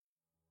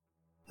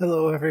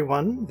Hello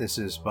everyone, this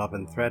is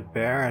Bobbin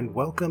Threadbare, and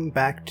welcome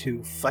back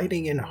to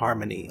Fighting in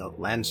Harmony, a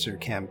Lancer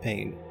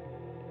campaign.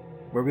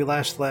 Where we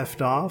last left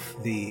off,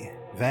 the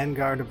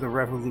vanguard of the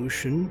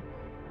revolution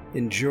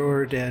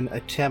endured an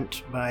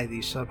attempt by the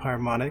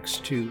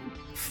Subharmonics to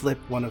flip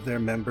one of their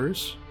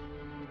members,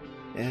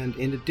 and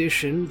in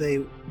addition,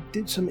 they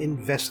did some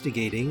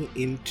investigating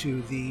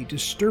into the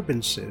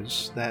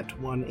disturbances that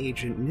one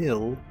Agent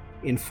Nil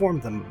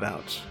informed them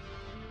about.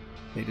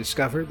 They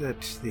discovered that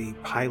the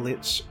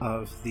pilots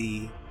of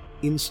the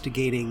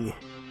instigating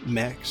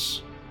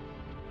mechs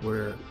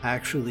were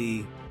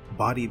actually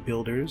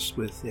bodybuilders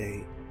with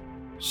a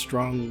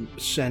strong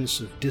sense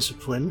of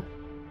discipline,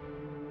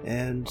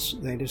 and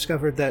they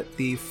discovered that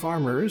the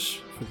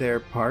farmers, for their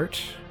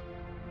part,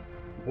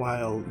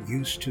 while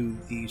used to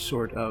the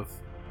sort of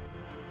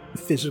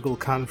physical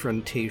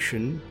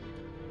confrontation,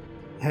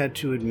 had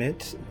to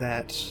admit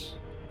that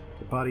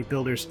the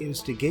bodybuilders'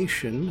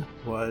 instigation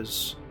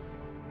was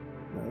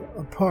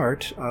a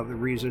part of the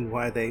reason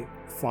why they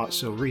fought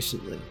so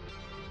recently.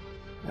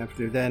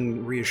 After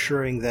then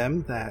reassuring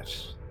them that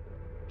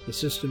the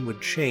system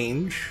would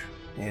change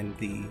and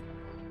the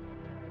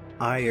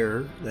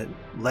ire that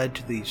led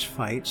to these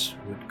fights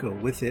would go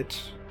with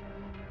it,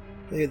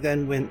 they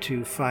then went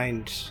to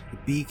find the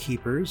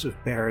beekeepers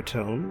of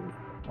Baritone,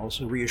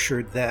 also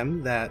reassured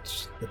them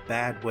that the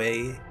bad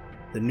way,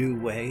 the new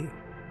way,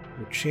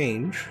 would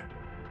change,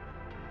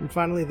 and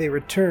finally they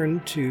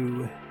returned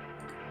to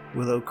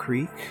Willow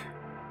Creek,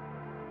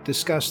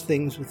 discussed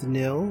things with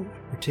Nil,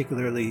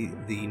 particularly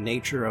the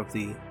nature of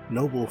the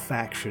noble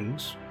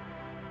factions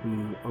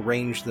who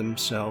arranged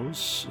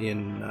themselves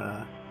in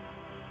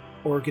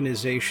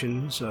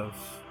organizations of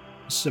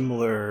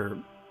similar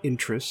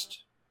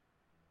interest.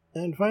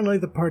 And finally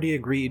the party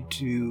agreed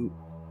to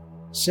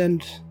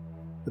send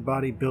the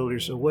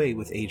bodybuilders away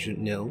with Agent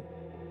Nil,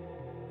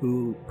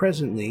 who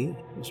presently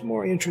was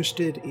more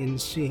interested in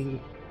seeing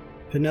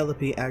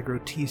Penelope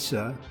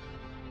Agrotisa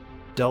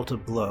Delta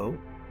Blow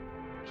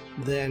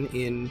than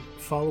in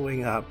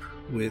following up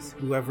with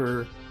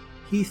whoever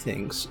he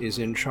thinks is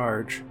in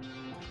charge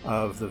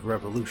of the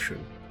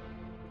revolution.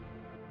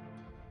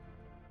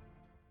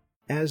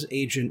 As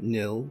Agent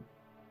Nil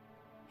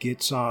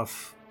gets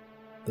off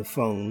the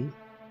phone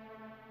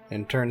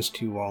and turns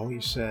to you all,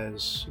 he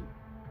says,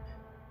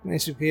 "My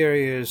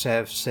superiors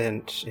have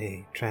sent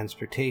a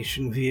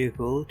transportation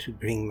vehicle to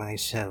bring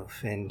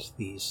myself and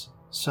these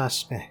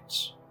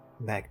suspects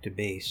back to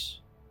base.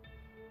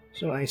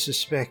 So I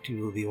suspect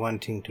you will be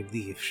wanting to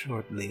leave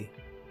shortly."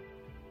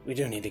 We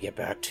do need to get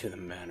back to the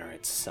manor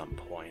at some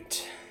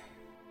point.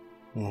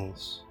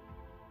 "Yes.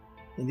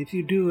 And if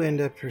you do end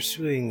up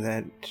pursuing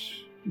that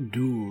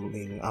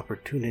dueling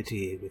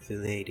opportunity with the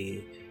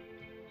lady,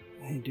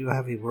 I do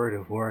have a word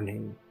of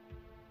warning.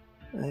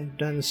 I've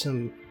done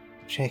some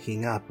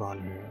checking up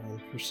on her,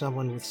 and for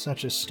someone with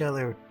such a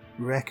stellar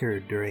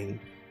record during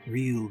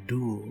real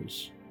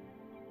duels,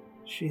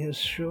 she has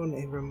shown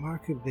a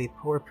remarkably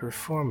poor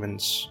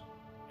performance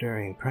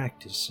during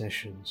practice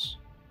sessions,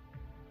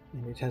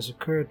 and it has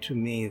occurred to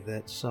me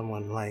that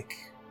someone like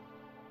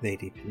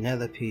Lady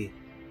Penelope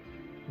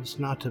is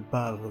not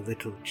above a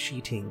little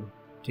cheating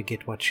to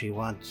get what she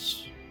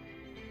wants."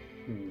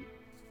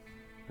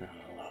 Oh,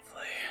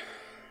 lovely.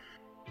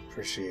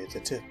 Appreciate the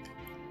tip.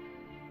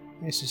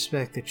 "I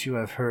suspect that you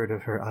have heard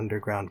of her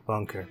underground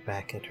bunker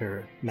back at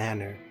her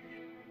manor.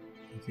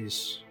 It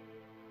is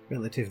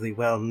relatively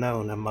well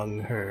known among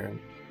her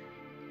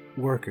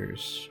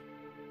workers,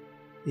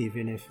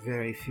 even if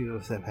very few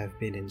of them have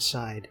been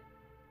inside.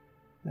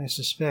 I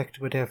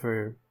suspect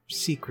whatever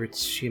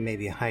secrets she may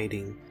be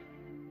hiding,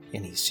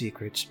 any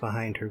secrets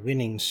behind her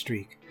winning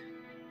streak,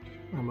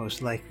 are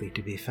most likely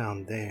to be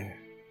found there."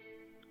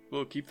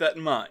 We'll keep that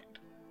in mind.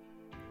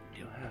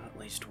 You have at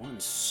least one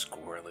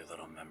squirrely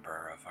little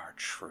member of our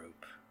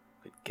troop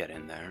could get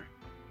in there.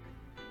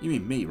 You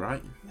mean me,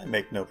 right? I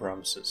make no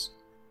promises.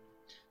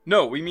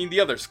 No, we mean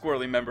the other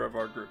squirrely member of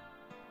our group.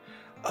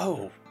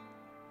 Oh,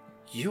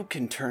 you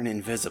can turn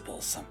invisible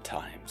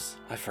sometimes.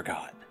 I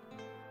forgot.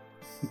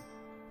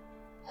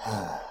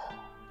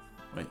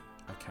 Wait,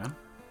 I can?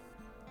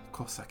 Of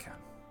course I can.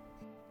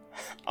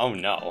 Oh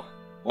no.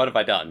 What have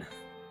I done?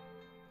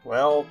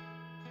 Well,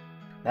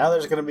 now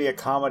there's going to be a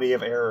comedy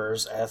of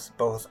errors as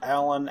both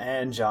Alan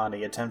and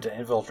Johnny attempt to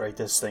infiltrate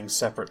this thing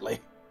separately.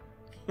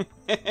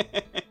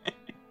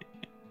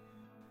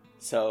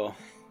 So,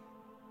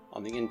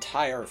 on the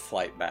entire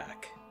flight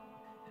back,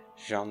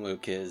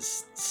 Jean-Luc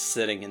is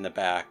sitting in the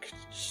back,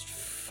 just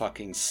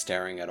fucking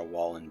staring at a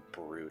wall and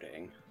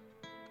brooding.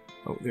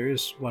 Oh, there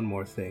is one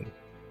more thing.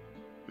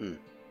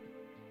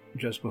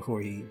 Just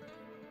before he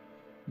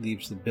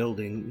leaves the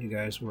building, you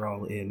guys were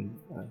all in.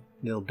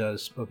 Nil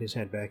does poke his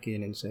head back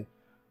in and say,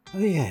 "Oh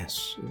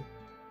yes,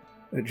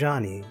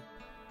 Johnny,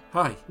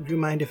 Hi. would you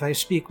mind if I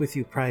speak with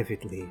you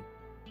privately?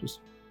 Just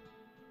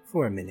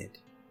for a minute."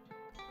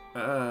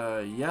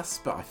 Yes,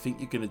 but I think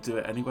you're going to do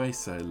it anyway,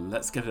 so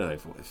let's get it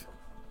over with.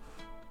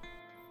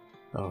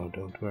 "Oh,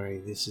 don't worry,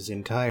 this is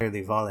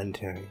entirely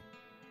voluntary."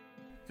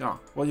 Ah,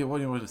 what do you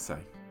want to say?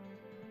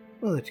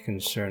 Well, it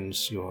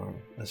concerns your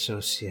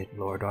associate,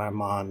 Lord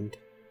Armand.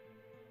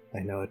 I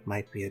know it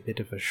might be a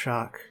bit of a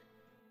shock,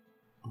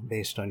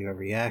 based on your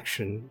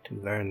reaction, to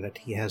learn that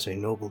he has a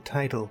noble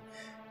title,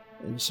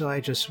 and so I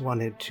just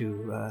wanted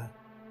to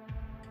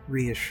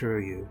reassure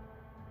you.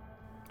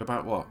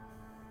 About what?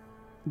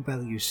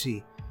 Well, you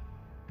see,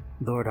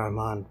 Lord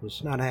Armand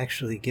was not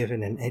actually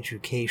given an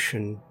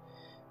education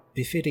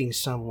befitting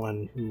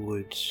someone who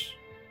would,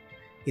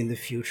 in the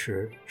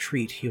future,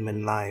 treat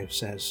human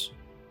lives as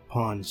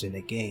pawns in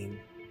a game.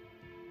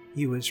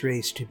 He was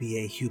raised to be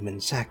a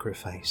human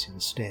sacrifice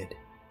instead.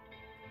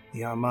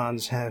 The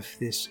Armands have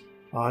this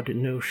odd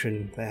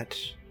notion that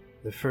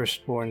the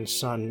firstborn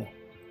son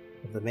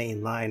of the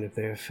main line of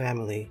their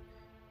family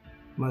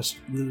must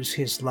lose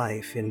his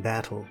life in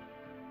battle,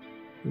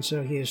 and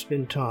so he has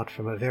been taught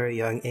from a very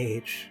young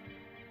age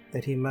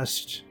that he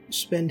must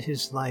spend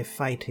his life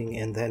fighting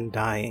and then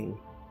dying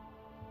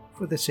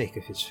for the sake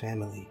of his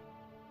family.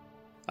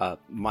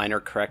 Minor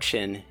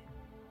correction,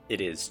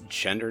 it is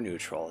gender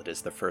neutral. It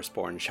is the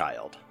firstborn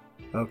child.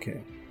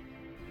 Okay.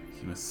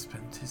 He must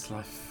spend his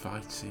life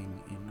fighting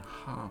in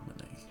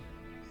harmony.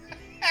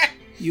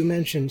 You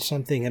mentioned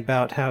something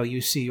about how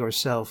you see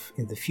yourself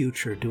in the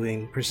future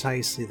doing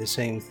precisely the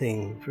same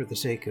thing for the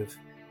sake of,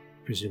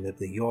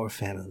 presumably, your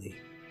family.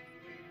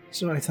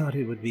 So I thought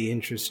it would be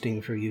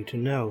interesting for you to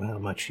know how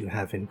much you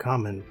have in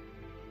common.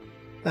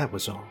 That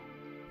was all.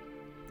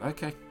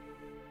 Okay.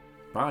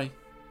 Bye.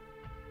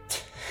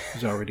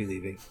 He's already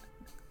leaving.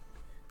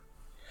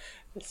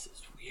 This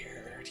is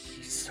weird.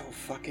 He's so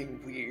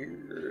fucking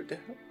weird.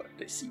 What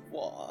does he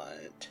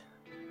want?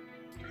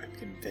 I'm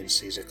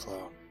convinced he's a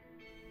clone.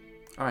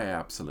 Oh, yeah,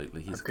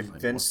 absolutely. I'm He's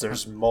convinced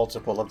there's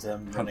multiple of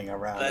them running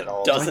around at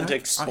all That times. doesn't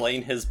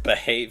explain his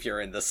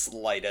behavior in the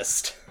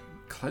slightest.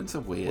 Clones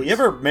are weird. Will you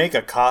ever make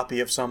a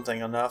copy of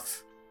something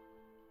enough?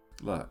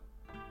 Look,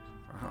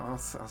 I'll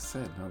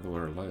say it now that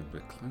we're alone,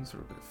 but clones are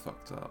a bit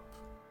fucked up.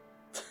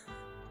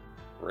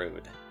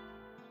 Rude.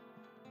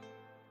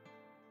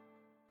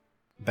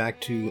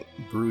 Back to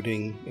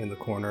brooding in the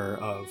corner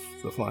of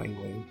the flying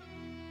wing.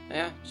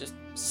 Yeah, just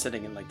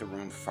sitting in like the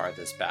room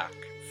farthest back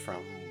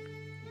from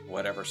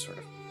whatever sort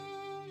of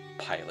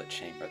pilot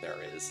chamber there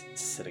is,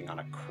 sitting on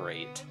a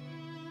crate,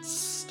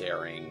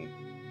 staring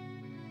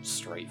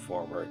straight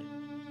forward.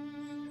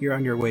 You're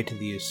on your way to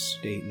the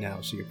estate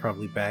now, so you're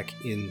probably back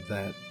in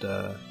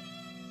that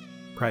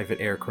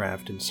private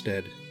aircraft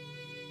instead.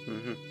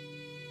 Mm-hmm.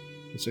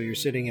 And so you're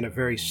sitting in a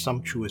very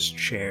sumptuous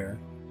chair.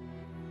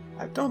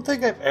 I don't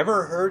think I've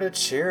ever heard a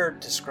chair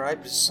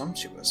described as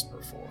sumptuous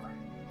before.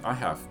 I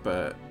have,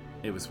 but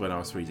it was when I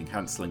was reading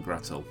Hansel and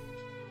Gretel.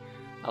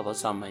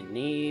 Elbows on my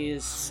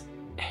knees,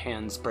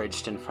 hands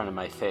bridged in front of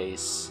my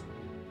face,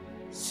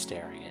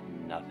 staring at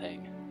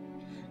nothing.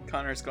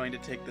 Connor's going to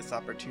take this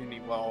opportunity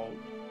while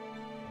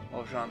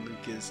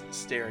Jean-Luc is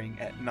staring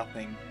at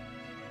nothing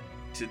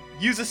to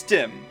use a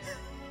stim.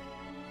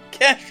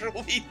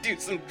 Casually do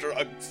some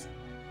drugs.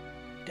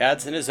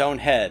 Dad's in his own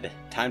head.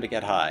 Time to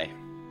get high.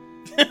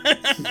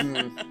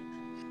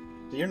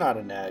 You're not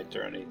an addict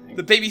or anything.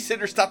 The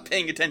babysitter stopped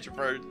paying attention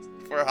for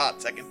a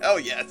hot second. Oh,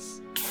 yes.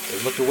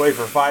 They looked away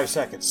for 5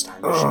 seconds.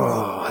 Time to show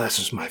Oh, this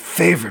is my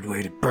favorite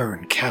way to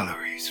burn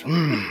calories.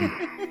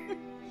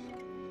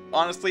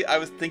 Honestly, I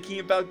was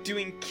thinking about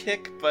doing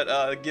kick,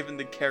 but given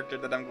the character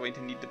that I'm going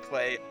to need to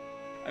play,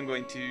 I'm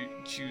going to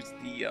choose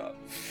the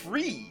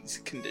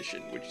freeze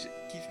condition, which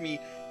keeps me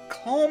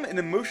calm and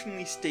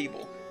emotionally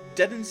stable,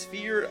 deadens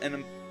fear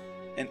and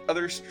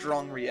other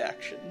strong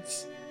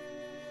reactions.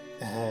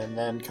 And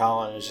then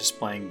Colin is just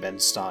playing Ben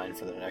Stein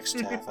for the next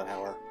half an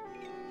hour.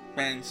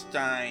 Ben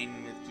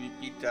Stein with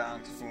Droopy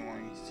Dog's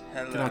voice.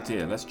 Hello. Good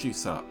idea, let's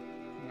juice up.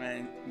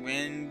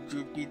 When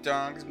Droopy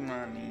Dog's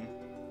money.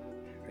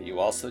 Are you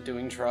also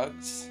doing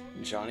drugs,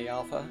 Johnny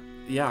Alpha?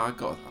 Yeah, I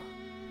got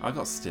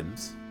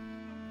stims.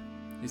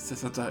 It's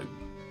just I don't.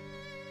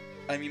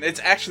 I mean, it's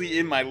actually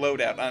in my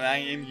loadout, and I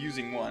am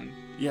using one.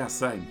 Yeah,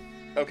 same.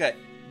 Okay,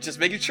 just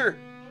making sure.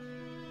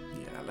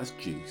 Yeah, let's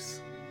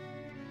juice.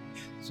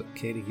 It's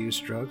okay to use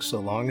drugs so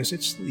long as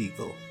it's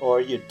legal.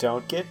 Or you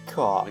don't get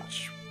caught.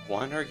 Which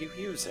one are you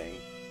using?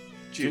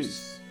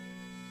 Juice.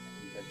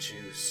 The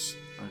juice.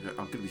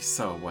 I'm gonna be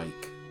so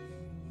awake.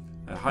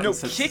 No, Heightened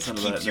senses kick and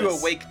keeps you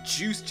alertness. awake.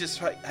 Juice just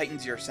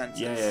heightens your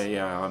senses.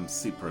 Yeah, I'm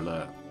super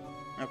alert.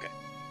 Okay.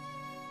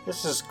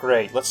 This is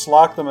great. Let's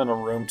lock them in a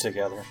room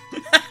together.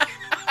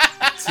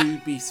 To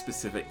be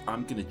specific,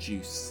 I'm gonna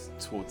juice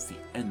towards the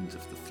end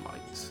of the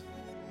flight.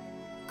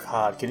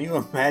 God, can you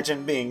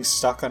imagine being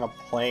stuck on a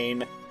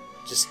plane,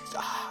 just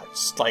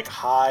like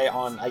high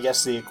on, I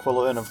guess, the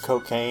equivalent of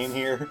cocaine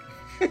here,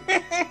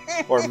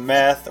 or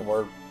meth,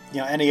 or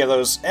any of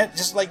those,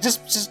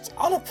 just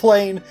on a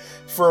plane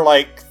for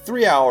like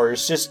 3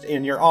 hours, just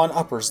and you're on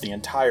uppers the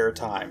entire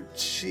time.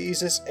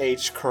 Jesus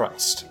H.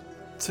 Christ.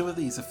 2 of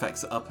these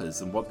effects are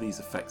uppers, and one of these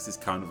effects is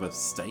kind of a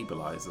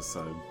stabilizer.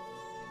 So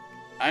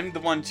I'm the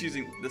one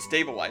choosing the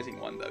stabilizing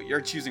one, though.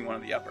 You're choosing one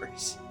of the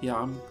uppers. yeah,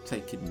 I'm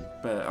taking it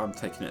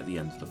at the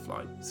end of the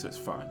flight, so it's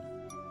fine.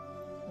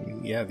 I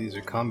mean, yeah, these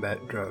are combat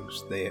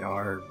drugs. They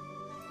are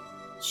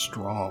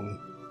strong.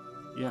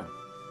 Yeah.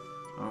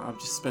 I'm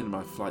just spending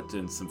my flight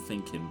doing some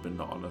thinking, but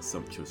not on a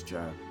sumptuous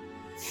jam.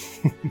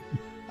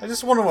 I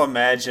just want to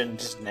imagine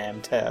just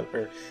Namtab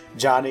or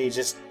Johnny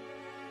just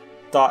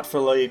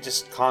thoughtfully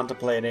just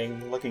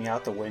contemplating, looking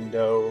out the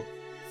window,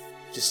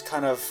 just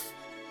kind of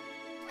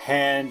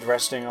hand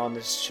resting on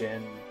his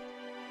chin.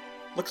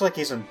 Looks like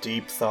he's in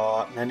deep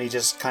thought, and then he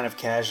just kind of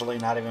casually,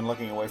 not even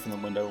looking away from the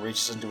window,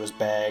 reaches into his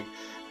bag,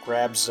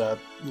 grabs a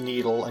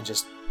needle, and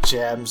just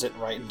jabs it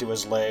right into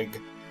his leg.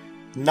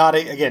 Not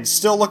again,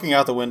 still looking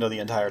out the window the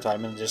entire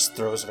time, and just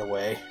throws it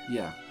away.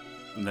 Yeah.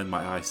 And then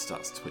my eye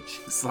starts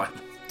twitching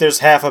slightly. There's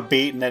half a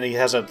beat, and then he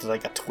has a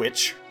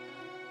twitch.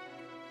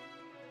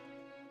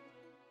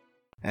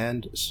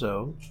 And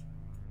so,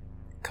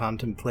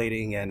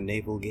 contemplating and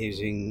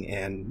navel-gazing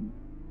and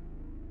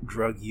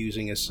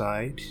drug-using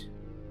aside,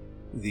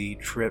 the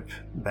trip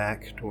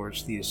back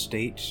towards the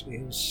estate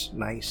is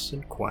nice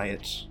and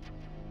quiet.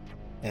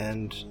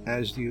 And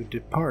as you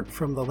depart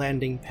from the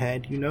landing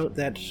pad, you note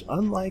that,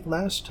 unlike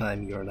last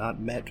time, you're not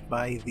met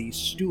by the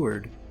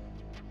steward,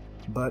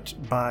 but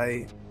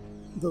by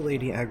the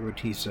Lady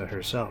Agrotisa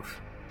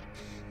herself.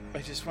 I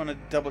just want to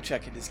double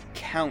check. It is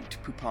Count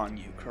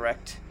Pouponnieu,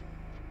 correct?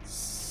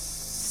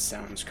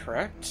 Sounds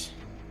correct.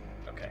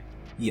 Okay.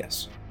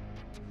 Yes.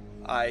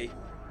 I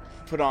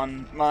put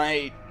on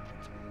my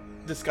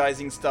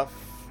disguising stuff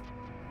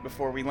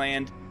before we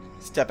land,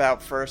 step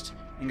out first,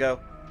 and go,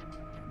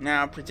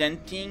 now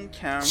presenting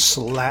Count...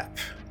 Slap.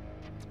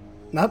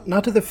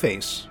 Not to the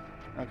face,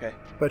 Okay.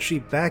 but she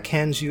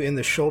backhands you in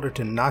the shoulder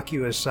to knock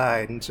you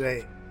aside and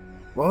say,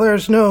 well,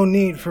 there's no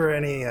need for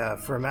any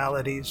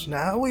formalities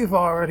now. We've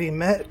already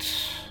met.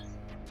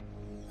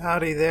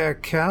 Howdy there,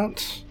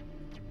 Count.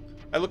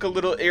 I look a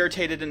little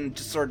irritated and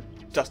just sort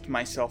of dust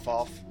myself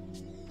off.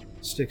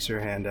 Sticks her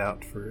hand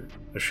out for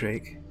a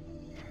shake.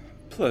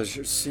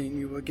 Pleasure seeing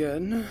you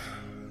again,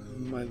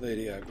 my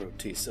Lady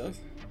Agrotisa.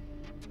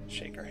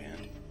 Shake her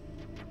hand.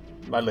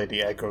 My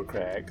Lady Agro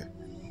Crag.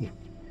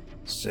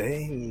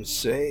 Same.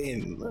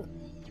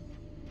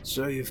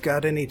 So you've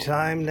got any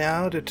time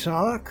now to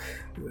talk?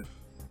 It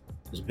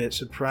was a bit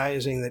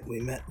surprising that we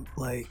met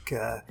like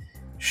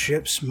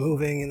ships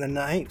moving in the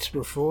night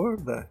before,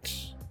 but...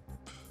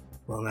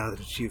 well, now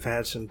that you've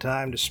had some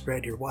time to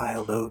spread your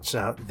wild oats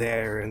out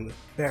there in the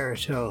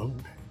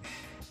baritone,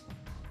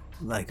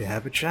 I'd like to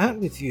have a chat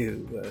with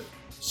you,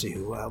 see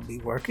who I'll be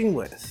working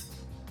with.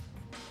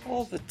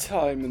 All the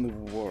time in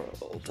the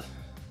world.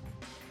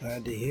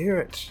 Glad to hear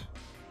it.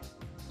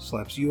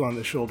 Slaps you on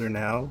the shoulder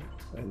now,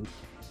 and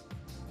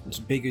as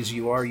big as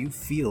you are, you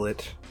feel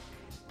it.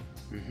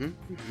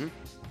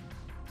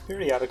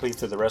 Periodically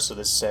through the rest of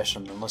this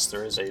session, unless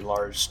there is a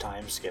large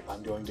time skip,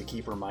 I'm going to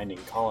keep reminding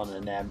Colin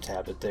and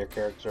Namtab that their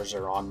characters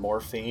are on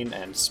morphine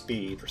and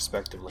speed,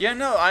 respectively. Yeah,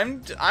 no,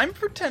 I'm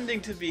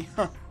pretending to be...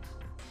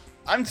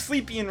 I'm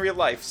sleepy in real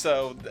life,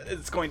 so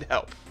it's going to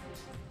help.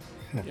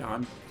 Yeah,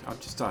 I'm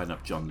just eyeing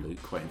up John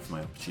Luke, waiting for my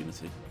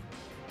opportunity.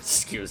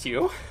 Excuse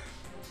you?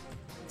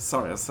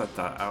 Sorry, I said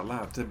that out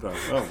loud, didn't I?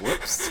 Oh,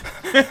 whoops.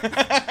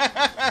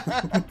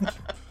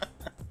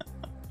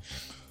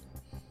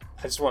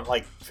 I just want,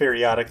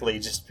 periodically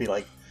just be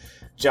like,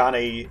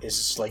 Johnny is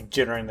just,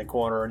 jittering in the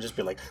corner and just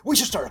be like, we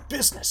should start a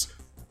business!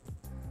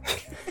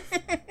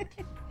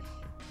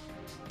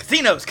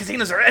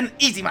 Casinos are an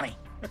easy money!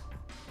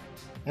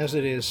 As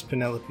it is,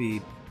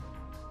 Penelope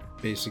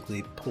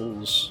basically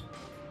pulls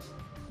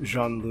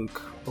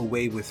Jean-Luc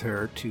away with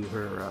her to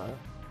her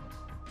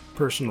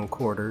personal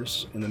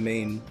quarters in the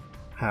main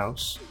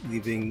house,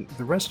 leaving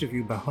the rest of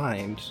you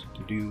behind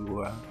to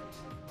do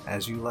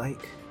as you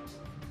like.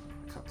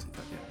 I can't do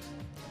that yet.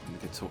 I'm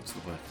gonna go talk to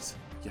the workers.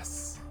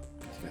 Yes,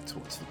 I'm gonna go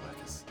talk to the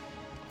workers.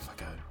 Off I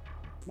go.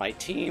 My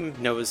team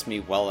knows me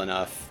well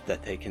enough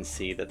that they can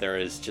see that there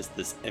is just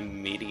this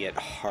immediate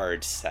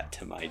hard set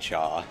to my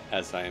jaw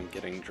as I am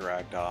getting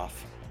dragged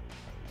off.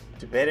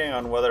 Debating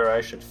on whether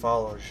I should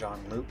follow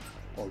Jean-Luc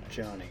or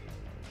Johnny.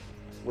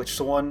 Which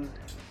one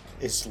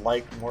is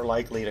more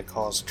likely to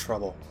cause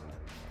trouble?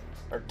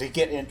 Or to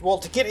get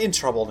in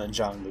trouble in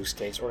Jean-Luc's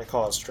case, or to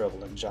cause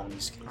trouble in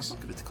Johnny's I'm case.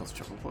 not going to cause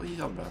trouble. What are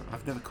you on about?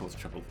 I've never caused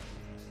trouble.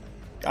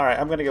 Alright,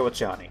 I'm gonna go with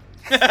Johnny.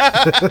 You're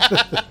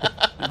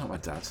not my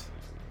dad.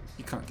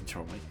 You can't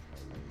control me.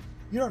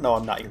 You don't know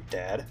I'm not your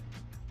dad.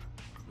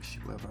 I wish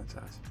you were my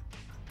dad.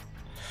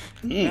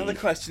 Now the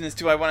question is,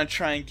 do I want to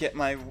try and get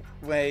my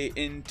way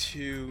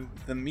into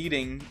the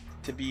meeting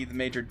to be the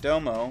Major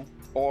Domo,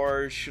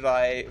 or should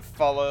I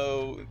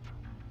follow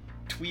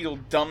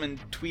Tweedledum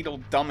and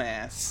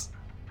Tweedledumbass?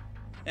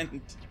 And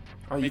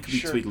Oh, you make could be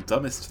sure-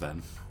 Tweedledummist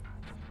then.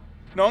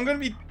 No, I'm gonna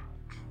be...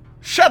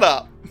 Shut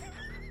up!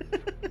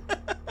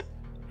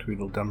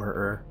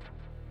 Tweedledummer.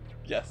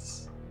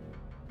 Yes.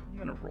 I'm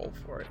gonna roll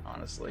for it,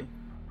 honestly.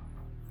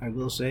 I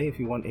will say, if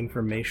you want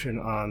information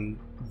on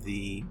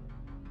the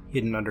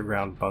hidden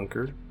underground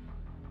bunker,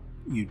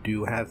 you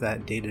do have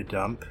that data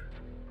dump,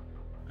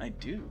 I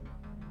do.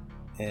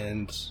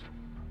 and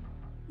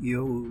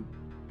you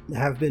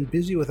have been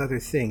busy with other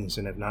things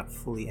and have not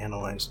fully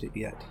analyzed it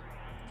yet.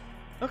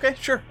 Okay,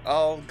 sure.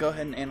 I'll go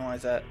ahead and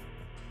analyze that.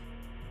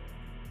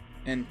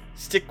 And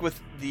stick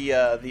with the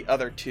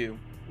other two.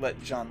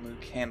 Let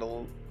Jean-Luc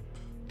handle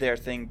their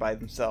thing by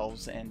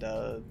themselves. And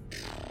how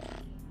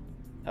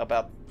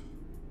about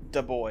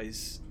the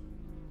boys?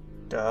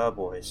 Duh,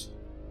 boys.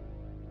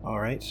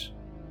 Alright.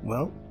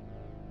 Well,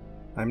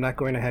 I'm not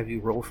going to have you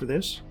roll for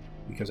this,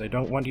 because I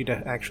don't want you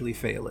to actually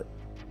fail it.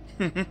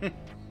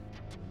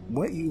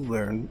 What you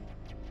learn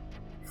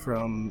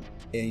from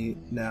a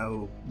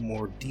now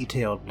more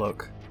detailed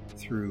look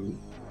through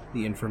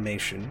the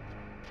information,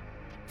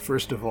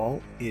 first of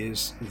all,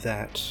 is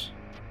that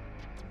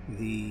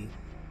the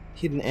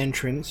hidden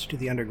entrance to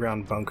the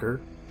underground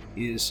bunker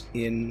is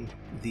in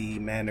the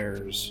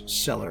manor's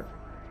cellar.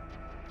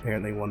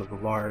 Apparently one of the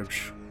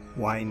large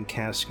wine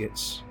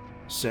caskets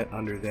set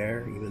under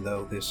there, even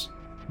though this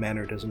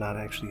manor does not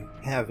actually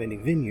have any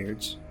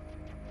vineyards.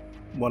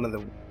 One of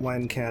the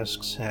wine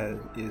casks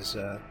is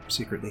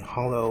secretly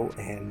hollow,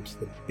 and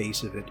the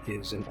base of it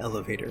is an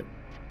elevator.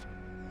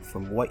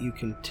 From what you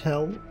can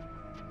tell,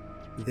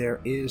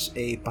 there is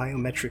a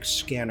biometric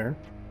scanner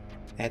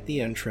at the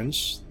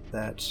entrance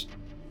that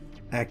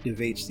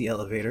activates the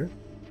elevator,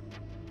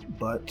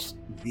 but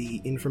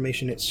the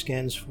information it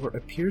scans for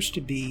appears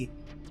to be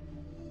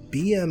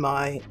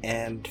BMI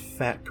and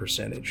fat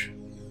percentage.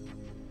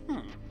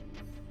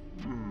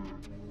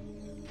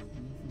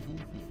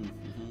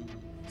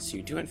 So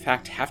you do in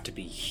fact have to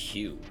be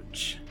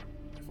huge.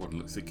 Everyone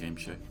looks at Game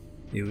Show.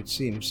 It would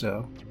seem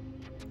so.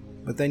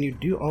 But then you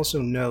do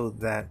also know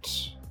that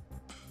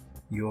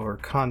your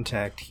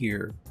contact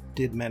here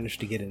did manage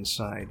to get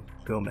inside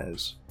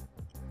Gomez.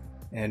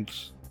 And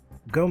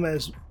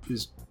Gomez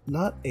is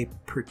not a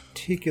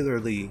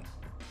particularly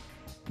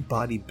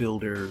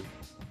bodybuilder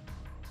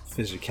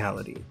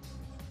physicality.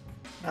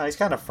 No, he's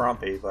kind of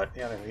frumpy, but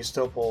he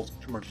still pulled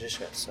too much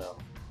shit, so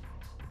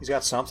he's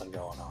got something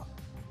going on.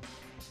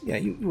 Yeah,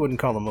 you wouldn't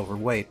call him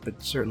overweight,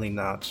 but certainly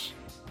not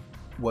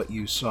what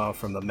you saw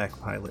from the mech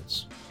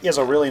pilots. He has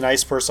a really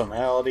nice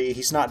personality.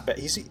 He's not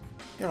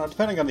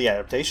depending on the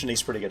adaptation,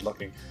 he's pretty good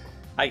looking.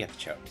 I get the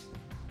joke.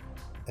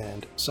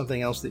 And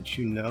something else that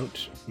you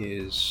note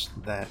is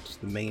that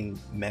the main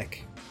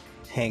mech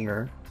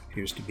hangar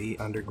appears to be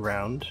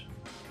underground.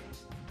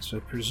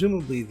 So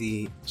presumably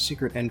the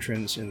secret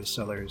entrance in the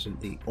cellar isn't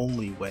the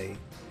only way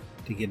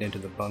to get into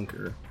the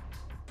bunker.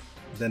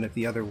 Then if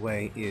the other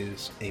way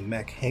is a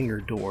mech hangar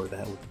door,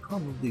 that would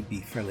probably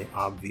be fairly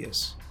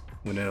obvious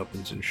when it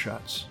opens and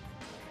shuts.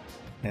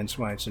 Hence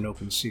why it's an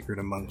open secret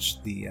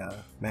amongst the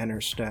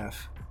manor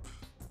staff.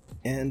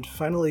 And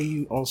finally,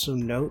 you also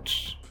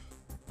note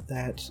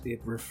that it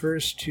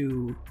refers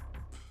to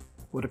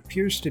what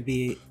appears to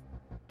be,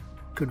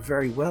 could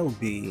very well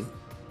be,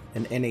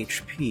 an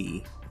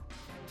NHP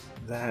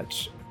that,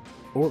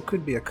 or it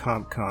could be a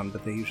CompCon,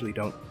 but they usually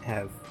don't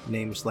have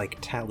names like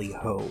Tally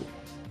Ho.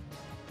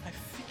 I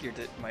figured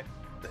that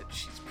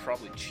she's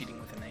probably cheating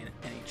with an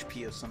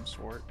NHP of some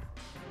sort.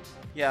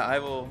 Yeah, I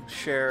will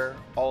share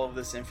all of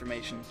this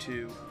information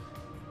to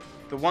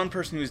the one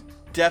person who's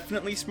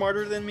definitely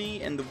smarter than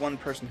me and the one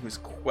person who's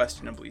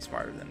questionably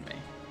smarter than me.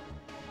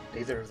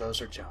 Neither of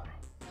those are Johnny.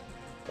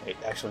 Wait,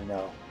 actually,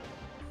 no.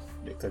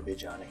 It could be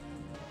Johnny.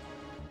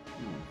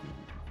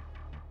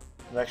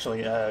 It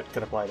actually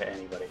could apply to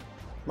anybody.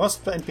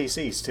 Most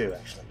NPCs, too,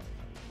 actually.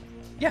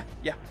 Yeah.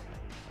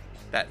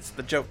 That's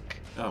the joke.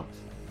 Oh.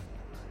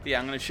 Yeah,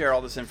 I'm going to share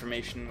all this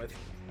information with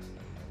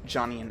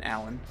Johnny and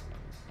Alan.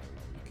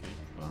 Okay,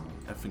 well,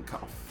 everything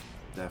cut off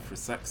there for a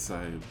sec, so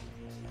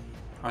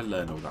I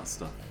learn all that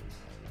stuff.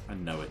 I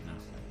know it now.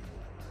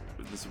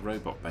 But there's a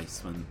robot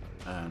basement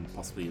and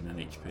possibly an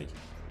NHP.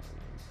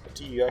 But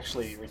do you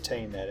actually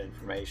retain that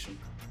information?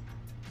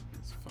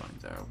 Let's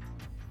find out.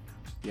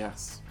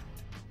 Yes.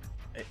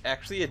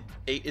 Actually,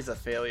 8 is a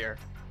failure.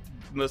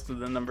 Most of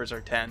the numbers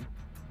are 10.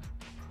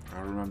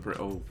 I remember it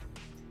all.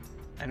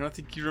 I don't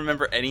think you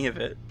remember any of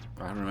it.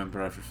 I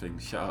remember everything.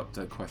 Shut up,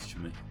 don't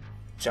question me.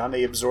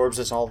 Johnny absorbs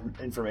this all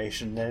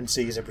information, then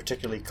sees a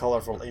particularly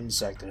colorful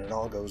insect, and it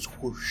all goes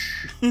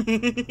whoosh.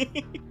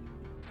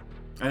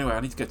 Anyway,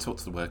 I need to go talk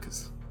to the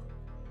workers.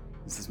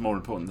 This is more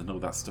important than all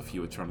that stuff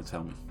you were trying to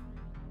tell me.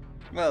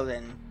 Well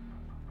then,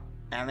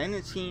 Alan,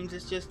 it seems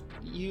it's just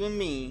you and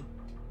me.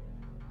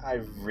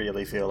 I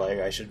really feel like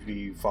I should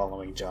be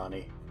following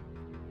Johnny.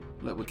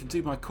 Look, we can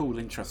do my cool,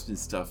 interesting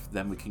stuff,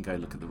 then we can go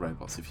look at the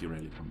robots if you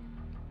really want.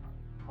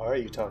 Why are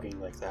you talking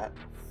like that?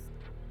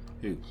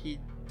 Who? He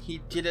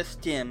did a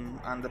stim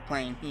on the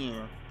plane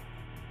here.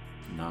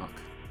 Narc.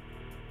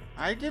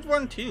 I did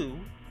one too.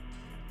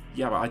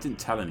 Yeah, but I didn't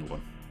tell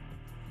anyone.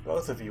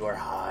 Both of you are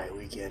high,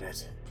 we get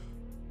it.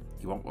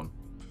 You want one?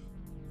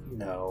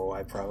 No,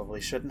 I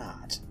probably should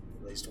not.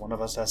 At least one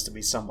of us has to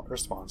be somewhat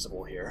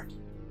responsible here.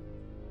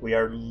 We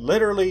are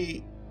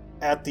literally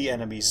at the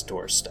enemy's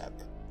doorstep.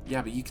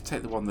 Yeah, but you could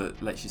take the one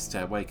that lets you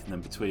stay awake, and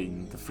then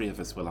between the three of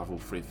us we'll have all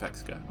three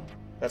effects going on.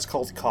 That's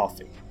called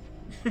coffee.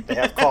 They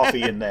have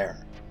coffee in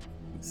there.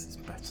 This is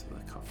better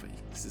than coffee.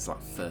 This is like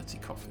 30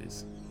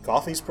 coffees.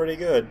 Coffee's pretty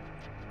good.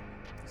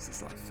 This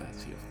is like 30 of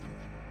them.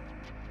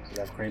 Does it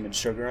have cream and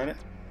sugar in it?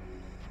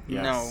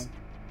 Yes.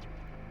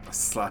 I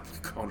slap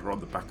Connor on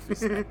the back of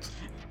his head.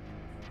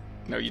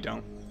 No, you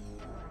don't.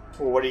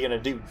 Well, what are you gonna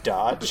do,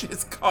 dodge?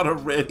 Is Connor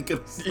really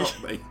gonna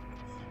stop me?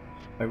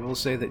 I will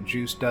say that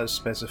Juice does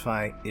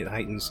specify it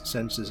heightens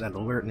senses and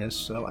alertness,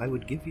 so I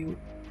would give you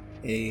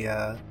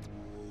a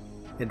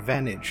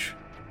advantage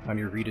on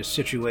your read a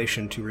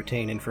situation to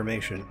retain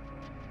information.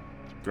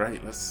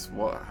 Great,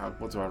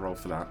 what do I roll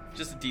for that?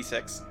 Just a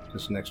d6.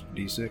 Just an extra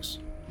d6.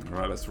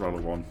 Alright, let's roll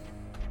a 1.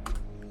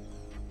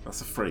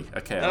 That's a 3.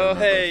 Okay. I Oh, remember.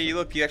 hey,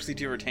 look, you actually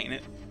do retain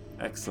it.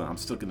 Excellent. I'm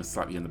still going to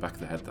slap you in the back of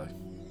the head, though.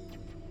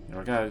 Here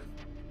I go.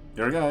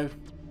 Here I go.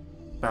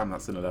 Bam,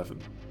 that's an 11.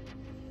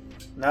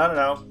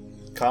 No.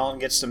 Colin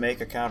gets to make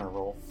a counter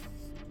roll.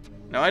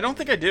 No, I don't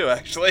think I do,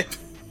 actually.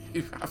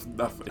 You have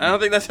nothing. I don't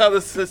think that's how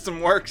the system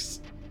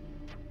works.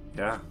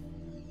 Yeah.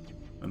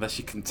 Unless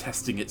you're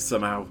contesting it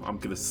somehow, I'm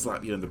going to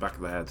slap you in the back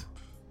of the head.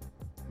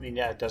 I mean,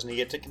 yeah, doesn't he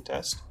get to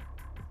contest?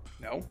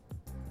 No.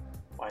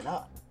 Why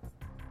not?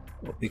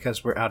 Well,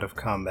 because we're out of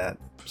combat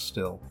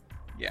still.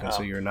 Yeah. And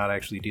so you're not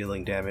actually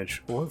dealing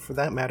damage, or for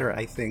that matter,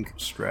 I think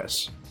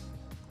stress.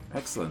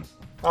 Excellent.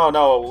 Oh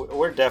no,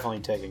 we're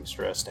definitely taking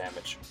stress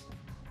damage.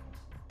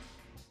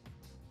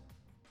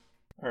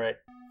 Alright,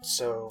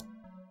 so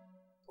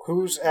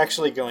who's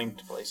actually going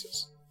to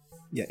places?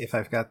 Yeah, if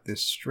I've got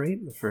this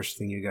straight, the first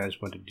thing you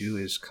guys want to do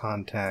is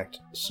contact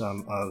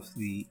some of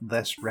the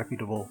less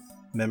reputable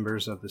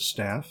members of the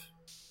staff.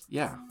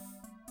 Yeah.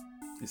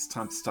 It's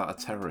time to start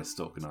a terrorist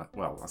organization.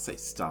 Well, I say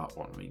start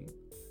one, I mean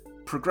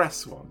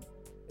progress one.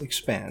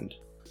 Expand.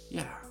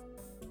 Yeah.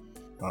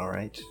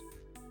 Alright.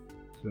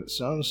 So it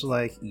sounds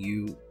like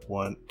you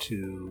want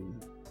to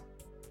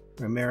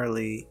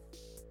primarily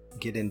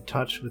get in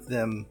touch with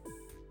them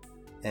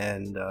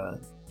and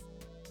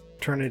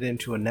turn it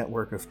into a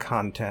network of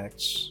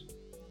contacts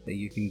that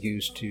you can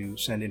use to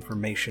send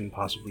information,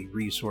 possibly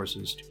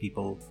resources, to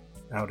people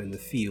out in the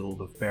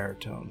field of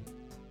Baritone.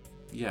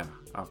 Yeah,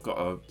 I've got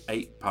a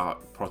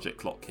 8-part project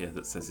clock here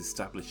that says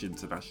establish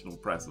international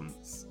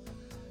presence.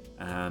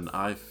 And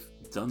I've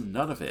done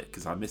none of it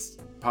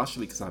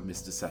partially because I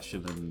missed a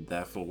session and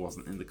therefore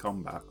wasn't in the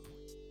combat.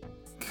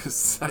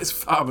 Because those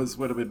farmers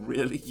would have been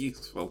really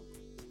useful.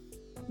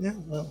 Yeah,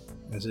 well,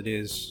 as it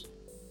is,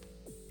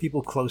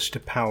 people close to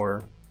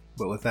power,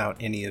 but without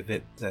any of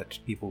it that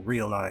people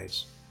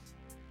realize,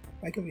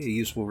 that can be a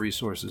useful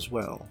resource as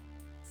well.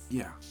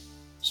 Yeah.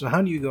 So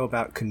how do you go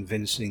about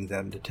convincing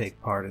them to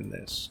take part in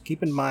this?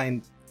 Keep in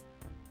mind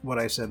what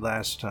I said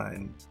last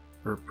time,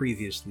 or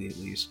previously at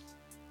least,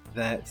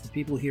 that the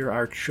people here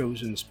are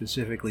chosen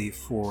specifically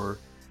for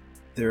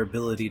their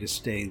ability to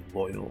stay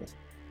loyal.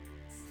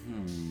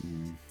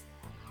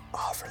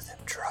 Offer them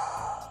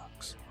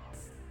drugs.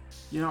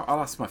 You know, I'll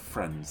ask my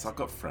friends. I've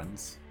got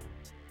friends.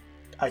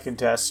 I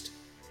contest.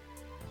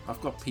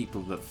 I've got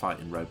people that fight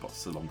in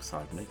robots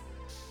alongside me.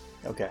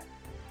 Okay.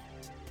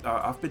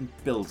 I've been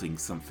building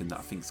something that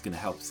I think is going to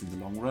help us in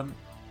the long run,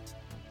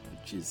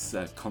 which is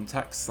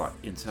contacts, like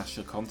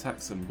international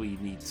contacts, and we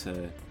need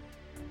to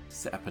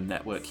set up a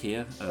network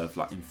here of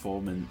like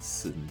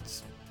informants and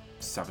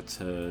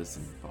saboteurs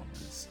and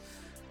bombers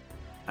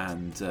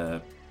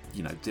and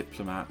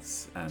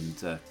diplomats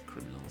and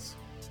criminals.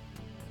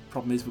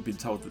 Problem is, we've been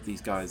told that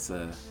these guys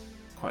are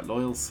quite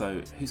loyal,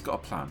 so who's got a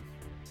plan?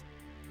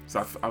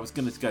 So I was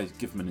going to go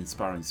give them an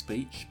inspiring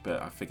speech,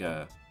 but I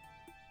figure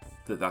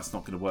that that's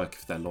not going to work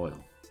if they're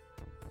loyal.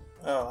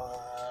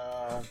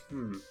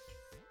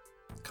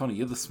 Connie,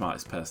 you're the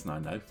smartest person I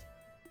know.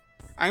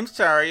 I'm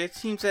sorry, it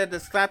seems that the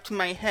slap to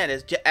my head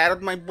is out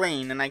of my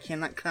brain and I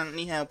cannot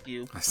currently help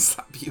you. I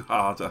slap you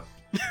harder.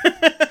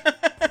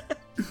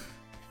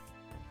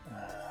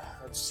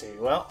 Let's see,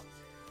 well...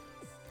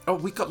 Oh,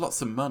 we got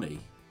lots of money.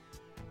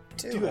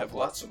 do have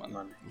lots of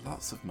money.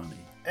 Lots of money.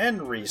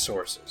 And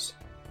resources.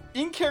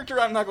 In character,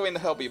 I'm not going to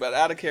help you, but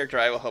out of character,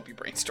 I will help you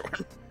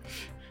brainstorm.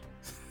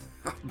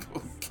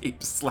 We'll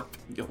keep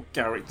slapping your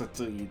character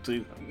till you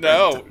do.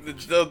 No,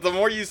 the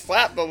more you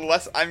slap, the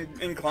less I'm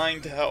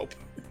inclined to help.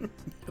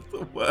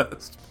 The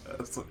worst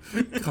person.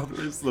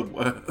 Connor is the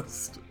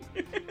worst.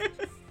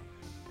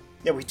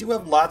 Yeah, we do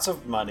have lots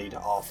of money to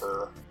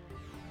offer.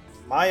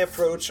 My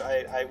approach,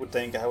 I would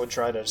think I would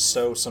try to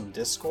sow some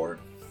discord.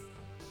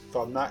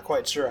 Though I'm not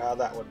quite sure how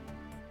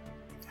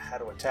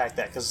to attack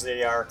that, because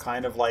they are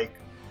kind of like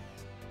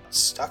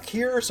stuck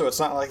here, so it's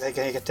not like they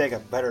can take a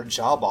better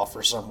job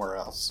offer somewhere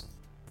else.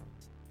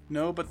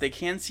 No, but they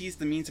can seize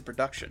the means of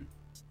production.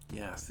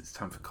 Yes, it's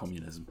time for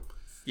communism.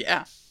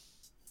 Yeah.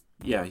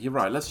 Yeah, you're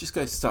right. Let's just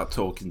go start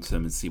talking to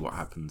them and see what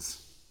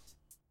happens.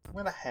 I'm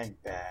gonna hang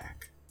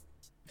back.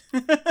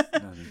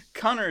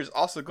 Connor is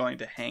also going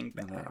to hang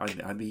back. No,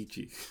 I need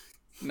you.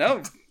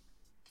 No.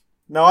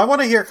 No, I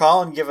want to hear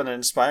Colin give an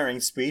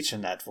inspiring speech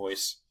in that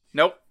voice.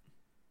 Nope.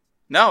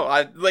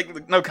 No,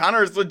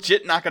 Connor is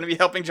legit not going to be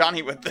helping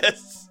Johnny with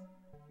this.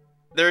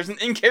 There's an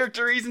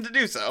in-character reason to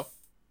do so.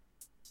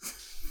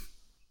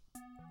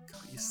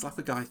 God, you slap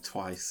a guy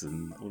twice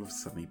and all of a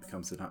sudden he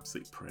becomes an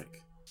absolute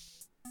prick.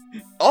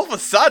 All of a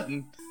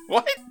sudden?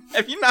 What?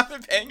 Have you not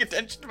been paying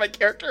attention to my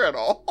character at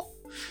all?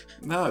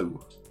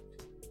 No.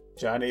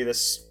 Johnny,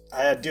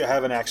 I do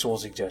have an actual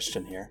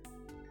suggestion here.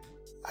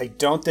 I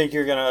don't think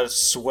you're gonna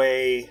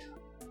sway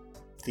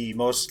the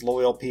most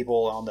loyal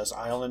people on this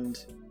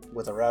island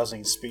with a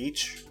rousing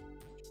speech.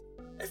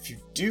 If you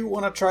do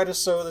want to try to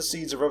sow the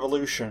seeds of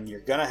revolution, you're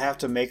gonna have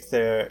to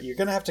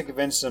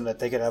convince them that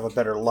they could have a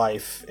better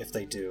life if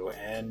they do.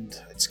 And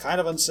it's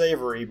kind of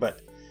unsavory,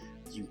 but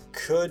you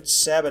could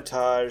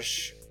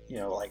sabotage,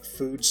 like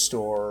food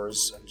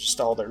stores and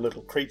just all their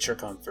little creature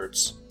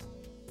comforts.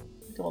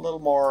 Become a little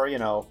more,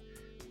 a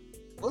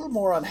little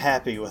more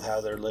unhappy with how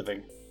they're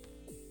living.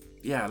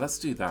 Yeah, let's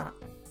do that.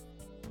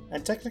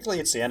 And technically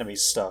it's the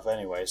enemy's stuff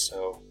anyway,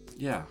 so...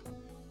 Yeah.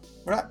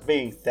 We're not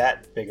being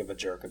that big of a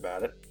jerk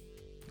about it.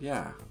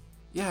 Yeah.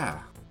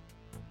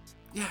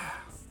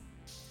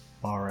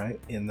 Alright,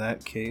 in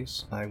that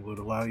case, I would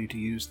allow you to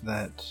use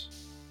that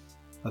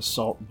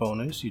assault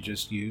bonus you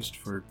just used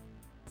for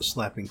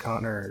slapping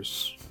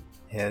Connor's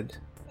head.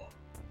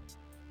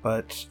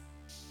 But,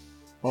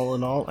 all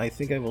in all, I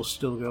think I will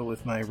still go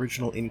with my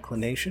original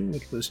inclination,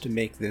 which was to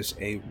make this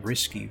a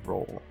risky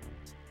roll.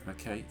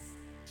 Okay.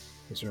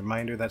 As a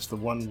reminder, that's the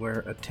one where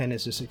a 10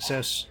 is a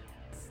success,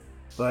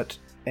 but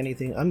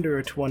anything under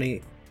a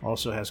 20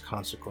 also has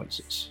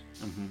consequences.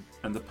 Mm-hmm.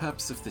 And the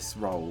purpose of this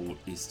roll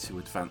is to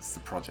advance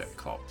the project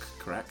clock,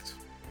 correct?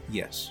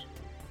 Yes.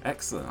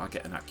 Excellent, I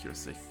get an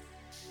accuracy.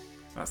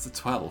 That's a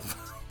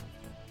 12.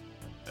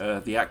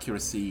 The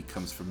accuracy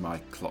comes from my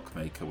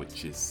clockmaker,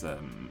 which is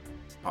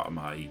part of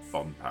my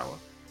bond power.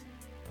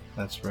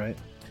 That's right.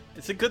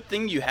 It's a good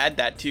thing you had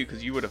that too,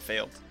 because you would have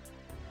failed.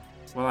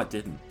 Well, I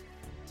didn't.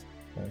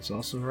 That's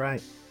also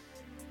right.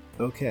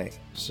 Okay,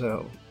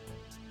 so,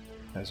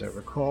 as I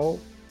recall,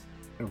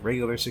 a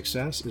regular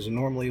success is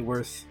normally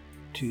worth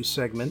 2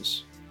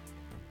 segments,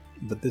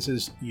 but this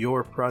is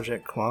your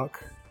project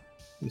clock,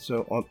 and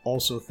so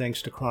also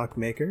thanks to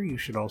Clockmaker, you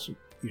should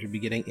be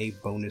getting a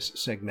bonus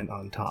segment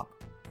on top.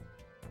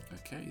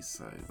 Okay,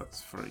 so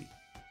that's 3.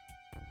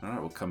 Alright,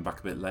 we'll come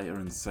back a bit later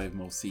and save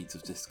more Seeds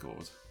of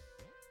Discord.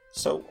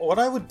 So, what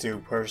I would do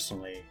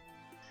personally,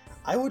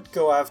 I would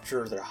go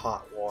after their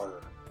hot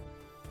water.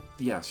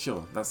 Yeah,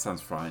 sure, that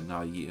sounds fine.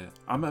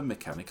 I'm a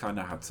mechanic, I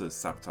know how to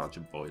sabotage a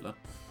boiler.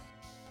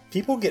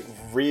 People get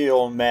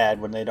real mad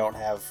when they don't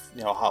have,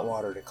 hot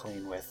water to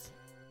clean with.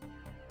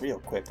 Real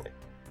quickly.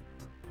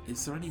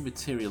 Is there any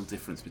material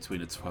difference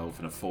between a 12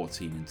 and a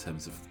 14 in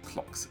terms of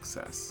clock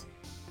success?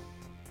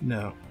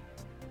 No.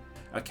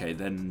 Okay,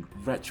 then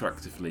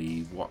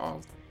retroactively, what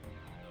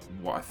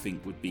I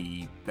think would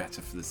be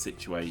better for the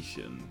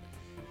situation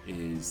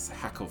is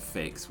hack or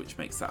fix, which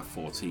makes that a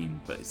 14,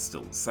 but it's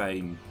still the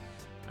same.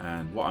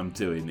 And what I'm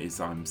doing is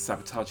I'm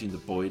sabotaging the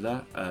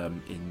boiler or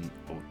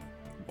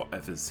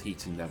whatever's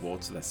heating their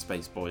water, their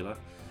space boiler,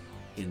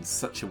 in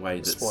such a way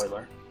that...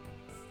 Spoiler.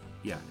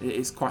 Yeah, it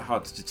is quite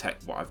hard to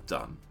detect what I've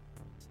done.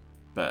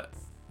 But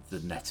the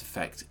net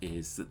effect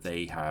is that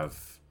they have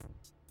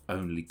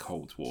only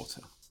cold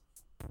water.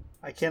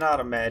 I cannot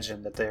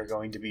imagine that they are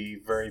going to be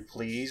very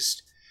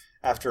pleased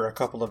after a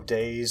couple of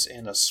days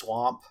in a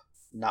swamp,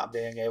 not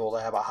being able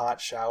to have a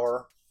hot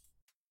shower.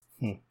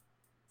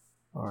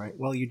 Alright,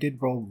 well, you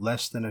did roll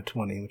less than a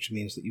 20, which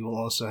means that you will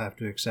also have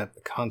to accept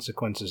the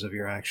consequences of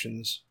your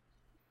actions.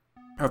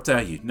 How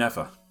dare you,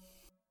 never.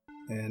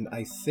 And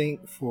I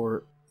think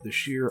for the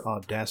sheer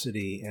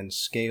audacity and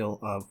scale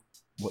of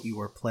what you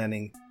are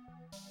planning,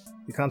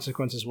 the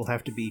consequences will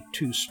have to be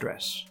 2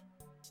 stress.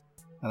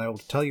 And I will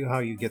tell you how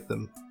you get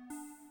them.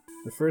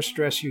 The first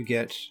stress you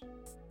get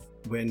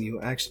when you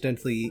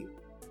accidentally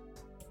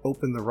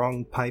open the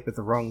wrong pipe at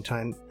the wrong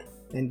time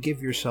and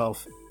give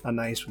yourself a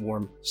nice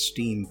warm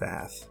steam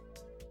bath.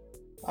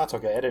 That's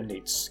okay, I didn't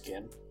need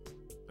skin.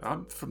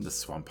 I'm from the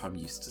swamp, I'm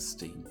used to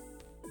steam.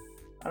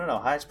 I don't know,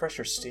 highest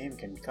pressure steam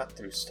can cut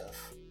through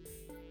stuff.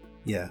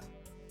 Yeah,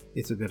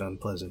 it's a bit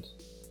unpleasant.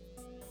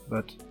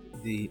 But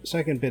the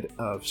second bit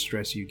of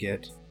stress you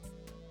get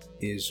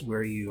is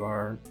where you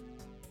are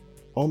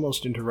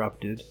almost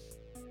interrupted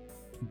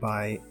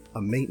by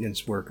a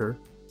maintenance worker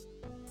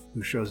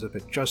who shows up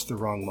at just the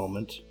wrong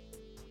moment.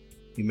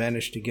 You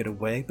manage to get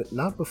away, but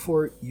not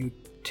before you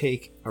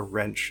take a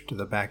wrench to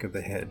the back of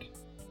the head.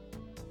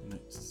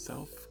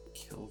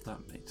 Self-kill that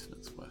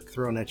maintenance worker.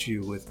 Thrown at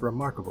you with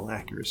remarkable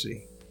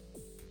accuracy.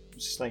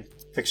 Just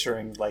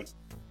picturing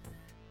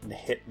in the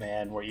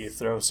Hitman where you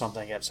throw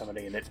something at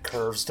somebody and it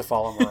curves to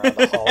follow them around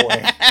the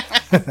hallway.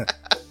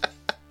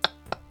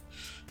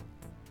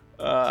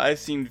 I've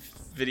seen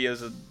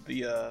videos of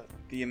the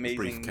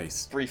amazing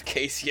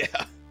briefcase, yeah.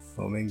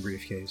 Foaming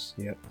briefcase,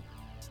 yep.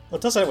 Well,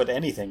 it does that with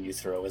anything you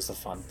throw is the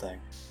fun thing.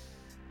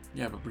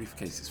 Yeah, but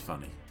briefcase is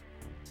funny.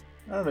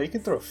 I don't know, you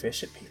can throw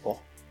fish at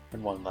people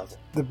in one level.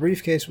 The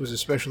briefcase was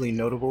especially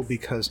notable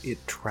because it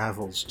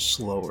travels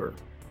slower.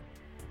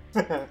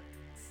 I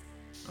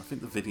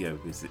think the video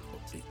is it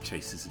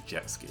chases a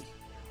jet ski.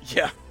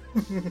 Yeah.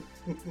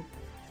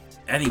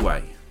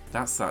 Anyway,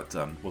 that's that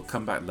done. We'll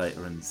come back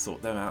later and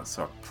sort them out,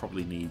 so I'll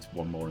probably need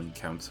one more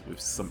encounter with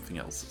something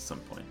else at some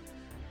point.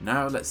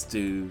 Now let's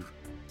do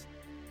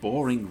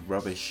boring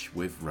rubbish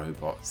with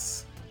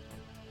robots.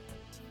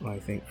 I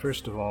think,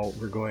 first of all,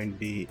 we're going to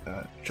be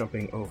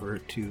jumping over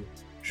to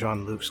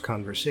Jean-Luc's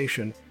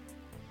conversation.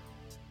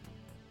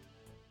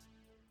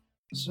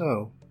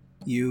 So,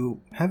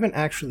 you haven't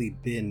actually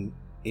been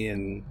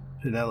in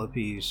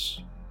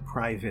Penelope's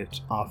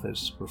private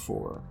office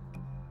before,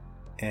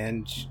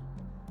 and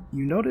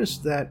you notice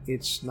that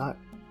it's not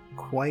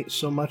quite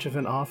so much of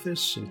an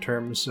office in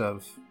terms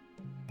of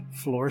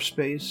floor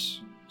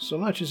space, so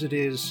much as it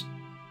is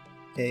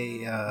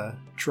a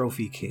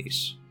trophy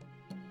case.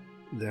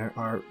 There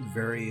are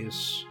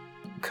various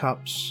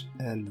cups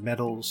and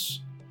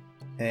medals,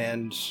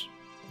 and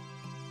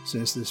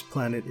since this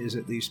planet is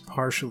at least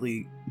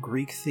partially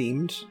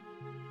Greek-themed,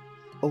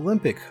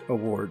 Olympic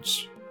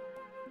awards.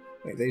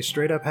 They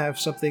straight up have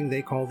something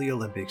they call the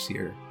Olympics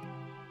here.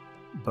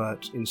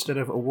 But instead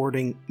of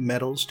awarding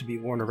medals to be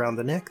worn around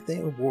the neck, they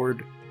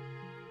award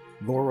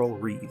laurel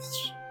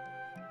wreaths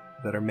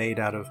that are made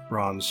out of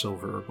bronze,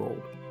 silver, or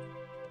gold.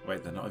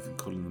 Wait, they're not even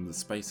calling them the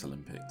Space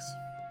Olympics.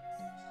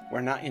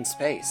 We're not in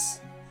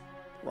space.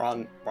 We're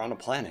on a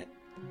planet.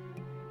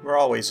 We're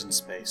always in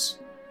space.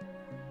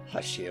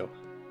 Hush you.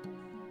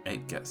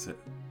 It gets it.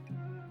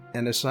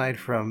 And aside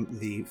from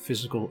the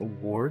physical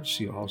awards,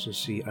 you also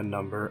see a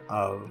number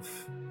of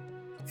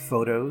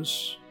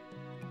photos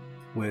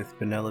with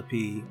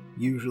Penelope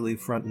usually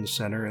front and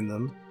center in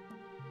them,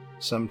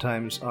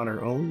 sometimes on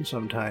her own,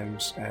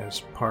 sometimes as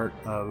part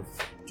of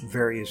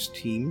various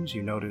teams.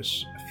 You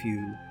notice a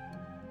few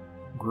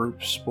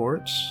group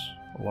sports,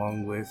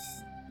 along with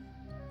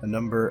a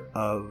number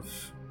of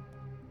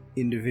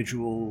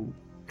individual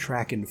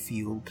track and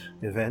field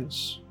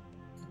events.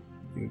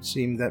 It would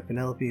seem that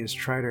Penelope has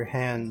tried her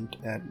hand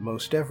at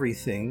most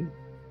everything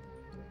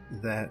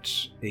that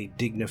a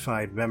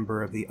dignified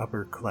member of the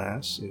upper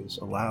class is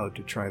allowed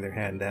to try their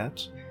hand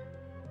at,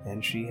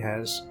 and she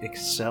has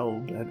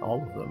excelled at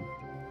all of them.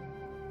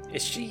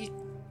 Is she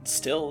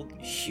still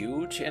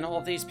huge in all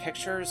of these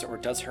pictures, or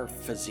does her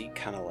physique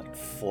kind of like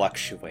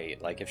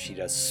fluctuate? Like if she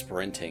does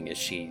sprinting, is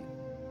she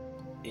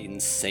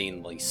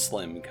insanely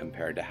slim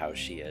compared to how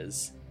she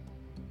is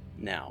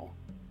now?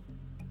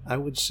 I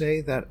would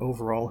say that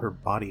overall her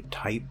body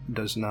type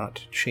does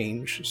not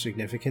change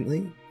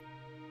significantly,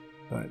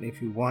 but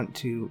if you want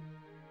to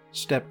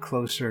step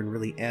closer and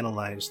really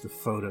analyze the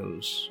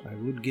photos, I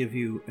would give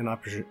you an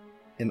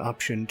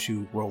option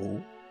to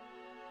roll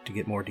to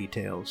get more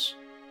details.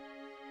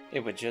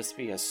 It would just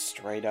be a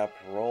straight up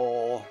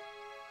roll.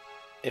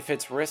 If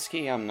it's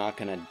risky, I'm not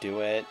gonna do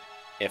it.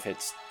 If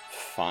it's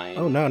fine.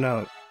 Oh,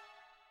 no.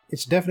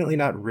 It's definitely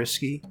not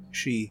risky.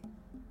 She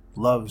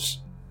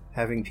loves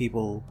having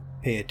people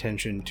pay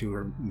attention to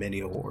her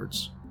many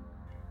awards.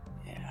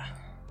 Yeah.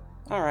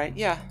 Alright,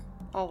 yeah.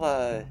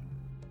 I'll,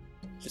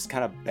 just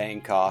kind of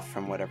bank off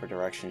from whatever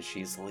direction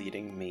she's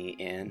leading me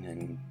in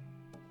and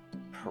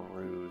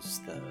peruse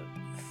the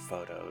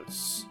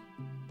photos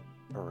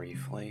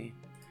briefly.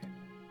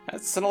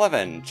 That's an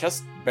 11,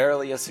 just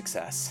barely a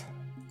success.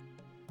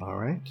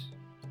 Alright.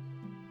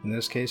 In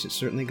this case, it's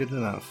certainly good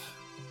enough.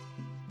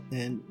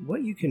 And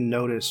what you can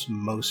notice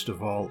most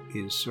of all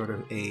is sort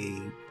of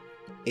a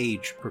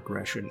age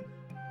progression.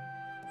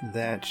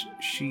 That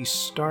she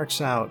starts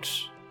out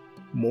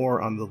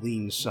more on the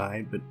lean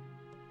side, but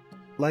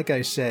like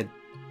I said,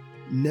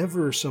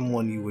 never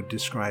someone you would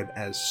describe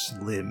as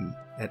slim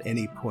at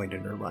any point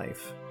in her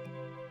life.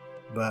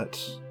 But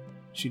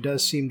she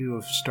does seem to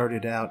have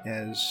started out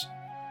as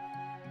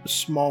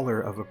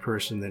smaller of a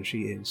person than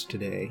she is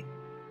today.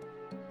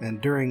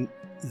 And during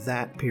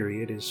that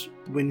period is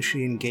when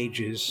she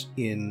engages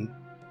in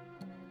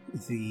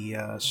the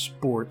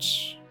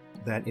sports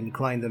that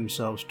incline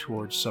themselves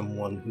towards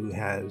someone who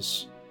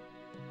has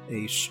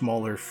a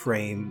smaller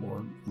frame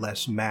or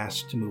less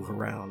mass to move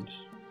around.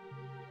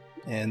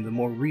 And the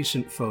more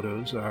recent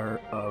photos are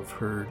of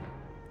her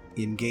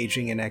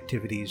engaging in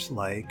activities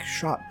like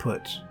shot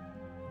put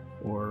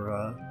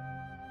or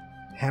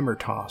hammer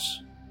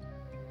toss.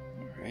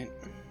 Alright.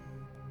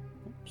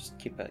 Just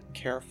keep a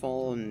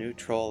careful,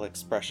 neutral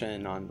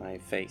expression on my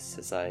face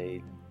as I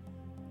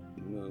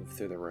move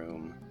through the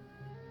room.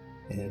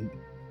 And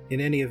in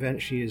any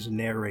event, she is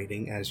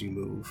narrating as you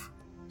move.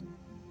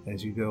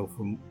 As you go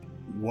from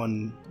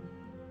one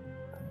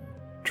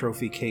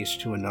trophy case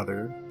to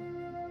another,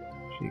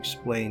 she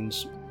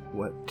explains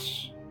what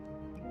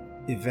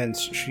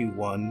events she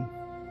won,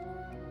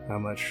 how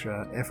much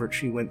effort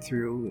she went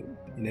through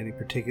in any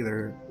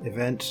particular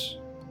event,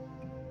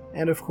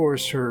 and of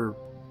course her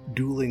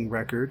dueling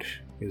record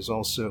is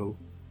also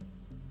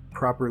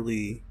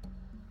properly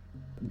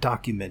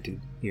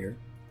documented here.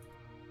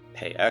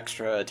 Pay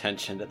extra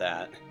attention to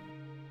that.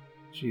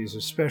 She is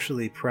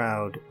especially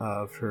proud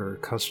of her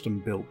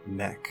custom-built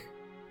mech,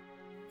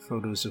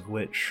 photos of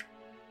which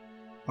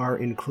are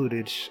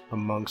included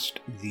amongst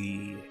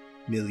the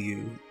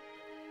milieu.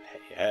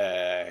 Pay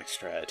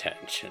extra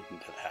attention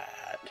to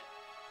that.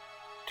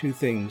 Two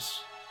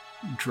things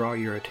draw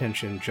your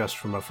attention just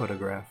from a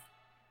photograph.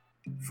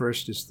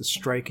 First is the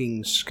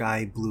striking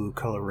sky blue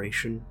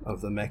coloration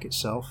of the mech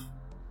itself,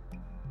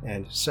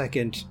 and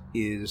second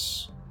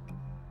is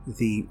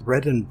the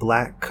red and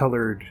black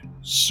colored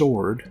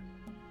sword,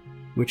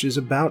 which is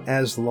about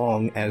as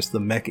long as the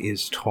mech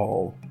is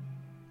tall.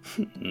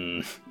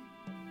 Fucking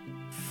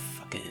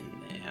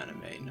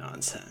anime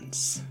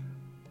nonsense.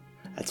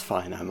 That's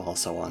fine, I'm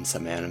also on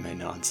some anime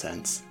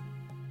nonsense.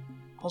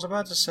 I was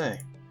about to say.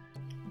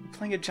 We're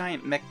playing a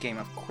giant mech game,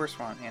 of course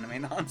we're on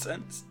anime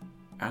nonsense.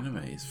 Anime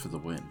is for the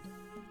win.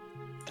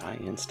 Die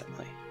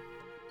instantly.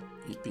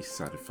 You'd be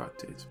sad if I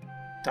did.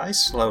 Die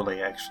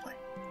slowly, actually.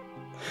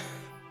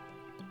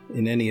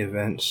 In any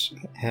event,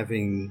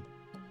 having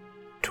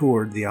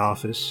toured the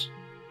office,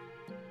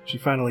 she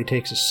finally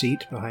takes a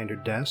seat behind her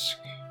desk,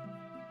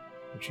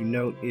 which you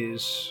note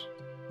is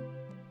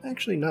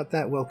actually not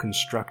that well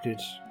constructed.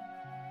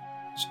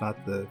 It's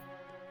not the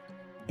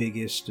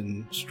biggest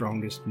and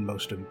strongest and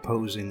most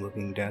imposing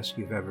looking desk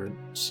you've ever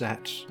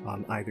sat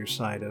on either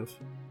side of,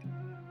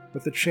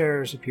 but the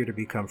chairs appear to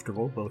be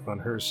comfortable both on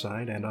her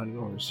side and on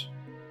yours.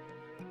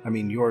 I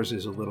mean, yours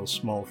is a little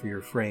small for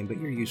your frame, but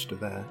you're used to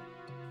that.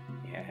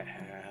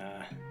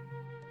 Yeah.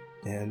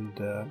 And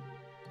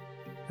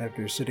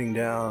after sitting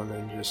down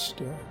and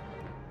just a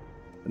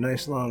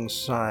nice long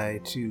sigh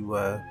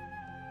to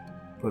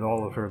put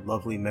all of her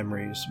lovely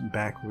memories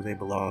back where they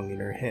belong in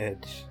her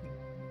head,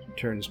 she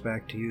turns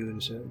back to you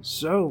and says,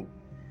 "So,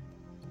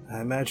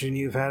 I imagine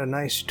you've had a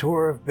nice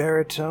tour of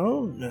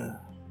Baritone.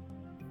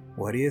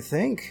 What do you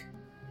think?"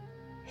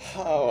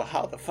 Oh,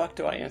 how the fuck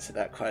do I answer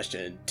that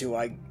question? Do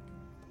I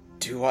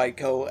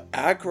go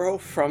aggro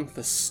from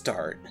the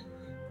start?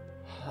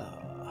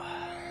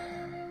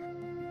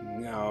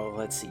 No,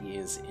 let's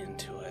ease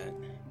into it.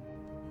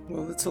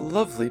 Well, it's a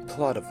lovely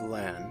plot of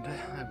land,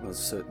 I will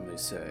certainly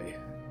say.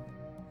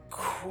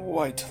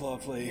 Quite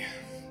lovely.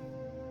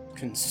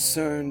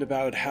 Concerned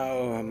about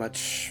how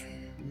much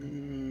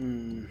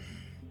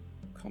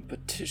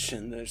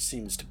competition there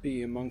seems to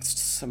be amongst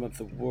some of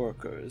the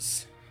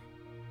workers.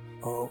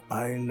 Oh,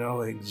 I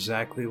know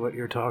exactly what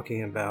you're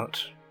talking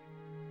about.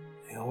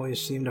 They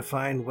always seem to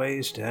find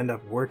ways to end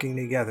up working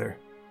together.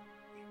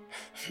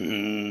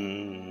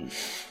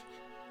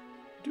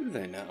 Do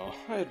they now?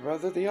 I had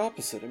rather the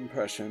opposite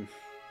impression.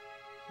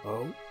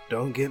 Oh,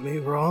 don't get me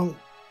wrong.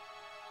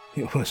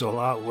 It was a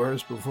lot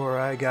worse before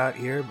I got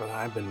here, but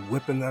I've been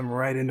whipping them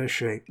right into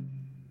shape.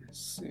 I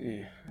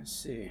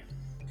see.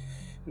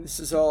 And this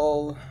is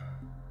all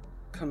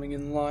coming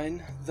in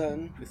line,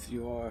 then, with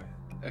your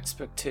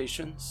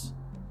expectations?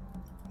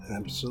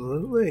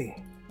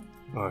 Absolutely.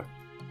 Or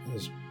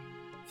as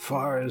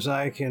far as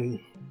I can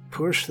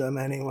push them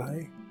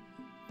anyway.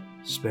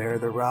 Spare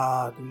the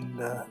rod and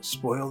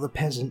spoil the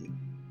peasant.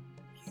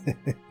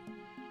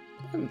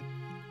 I'm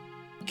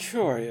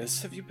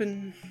curious, have you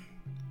been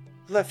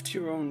left to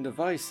your own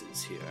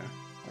devices here?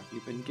 Or have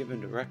you been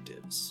given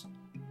directives?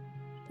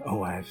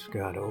 Oh, I've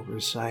got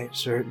oversight,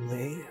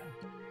 certainly.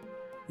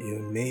 You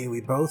and me,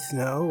 we both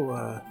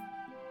know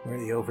where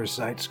the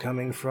oversight's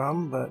coming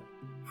from, but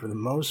for the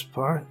most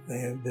part,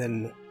 they have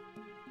been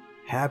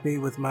happy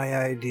with my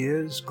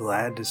ideas,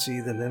 glad to see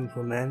them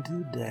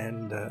implemented,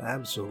 and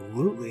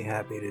absolutely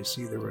happy to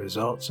see the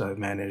results I've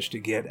managed to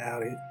get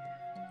out of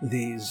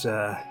these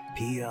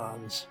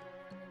peons.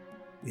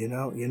 You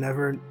know, you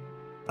never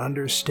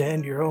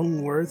understand your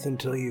own worth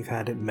until you've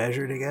had it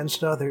measured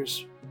against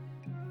others.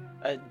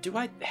 Do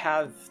I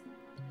have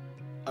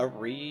a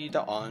read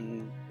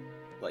on,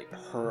 like,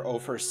 her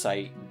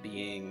oversight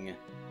being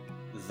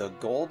the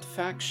Gold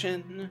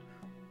faction,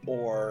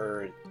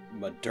 or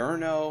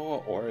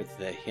Moderno, or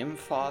the Him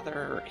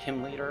Father, or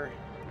Him Leader?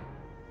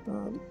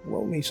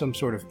 Roll me some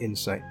sort of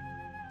insight.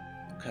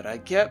 Could I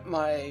get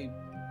my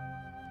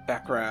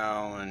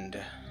background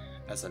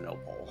as a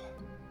noble?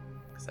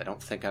 Because I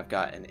don't think I've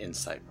got an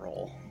insight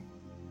roll.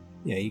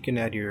 Yeah, you can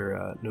add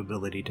your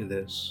nobility to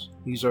this.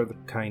 These are the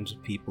kinds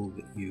of people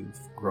that you've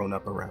grown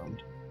up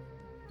around.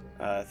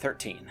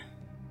 13.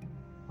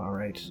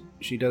 Alright.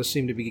 She does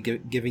seem to be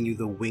giving you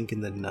the wink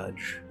and the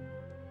nudge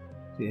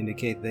to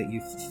indicate that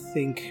you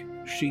think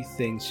she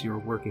thinks you're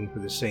working for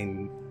the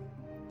same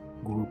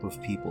group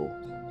of people.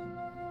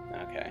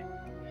 Okay.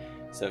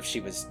 So if she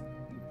was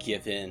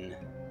given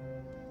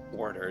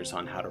orders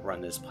on how to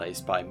run this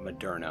place by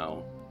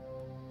Moderno,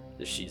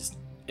 she's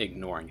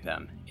ignoring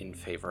them in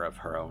favor of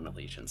her own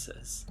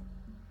allegiances.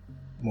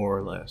 More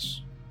or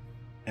less.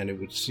 And it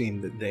would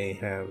seem that they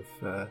have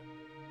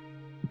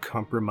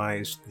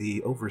compromised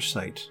the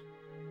oversight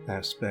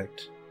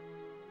aspect.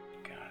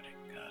 Got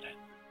it.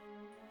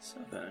 So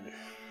then,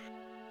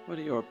 what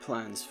are your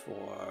plans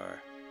for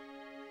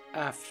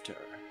after?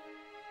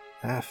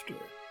 After?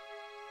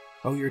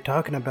 Oh, you're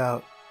talking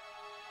about...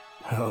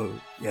 Oh,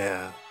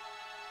 yeah.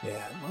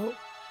 Yeah, well,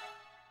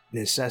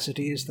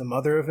 necessity is the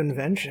mother of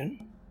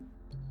invention.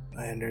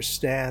 I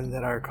understand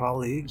that our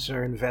colleagues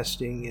are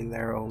investing in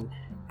their own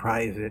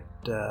private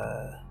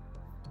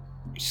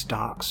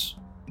stocks.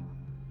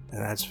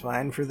 And that's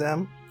fine for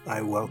them.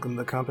 I welcome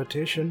the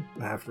competition,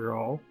 after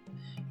all.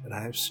 But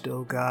I've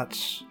still got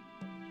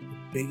the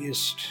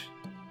biggest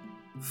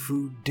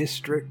food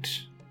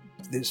district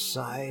this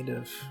side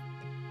of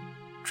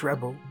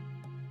Treble.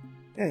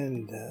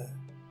 And,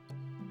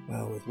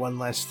 Well, with one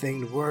less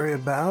thing to worry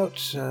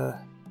about,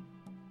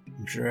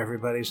 I'm sure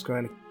everybody's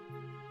going to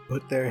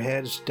put their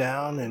heads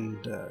down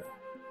and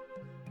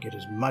get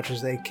as much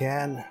as they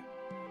can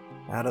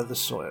out of the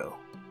soil.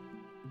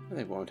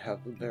 They won't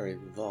have very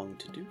long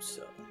to do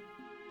so.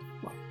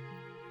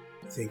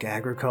 I think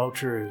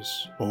agriculture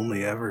has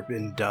only ever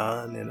been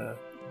done in a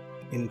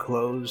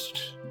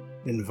enclosed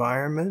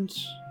environment.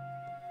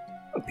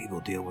 Well,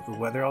 people deal with the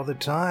weather all the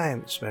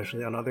time,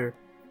 especially on other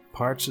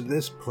parts of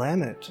this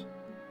planet.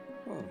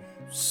 Oh,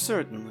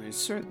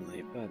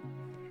 certainly, but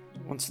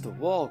once the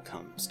wall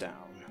comes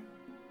down,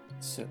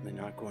 it's certainly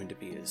not going to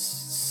be as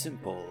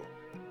simple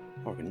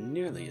or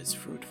nearly as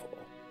fruitful.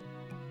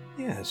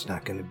 Yeah, it's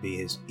not going to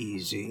be as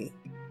easy.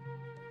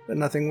 But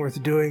nothing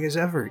worth doing is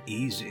ever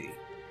easy.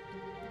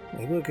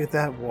 Like, look at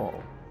that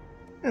wall.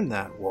 And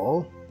that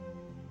wall.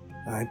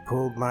 I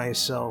pulled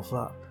myself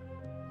up.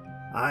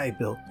 I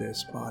built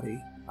this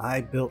body. I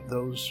built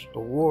those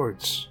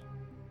awards.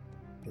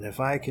 And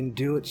if I can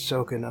do it,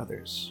 so can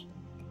others.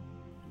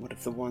 What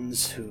if the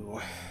ones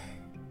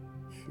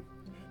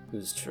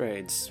whose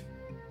trades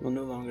will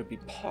no longer be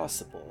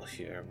possible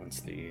here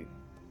once the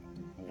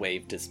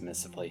wave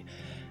dismissively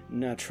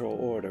natural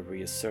order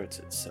reasserts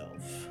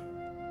itself?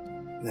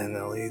 Then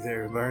they'll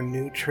either learn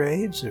new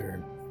trades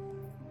or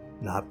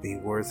not be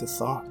worth a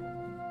thought.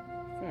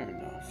 Fair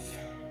enough.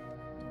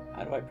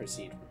 How do I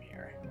proceed from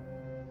here?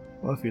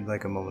 Well, if you'd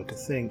like a moment to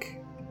think,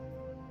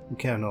 you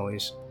can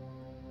always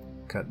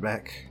cut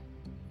back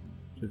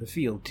to the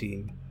field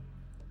team.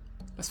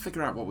 Let's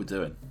figure out what we're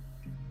doing.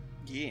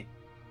 Yeah.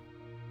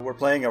 We're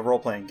playing a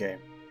role-playing game.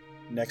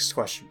 Next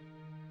question.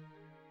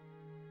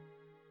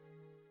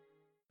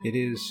 It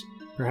is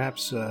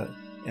perhaps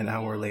an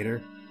hour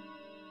later.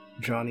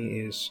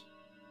 Johnny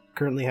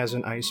currently has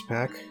an ice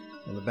pack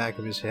on the back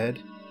of his head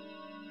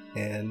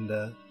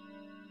and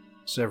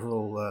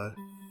several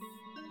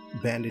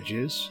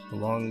bandages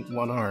along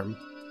one arm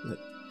that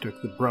took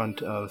the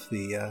brunt of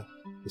the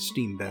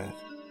steam bath.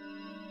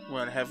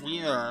 What have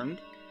we learned?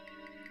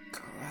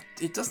 God,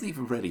 it doesn't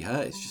even really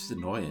hurt, it's just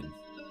annoying.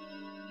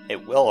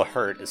 It will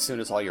hurt as soon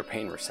as all your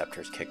pain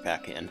receptors kick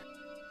back in.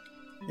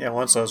 Yeah,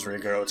 once those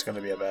regrow, it's going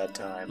to be a bad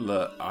time.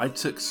 Look, I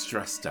took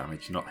stress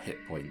damage, not hit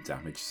point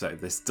damage, so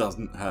this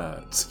doesn't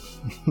hurt.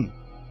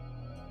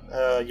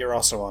 You're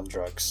also on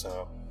drugs,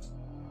 so...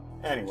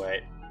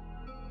 Anyway.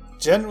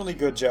 Generally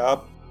good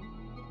job.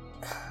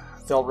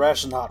 They'll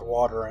ration hot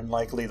water, and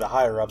likely the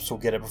higher-ups will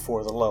get it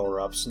before the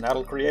lower-ups, and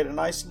that'll create a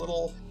nice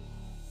little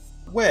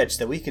wedge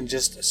that we can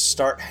just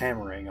start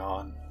hammering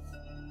on.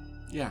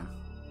 Yeah.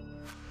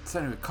 So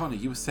anyway, Connor,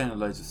 you were saying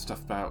loads of stuff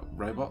about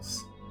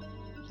robots?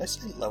 Did I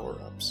say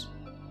lower-ups?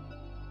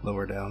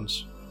 Lower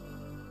downs.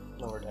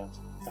 Lower downs.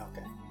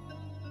 Okay.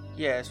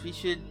 Yes, we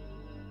should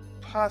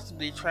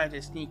possibly try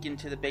to sneak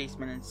into the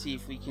basement and see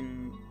if we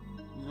can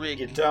rig...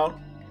 You don't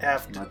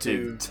have to My do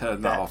dude,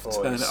 turn that that off, voice.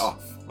 turn it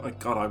off. My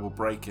God, I will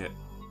break it.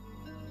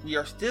 We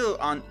are still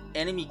on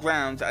enemy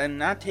grounds. I'm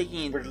not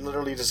taking... We're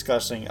literally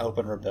discussing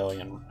open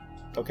rebellion.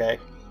 Okay?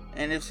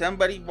 And if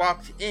somebody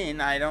walks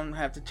in, I don't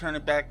have to turn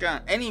it back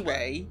on.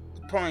 Anyway,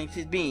 the point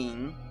is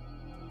being...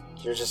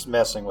 You're just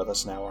messing with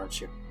us now,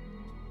 aren't you?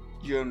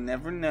 You'll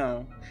never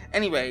know.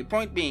 Anyway,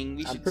 point being,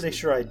 we should... I'm pretty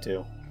sure I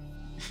do.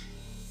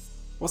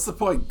 What's the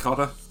point,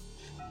 Connor?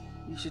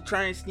 We should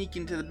try and sneak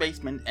into the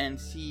basement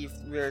and see if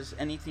there's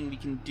anything we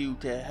can do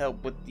to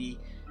help with the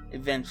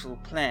eventual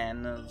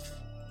plan of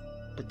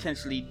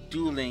potentially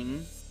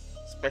dueling,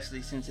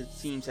 especially since it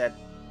seems that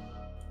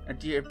our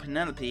dear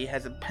Penelope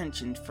has a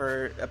penchant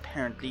for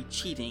apparently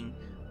cheating.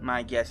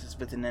 My guess is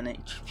with an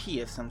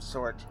NHP of some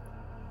sort.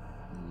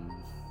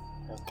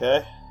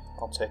 Okay,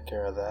 I'll take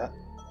care of that.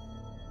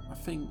 I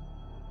think,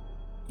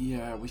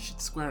 yeah, we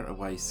should square it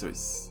away so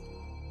it's...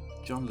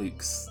 John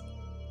Luke's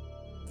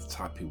the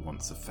type who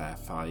wants a fair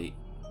fight,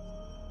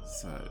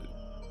 so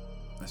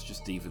let's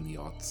just even the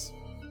odds.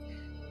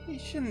 We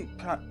shouldn't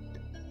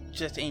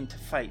just aim to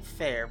fight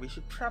fair. We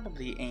should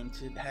probably aim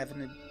to have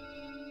an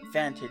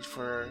advantage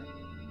for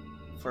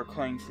a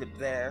coin flip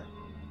there,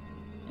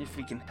 if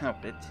we can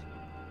help it.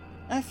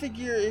 I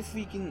figure if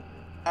we can,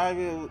 I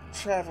will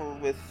travel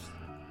with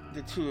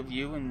the two of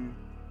you and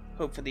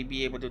hopefully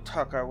be able to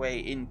talk our way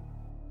in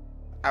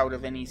out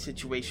of any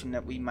situation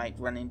that we might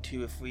run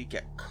into if we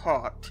get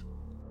caught,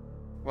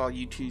 while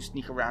you two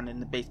sneak around in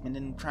the basement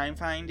and try and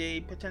find a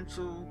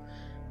potential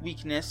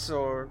weakness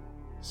or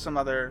some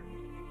other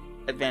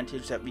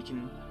advantage that we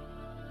can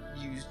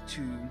use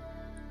to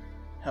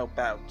help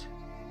out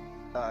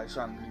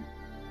Jean-Luc.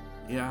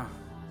 Yeah,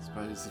 I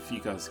suppose if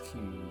you guys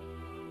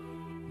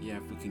can... Yeah,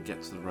 if we can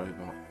get to the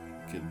robot,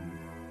 we can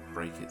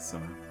break it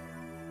somehow.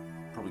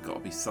 Probably got to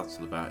be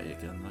subtle about it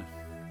again,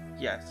 though.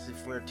 Yes,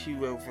 if we're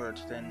too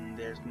overt, then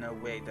there's no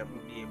way that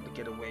we'll be able to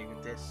get away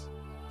with this.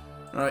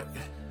 Right.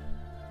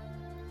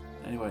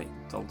 Anyway,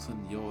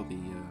 Dalton, you're the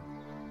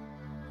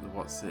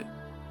what's it?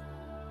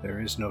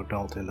 There is no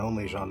Dalton,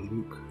 only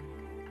Jean-Luc.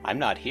 I'm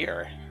not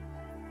here.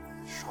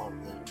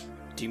 Jean-Luc.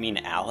 Do you mean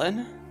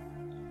Alan?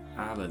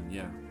 Alan,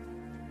 yeah.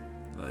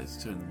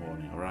 It's 2 in the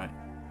morning, alright?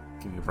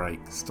 Give me a break.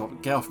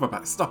 Stop. Get off my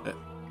back. Stop it.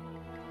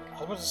 I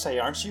was about to say,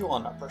 aren't you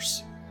on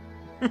uppers?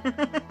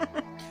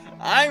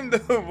 I'm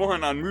the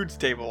one on mood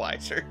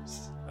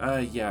stabilizers.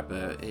 Yeah,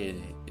 but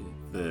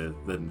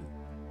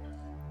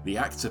the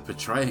actor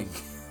portraying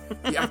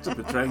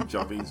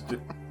Johnny is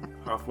just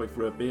halfway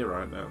through a beer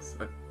right now.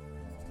 So.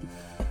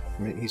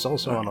 I mean, he's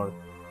also on a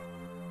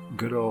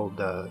good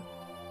old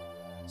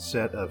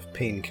set of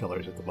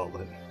painkillers at the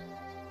moment.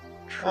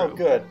 Oh,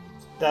 good.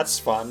 That's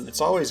fun.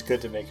 It's always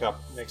good to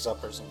mix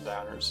uppers and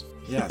downers.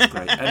 Yeah, it's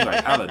great.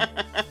 Anyway, Alan,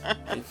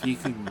 if you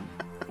can,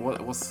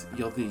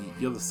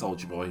 you're the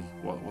soldier boy.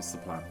 What's the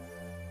plan?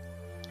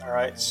 All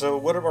right. So,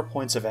 what are our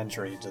points of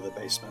entry to the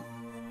basement?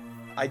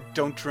 I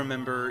don't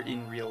remember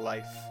in real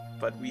life,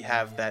 but we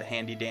have that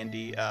handy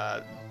dandy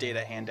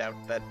data handout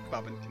that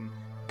Bobbin can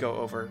go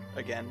over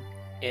again.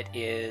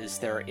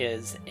 There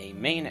is a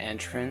main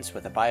entrance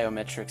with a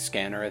biometric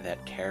scanner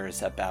that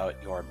cares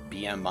about your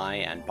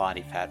BMI and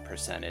body fat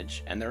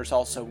percentage, and there's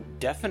also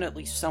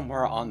definitely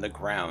somewhere on the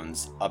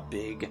grounds a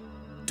big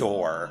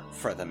door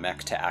for the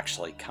mech to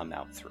actually come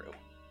out through.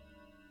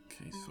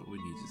 Okay, so what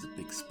we need is a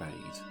big spade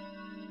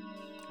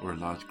or a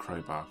large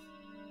crowbar.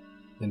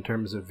 In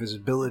terms of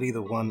visibility, the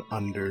one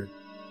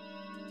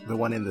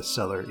in the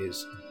cellar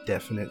is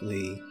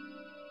definitely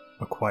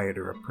a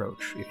quieter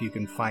approach. If you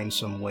can find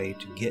some way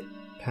to get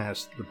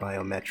past the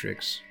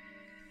biometrics,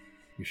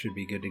 you should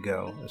be good to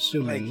go.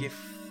 Assuming, Like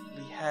if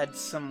we had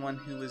someone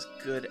who was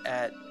good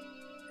at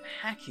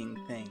hacking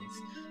things,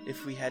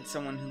 if we had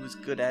someone who was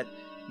good at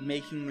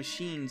making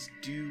machines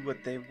do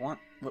what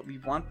we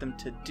want them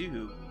to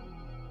do.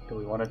 Do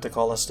we want it to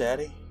call us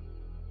Daddy?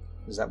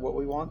 Is that what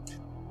we want?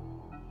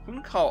 I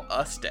wouldn't call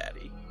us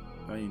Daddy.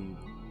 I mean,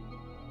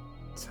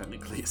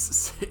 technically it's the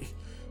same.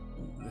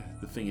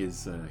 The thing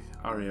is,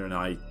 Arya and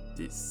I,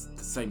 it's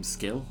the same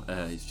skill.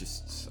 It's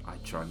just I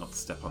try not to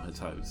step on her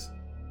toes.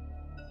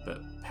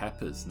 But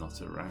Pepper's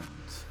not around.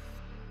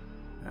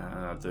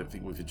 I don't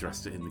think we've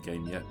addressed it in the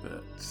game yet,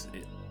 but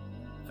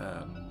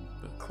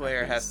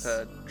Claire has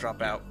to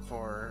drop out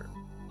for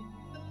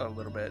a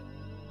little bit.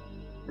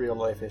 Real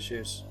life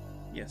issues.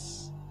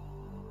 Yes.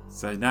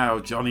 So now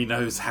Johnny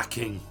knows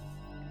hacking.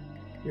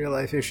 real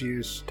life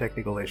issues,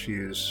 technical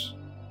issues,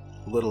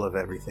 little of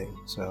everything,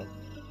 so...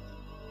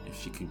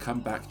 If she can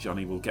come back,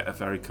 Johnny will get a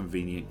very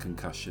convenient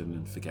concussion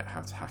and forget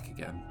how to hack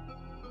again.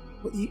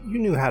 Well, you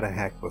knew how to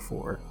hack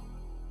before.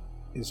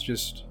 It's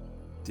just...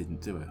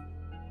 Didn't do it,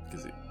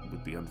 because it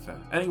would be unfair.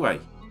 Anyway,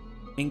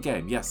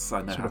 in-game, yes,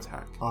 I know how to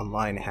hack.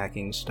 Online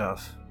hacking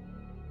stuff.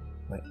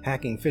 Like,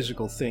 hacking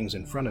physical things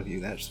in front of you,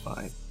 that's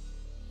fine.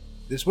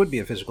 This would be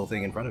a physical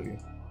thing in front of you.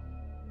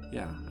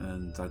 Yeah,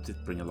 and I did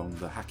bring along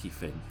the hacky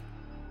thing.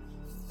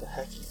 The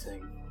hacky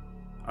thing.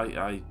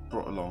 I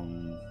brought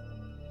along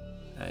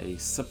a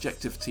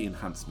subjectivity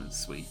enhancement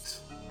suite.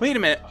 Wait a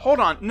minute, hold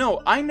on.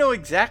 No, I know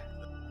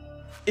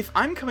if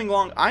I'm coming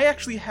along, I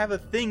actually have a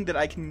thing that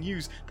I can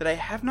use that I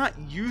have not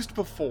used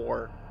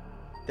before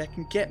that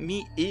can get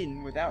me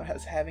in without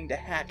us having to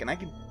hack, and I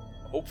can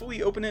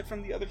hopefully open it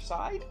from the other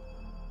side?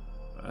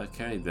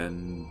 Okay,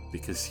 then,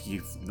 because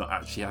you've not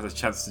actually had a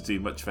chance to do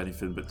much of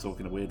anything but talk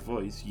in a weird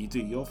voice, you do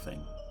your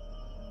thing.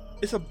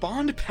 It's a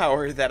bond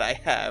power that I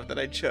have that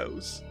I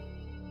chose.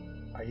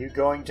 Are you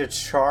going to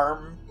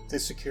charm the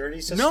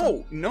security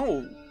system?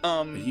 No.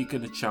 Are you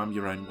going to charm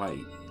your own way?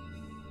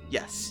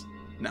 Yes.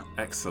 No.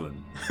 Excellent.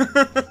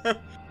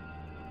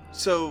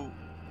 So,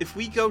 if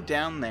we go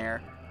down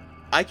there,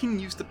 I can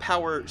use the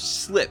power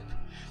Slip.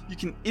 You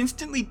can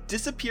instantly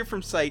disappear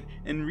from sight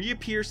and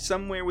reappear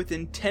somewhere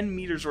within 10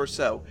 meters or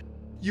so.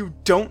 You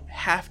don't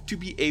have to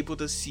be able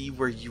to see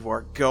where you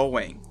are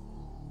going.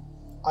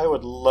 I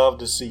would love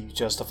to see you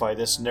justify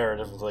this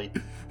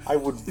narratively. I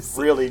would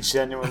really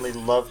genuinely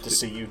love to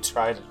see you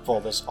try to pull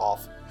this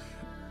off.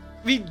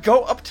 We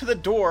go up to the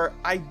door,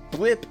 I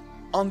blip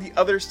on the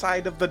other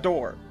side of the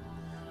door.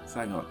 So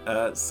hang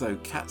on. So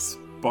Cat's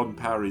bond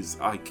power is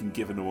I can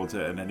give an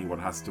order and anyone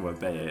has to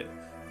obey it.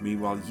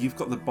 Meanwhile, you've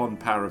got the bond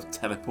power of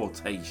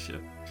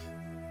teleportation.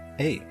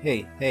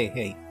 Hey.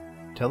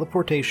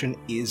 Teleportation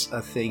is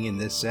a thing in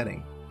this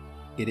setting.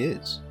 It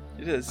is.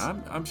 It is.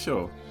 I'm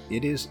sure.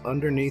 It is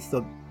underneath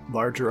the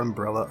larger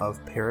umbrella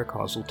of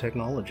paracausal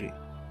technology.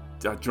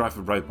 I drive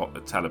a robot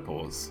that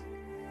teleports.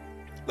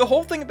 The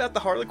whole thing about the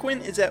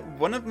Harlequin is that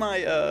one of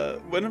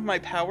my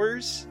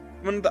powers,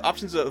 one of the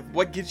options of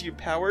what gives you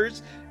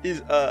powers,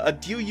 is a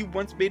deal you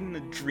once made in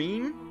a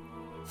dream.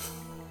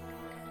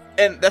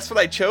 And that's what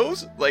I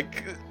chose.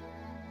 Like,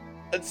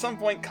 at some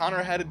point,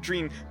 Connor had a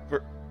dream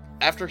where,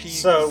 after he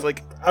was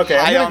like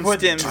high on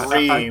stims.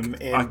 Dream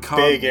I in can't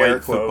big air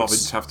wait for Bobbin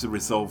quotes. to have to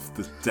resolve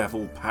the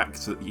devil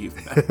pact that you've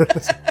made.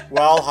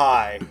 While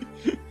high.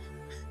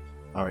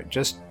 Alright,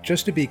 just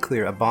to be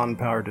clear, a bond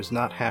power does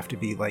not have to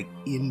be, like,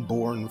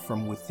 inborn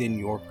from within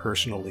your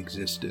personal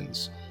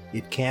existence.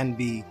 It can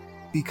be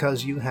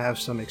because you have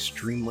some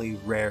extremely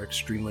rare,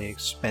 extremely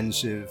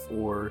expensive,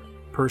 or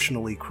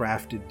personally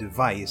crafted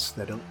device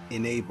that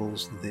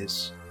enables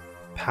this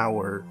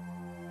power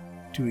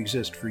to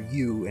exist for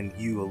you and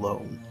you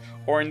alone.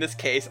 Or in this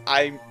case,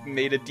 I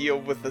made a deal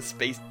with the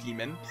space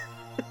demon,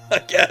 I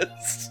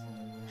guess.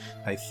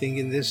 I think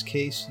in this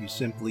case, you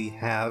simply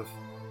have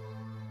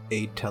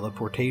a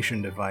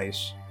teleportation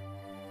device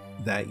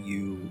that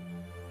you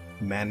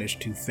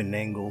managed to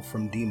finagle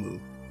from Demu.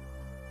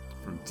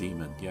 From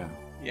Demon, yeah.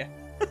 Yeah.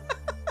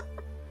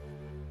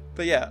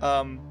 But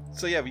yeah,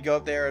 so yeah, we go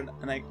up there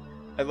and I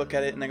look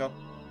at it and I go,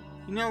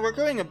 we're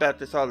going about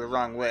this all the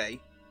wrong way.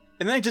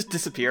 And then I just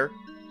disappear.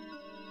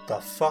 The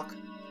fuck?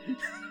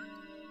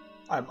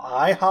 Am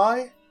I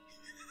high?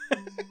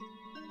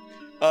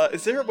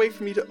 Is there a way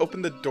for me to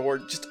open the door,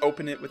 just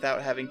open it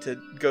without having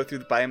to go through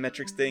the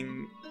biometrics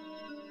thing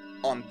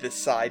on this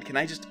side? Can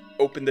I just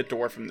open the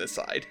door from this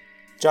side?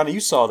 Johnny,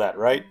 you saw that,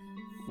 right?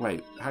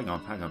 Wait, hang on.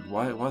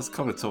 Why is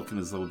Connor talking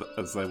as though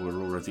they were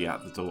already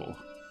at the door?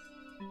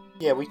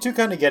 Yeah, we do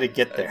kind of gotta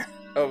get there.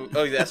 Oh,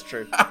 that's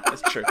true.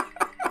 That's true.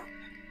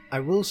 I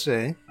will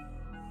say,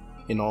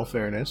 in all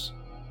fairness,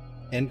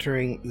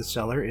 entering the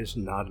cellar is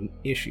not an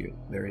issue.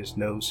 There is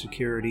no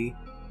security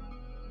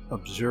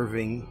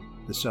observing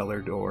the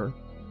cellar door.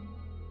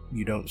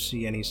 You don't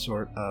see any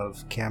sort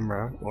of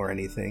camera or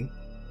anything.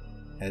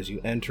 As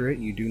you enter it,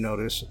 you do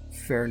notice a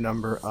fair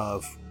number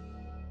of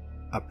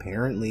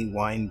apparently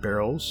wine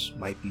barrels,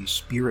 might be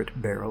spirit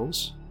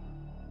barrels,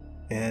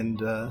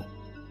 and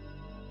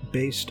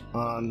based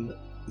on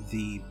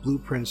the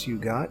blueprints you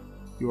got,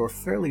 you are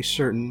fairly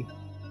certain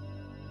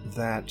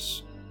that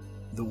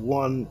the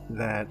one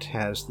that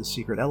has the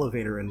secret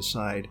elevator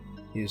inside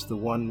is the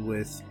one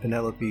with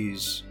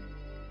Penelope's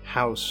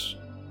house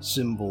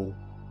symbol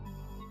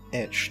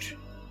etched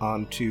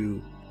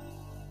onto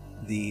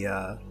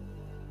the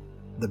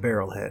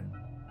barrel head.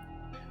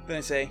 Then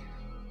I say,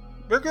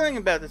 we're going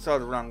about this all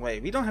the wrong way.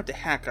 We don't have to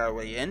hack our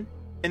way in.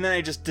 And then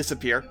I just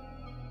disappear.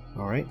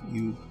 Alright,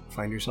 you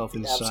find yourself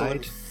inside.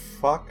 Absolute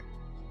fuck.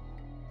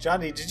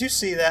 Johnny, did you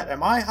see that?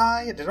 Am I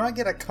high? Did I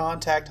get a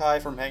contact high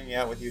from hanging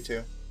out with you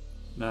two?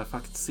 No, if I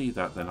could see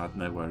that, then I'd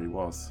know where he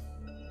was.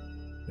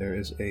 There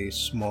is a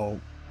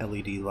small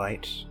LED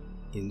light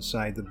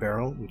inside the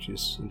barrel, which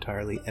is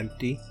entirely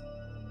empty.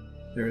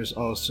 There is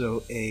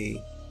also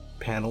a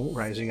panel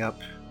rising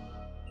up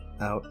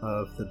out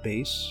of the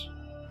base,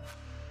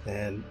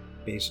 and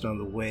based on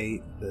the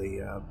way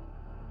the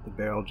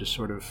barrel just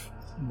sort of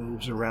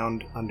moves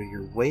around under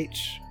your weight,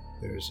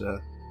 there's a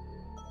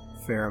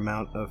fair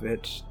amount of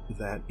it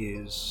that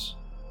is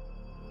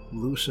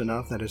loose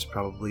enough that is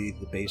probably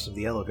the base of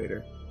the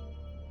elevator.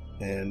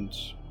 And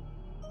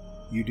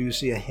you do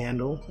see a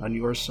handle on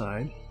your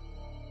side,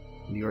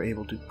 and you are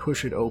able to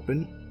push it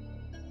open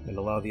and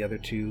allow the other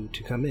two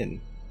to come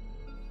in.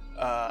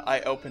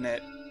 I open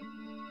it,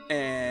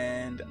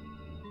 and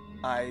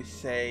I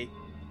say,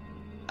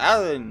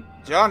 Alan,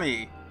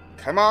 Johnny,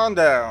 come on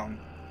down.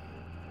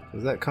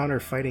 Was that Connor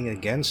fighting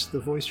against the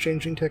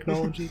voice-changing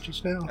technology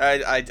just now?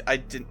 I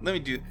didn't. Let me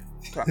do.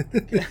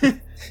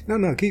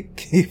 No,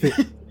 keep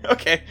it.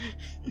 Okay.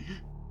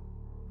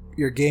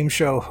 Your game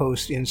show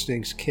host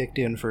instincts kicked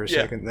in for a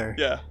second there.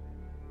 Yeah.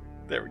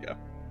 There we go.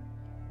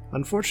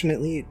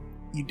 Unfortunately,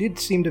 you did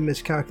seem to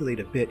miscalculate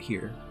a bit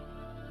here.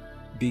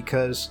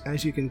 Because,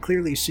 as you can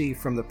clearly see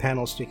from the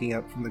panel sticking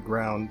up from the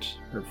ground,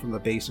 or from the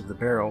base of the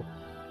barrel,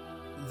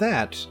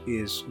 that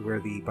is where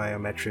the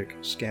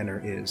biometric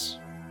scanner is,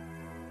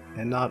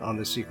 and not on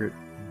the secret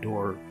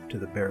door to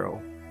the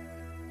barrel.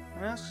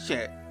 Well,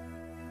 shit.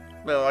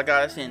 Well, I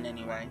got us in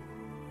anyway.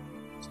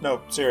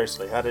 No,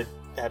 seriously, how did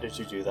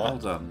you do that? Well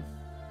done.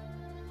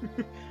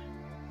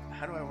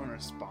 How do I want to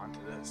respond to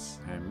this?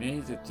 I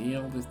made a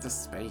deal with the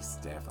space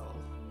devil.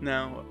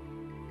 No.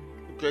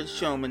 A good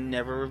showman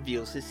never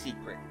reveals his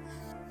secret.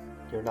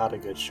 You're not a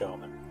good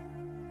showman.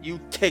 You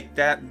take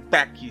that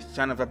back, you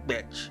son of a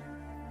bitch.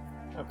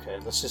 Okay,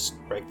 let's just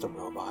break the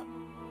robot.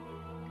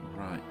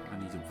 Right, I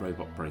need a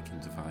robot braking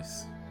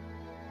device.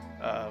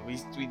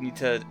 We need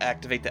to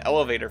activate the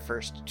elevator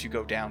first to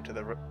go down to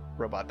the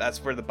robot.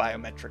 That's where the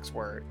biometrics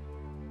were.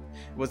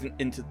 It wasn't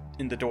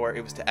in the door,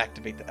 it was to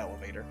activate the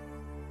elevator.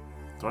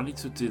 Do I need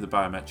to do the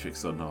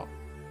biometrics or not?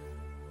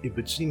 It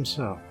would seem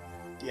so.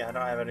 Yeah, I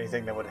don't have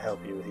anything that would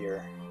help you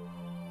here.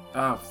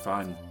 Ah,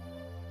 fine.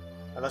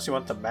 Unless you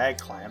want the mag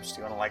clamps.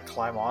 Do you want to,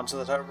 climb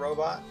onto the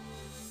robot?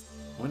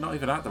 We're not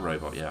even at the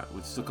robot yet.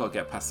 We've still got to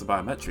get past the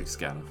biometric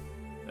scanner.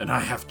 And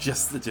I have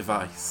just the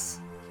device.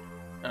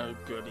 Oh,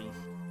 goody.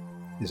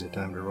 Is it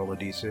time to roll a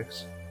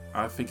d6?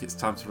 I think it's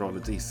time to roll a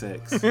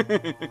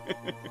d6.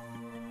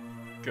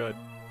 Good.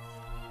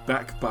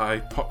 Back by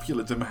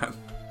popular demand.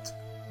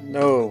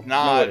 No, it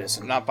Not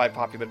isn't. not by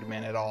popular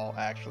demand at all,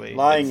 actually.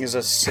 Lying is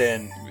a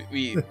sin.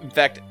 In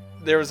fact,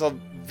 there was a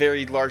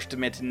very large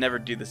demand to never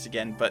do this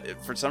again, but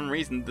for some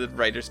reason the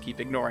writers keep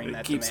ignoring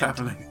that It keeps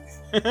demand.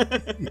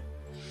 happening.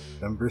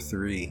 Number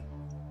 3.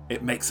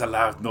 It makes a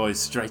loud noise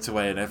straight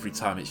away and every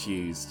time it's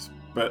used.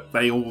 But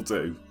they all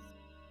do.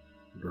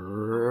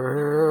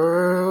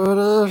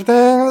 Good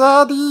evening,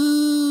 laddie!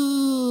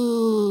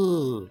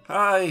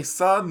 Hi,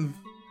 son!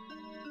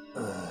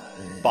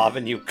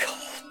 Bobbin, you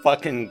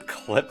fucking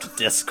clipped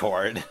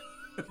Discord.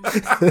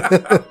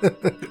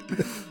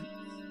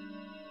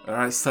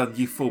 Alright, son,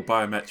 you full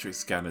biometric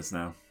scanners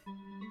now.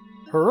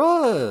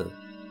 Hurrah!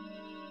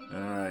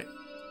 Alright.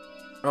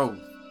 Oh,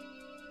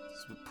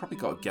 so we've probably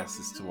got a guess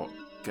as to what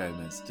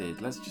Gomez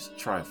did. Let's just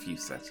try a few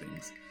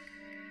settings.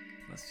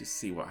 Let's just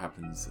see what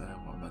happens.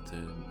 What am I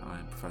doing? I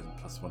am providing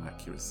 +1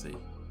 accuracy.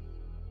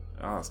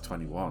 Oh, that's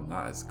 21.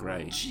 That is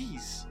great.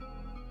 Jeez.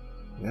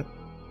 Yep.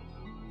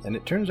 And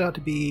it turns out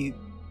to be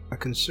a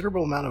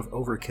considerable amount of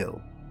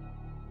overkill.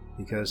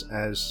 Because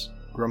as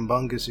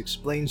Grumbungus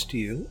explains to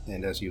you,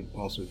 and as you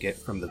also get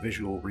from the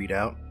visual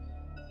readout,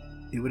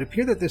 it would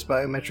appear that this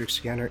biometric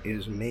scanner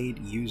is made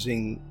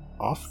using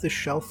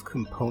off-the-shelf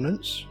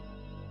components,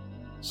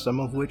 some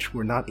of which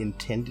were not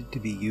intended to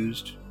be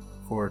used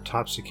for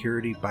top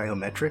security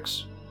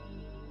biometrics.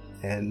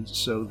 And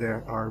so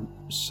there are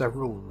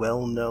several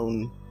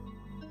well-known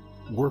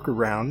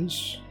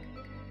workarounds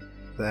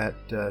that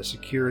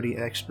security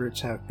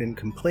experts have been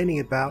complaining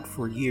about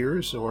for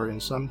years, or in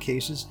some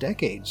cases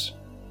decades.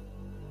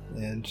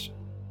 And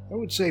I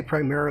would say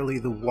primarily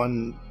the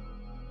one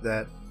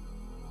that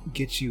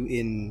gets you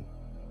in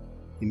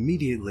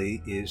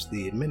immediately is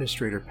the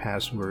administrator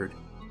password,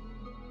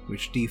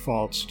 which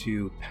defaults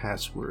to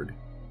password.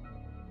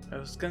 I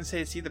was gonna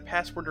say it's either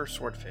password or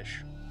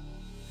swordfish.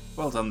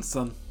 Well done,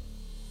 son.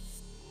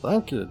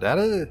 Thank you,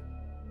 Daddy.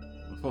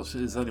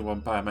 Unfortunately, there's only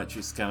one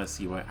biometric scanner,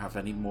 so you won't have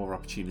any more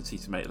opportunity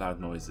to make loud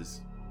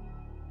noises.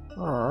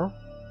 Oh,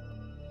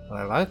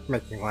 I like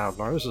making loud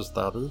noises,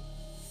 Daddy.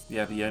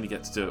 Yeah, but you only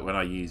get to do it when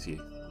I use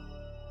you.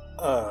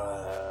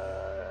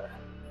 I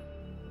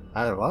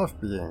love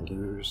being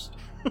used.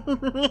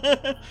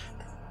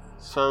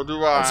 So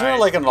do I. Is there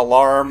like an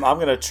alarm? I'm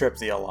gonna trip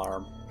the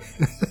alarm.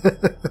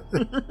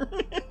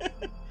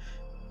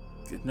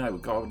 No,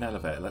 we've got an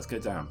elevator. Let's go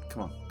down.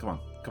 Come on, come on,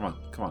 come on,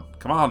 come on,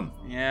 come on!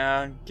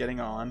 Yeah, getting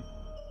on.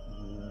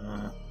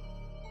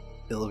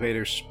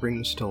 Elevator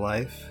springs to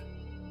life.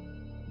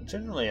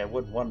 Generally, I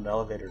wouldn't want an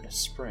elevator to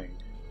spring.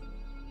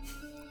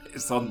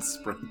 It's on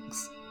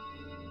springs.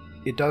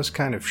 It does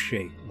kind of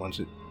shake once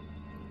it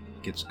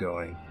gets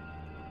going.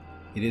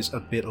 It is a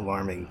bit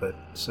alarming, but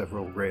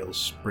several rails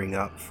spring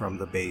up from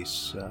the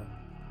base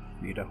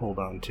for you to hold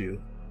on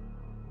to.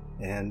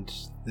 And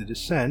the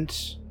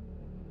descent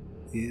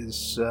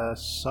is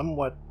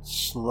somewhat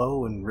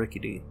slow and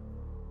rickety.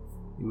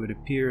 It would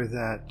appear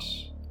that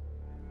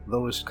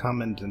lowest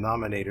common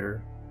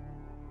denominator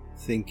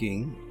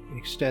thinking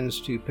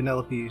extends to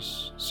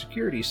Penelope's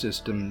security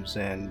systems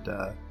and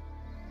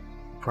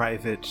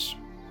private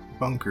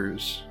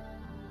bunkers,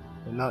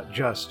 and not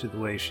just to the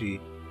way she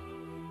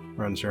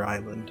runs her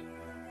island.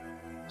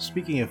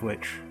 Speaking of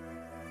which,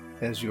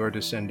 as you are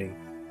descending,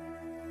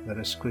 let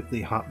us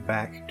quickly hop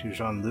back to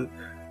Jean-Luc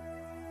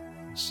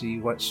and see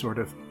what sort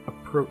of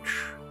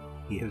approach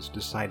he has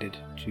decided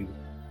to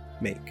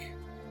make.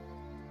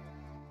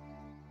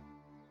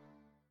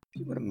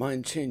 You wouldn't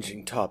mind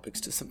changing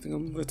topics to something a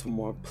little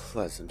more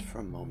pleasant for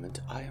a moment.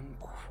 I am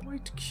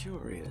quite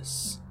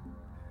curious.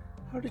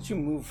 How did you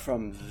move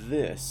from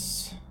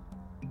this,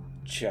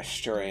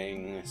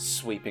 gesturing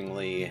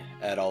sweepingly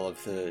at all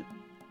of the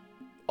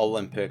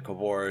Olympic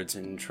awards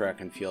and track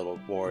and field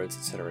awards,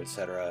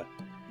 etc.,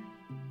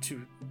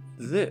 to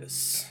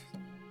this,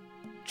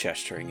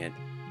 gesturing at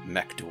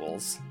mech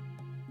duels?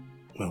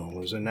 Well, it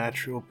was a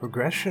natural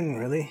progression,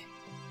 really.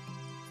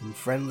 From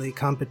friendly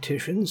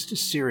competitions to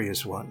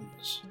serious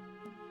ones.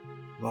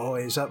 I'm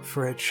always up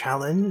for a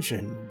challenge,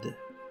 and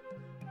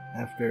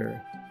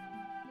after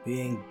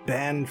being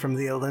banned from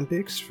the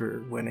Olympics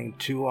for winning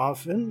too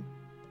often,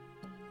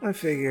 I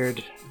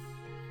figured,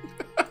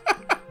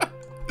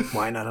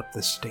 why not up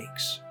the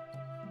stakes?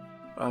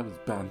 I was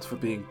banned for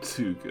being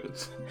too good.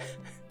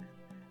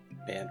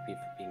 Banned me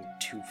for being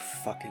too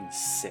fucking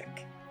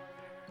sick.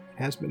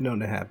 Has been known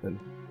to happen.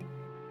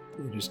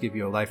 They just give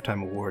you a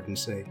lifetime award and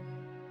say,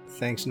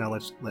 thanks, now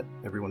let's let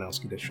everyone else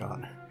get a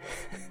shot.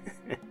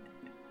 I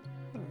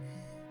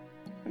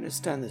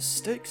understand the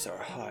stakes are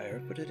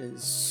higher, but it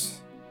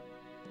is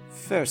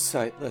fair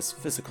sight less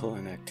physical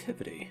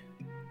inactivity.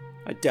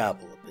 I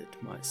dabble a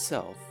bit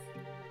myself.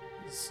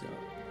 It's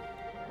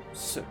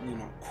certainly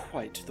not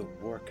quite the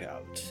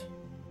workout.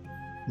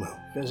 Well,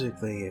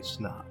 physically it's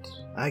not.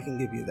 I can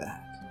give you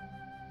that.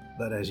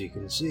 But as you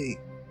can see,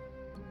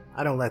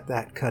 I don't let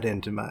that cut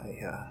into my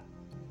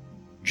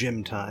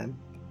gym time.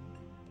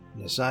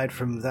 And aside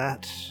from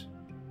that,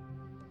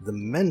 the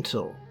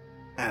mental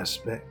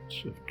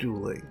aspect of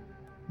dueling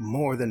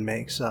more than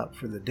makes up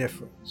for the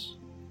difference.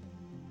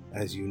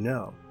 As you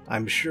know,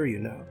 I'm sure you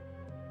know,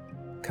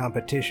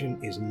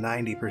 competition is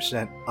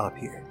 90% up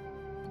here.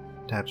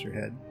 Taps her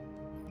head.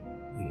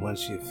 And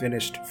once you've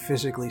finished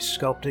physically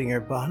sculpting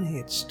your body,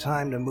 it's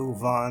time to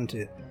move on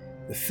to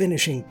the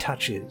finishing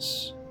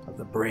touches of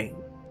the brain.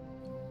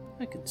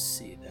 I can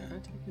see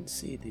that. I can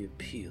see the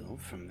appeal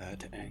from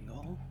that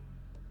angle.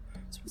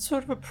 So what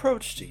sort of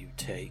approach do you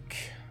take?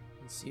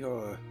 As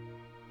your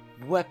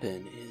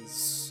weapon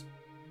is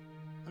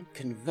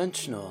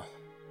unconventional,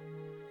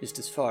 just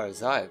as far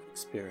as I've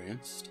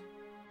experienced.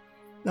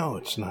 No,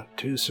 it's not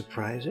too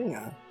surprising.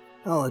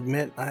 I'll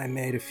admit I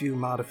made a few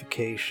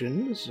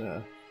modifications.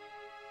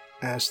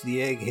 Asked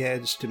the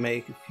eggheads to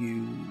make a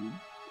few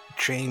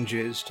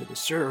changes to the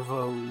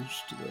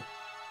servos, to the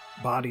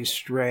body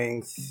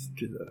strength,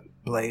 to the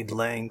blade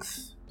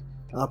length,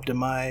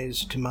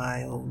 optimized to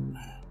my own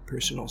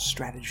personal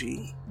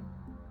strategy.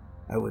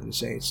 I wouldn't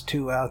say it's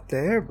too out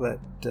there, but,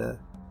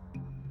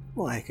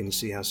 well, I can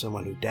see how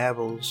someone who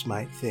dabbles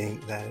might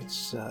think that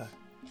it's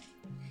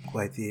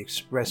quite the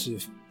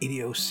expressive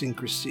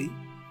idiosyncrasy.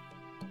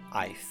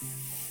 I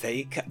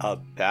fake a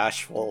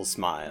bashful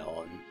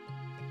smile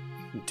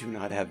and do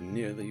not have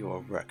nearly your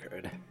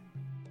record.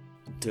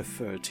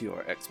 Defer to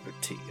your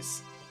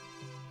expertise.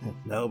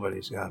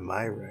 Nobody's got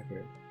my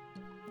record.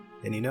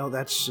 And you know,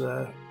 that's,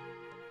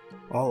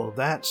 all of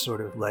that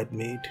sort of led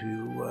me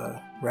to,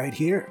 right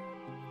here.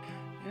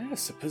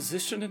 Yes, a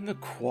position in the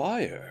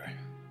choir.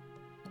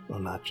 Well,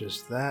 not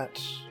just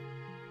that.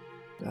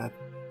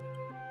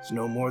 That's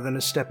no more than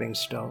a stepping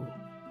stone.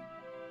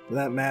 For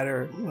that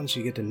matter, once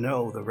you get to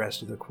know the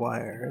rest of the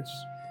choir,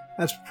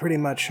 that's pretty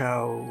much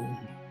how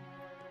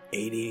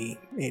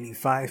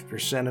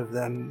 85% of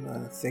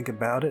them think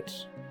about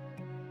it.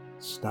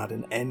 It's not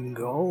an end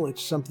goal,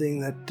 it's something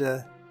that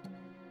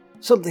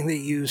they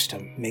use to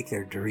make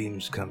their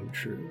dreams come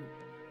true.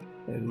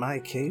 In my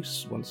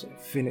case, once I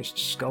finished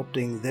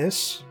sculpting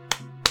this,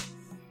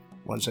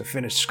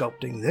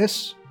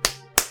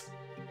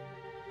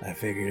 I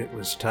figured it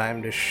was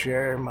time to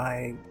share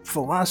my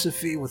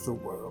philosophy with the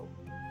world.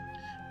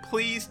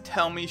 Please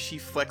tell me she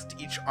flexed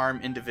each arm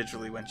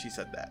individually when she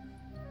said that.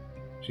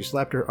 She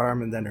slapped her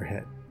arm and then her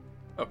head.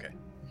 Okay.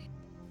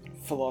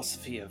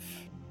 Philosophy of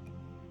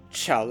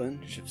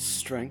challenge, of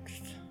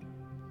strength.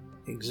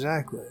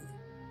 Exactly.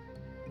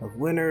 Of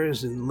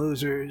winners and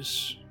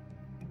losers,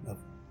 of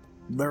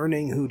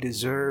learning who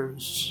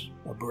deserves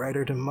a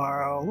brighter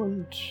tomorrow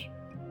and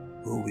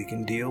who we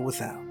can deal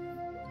without.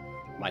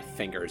 My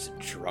fingers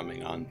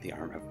drumming on the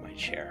arm of my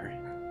chair.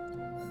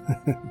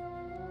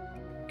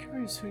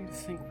 Curious who you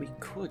think we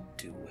could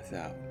do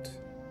without.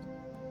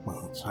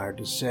 Well, it's hard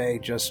to say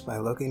just by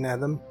looking at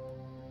them.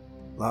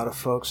 A lot of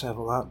folks have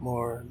a lot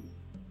more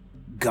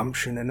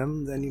gumption in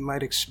them than you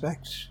might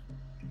expect.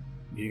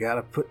 You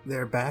gotta put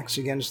their backs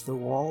against the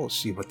wall,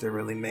 see what they're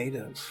really made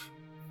of.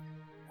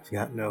 I've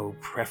got no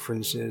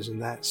preferences in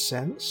that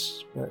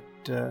sense, but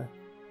if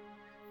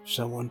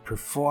someone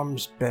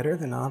performs better,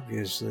 then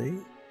obviously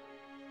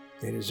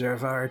they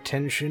deserve our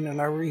attention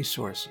and our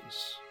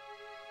resources.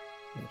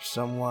 If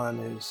someone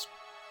is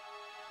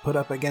put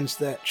up against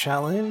that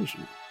challenge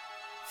and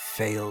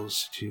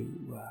fails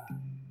to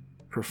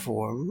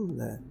perform,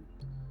 then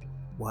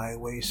why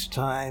waste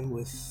time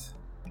with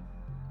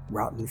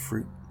rotten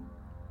fruit?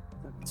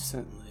 That would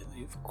certainly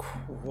leave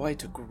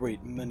quite a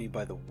great many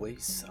by the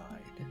wayside.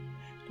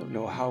 Don't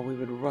know how we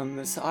would run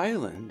this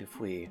island if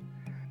we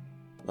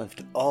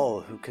left all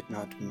who could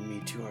not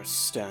meet your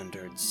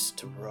standards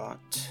to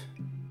rot.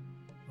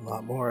 A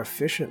lot more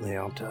efficiently,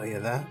 I'll tell you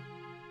that.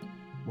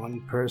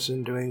 One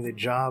person doing the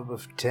job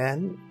of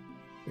 10,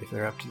 if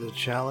they're up to the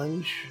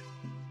challenge,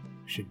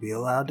 should be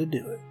allowed to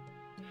do it.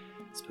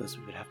 I suppose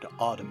we would have to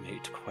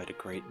automate quite a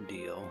great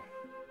deal.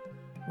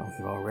 Well,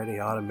 we've already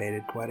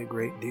automated quite a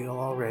great deal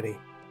already.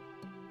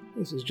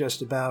 This is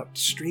just about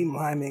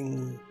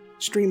streamlining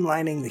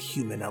the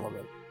human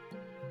element.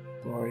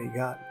 We've already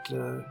got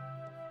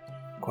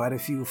quite a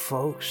few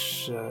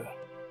folks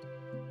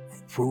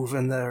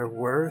proven their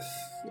worth,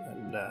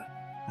 and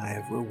I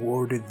have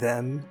rewarded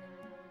them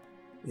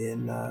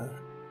in a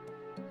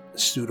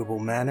suitable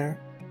manner.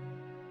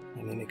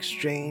 And in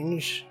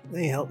exchange,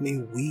 they help me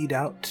weed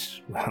out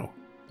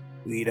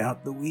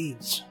the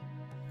weeds.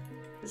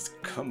 This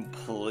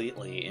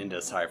completely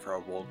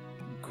indecipherable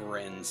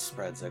grin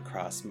spreads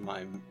across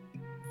my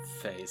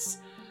face.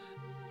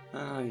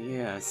 Ah,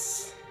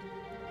 yes.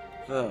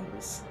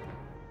 Those.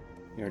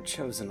 Your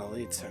chosen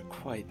elites are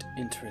quite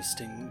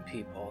interesting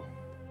people.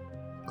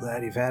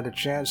 Glad you've had a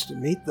chance to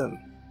meet them.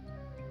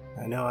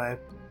 I know I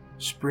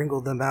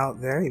sprinkled them out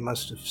there. You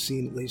must have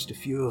seen at least a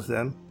few of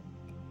them.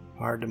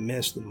 Hard to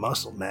miss the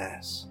muscle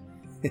mass.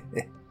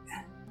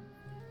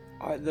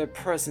 Their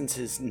presence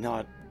is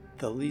not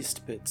the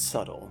least bit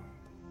subtle.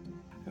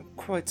 I'm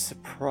quite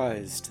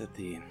surprised that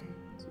the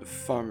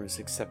farmers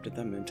accepted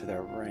them into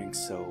their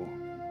ranks so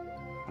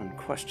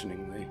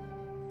unquestioningly.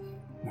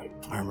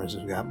 Farmers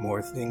have got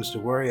more things to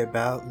worry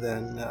about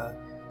than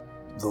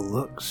the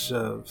looks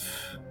of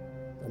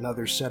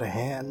another set of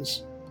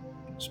hands,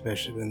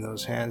 especially when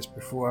those hands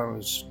perform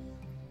as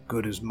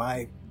good as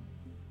my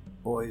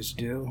boys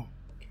do.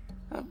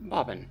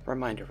 Bobbin,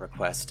 reminder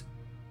request.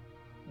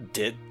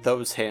 Did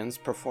those hands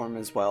perform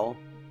as well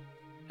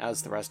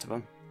as the rest of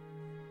them?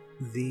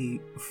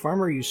 The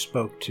farmer you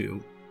spoke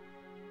to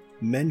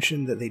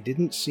mentioned that they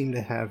didn't seem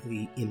to have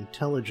the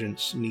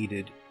intelligence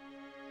needed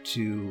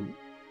to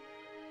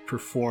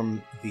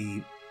perform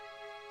the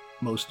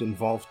most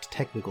involved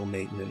technical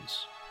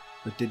maintenance,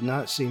 but did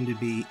not seem to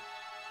be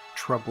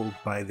troubled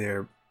by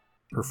their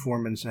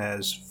performance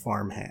as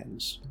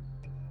farmhands.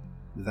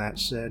 That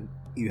said,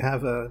 you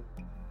have a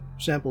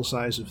sample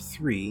size of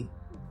 3,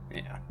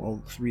 Yeah.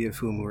 all 3 of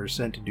whom were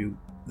sent to do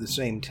the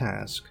same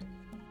task.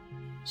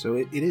 So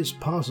it is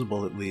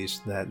possible, at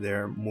least, that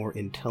there are more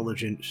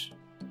intelligent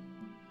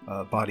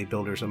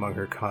bodybuilders among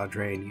her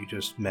cadre, and you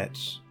just met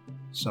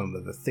some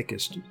of the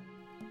thickest.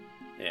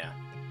 Yeah.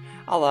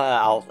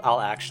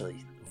 I'll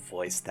actually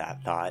voice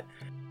that thought.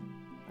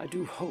 I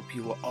do hope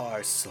you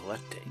are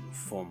selecting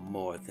for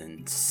more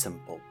than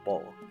simple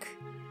bulk.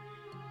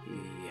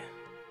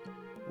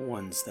 The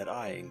ones that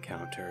I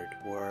encountered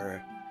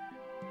were...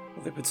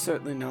 Well, they would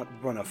certainly not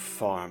run a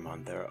farm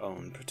on their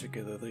own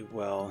particularly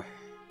well.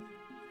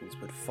 Things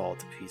would fall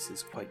to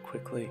pieces quite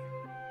quickly.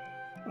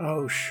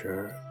 Oh,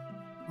 sure.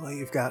 Well,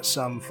 you've got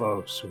some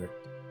folks who are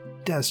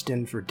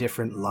destined for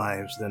different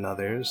lives than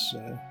others.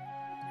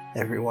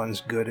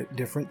 Everyone's good at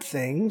different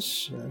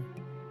things.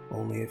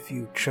 Only a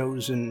few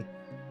chosen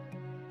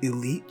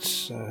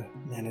elites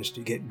manage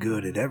to get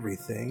good at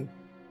everything.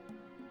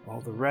 All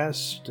the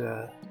rest,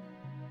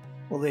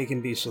 well, they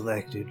can be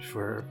selected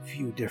for a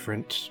few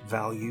different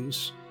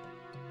values.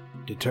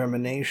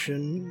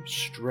 Determination,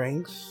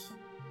 strength,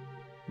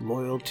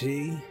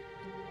 loyalty,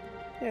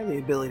 and the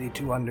ability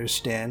to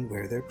understand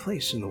where their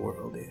place in the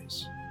world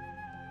is.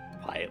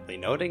 Quietly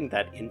noting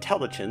that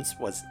intelligence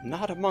was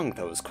not among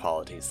those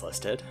qualities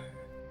listed.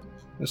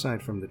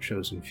 Aside from the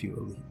chosen few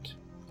elite.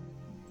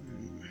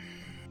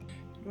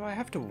 I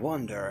have to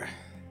wonder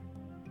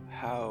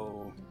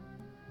how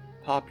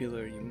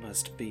popular you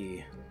must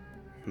be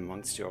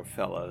amongst your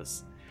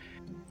fellows.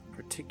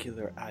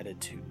 Particular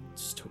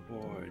attitudes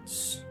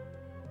towards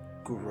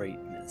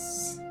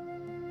greatness.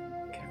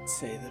 Can't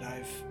say that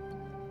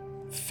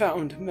I've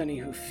found many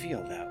who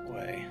feel that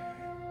way.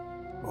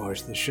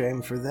 More's the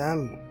shame for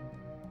them.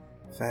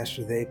 The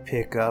faster they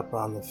pick up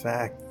on the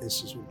fact that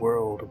this is a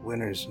world of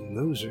winners and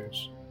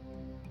losers,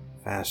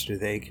 the faster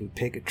they can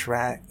pick a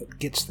track that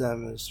gets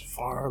them as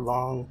far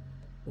along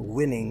the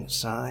winning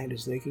side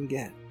as they can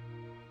get.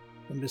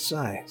 And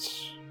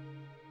besides,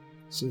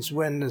 since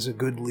when does a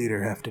good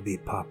leader have to be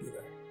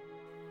popular?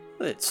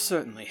 It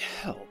certainly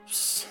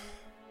helps.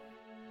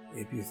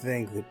 If you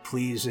think that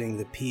pleasing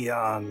the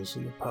peons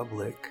and the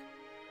public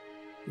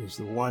is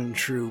the one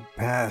true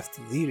path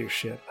to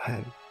leadership,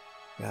 I've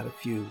got a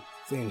few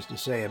things to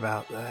say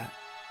about that.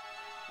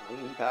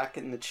 Lean back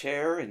in the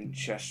chair and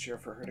gesture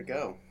for her to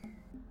go.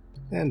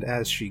 And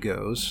as she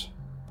goes,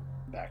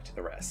 Back to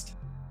the rest.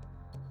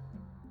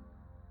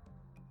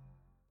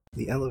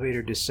 the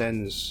elevator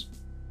descends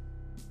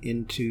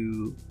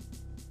into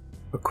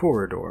a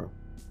corridor.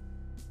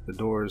 The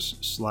doors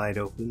slide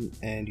open,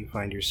 and you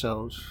find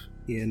yourself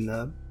in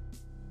a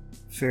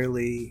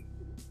fairly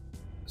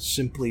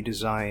simply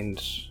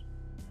designed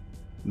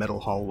metal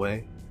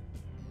hallway.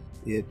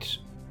 It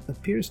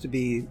appears to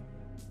be,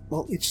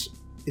 well, it's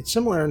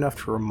similar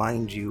enough to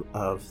remind you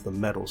of the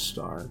Metal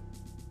Star,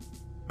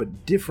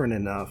 but different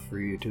enough for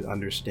you to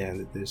understand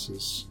that this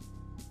is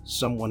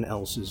someone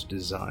else's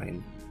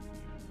design.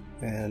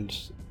 And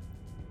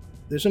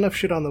there's enough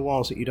shit on the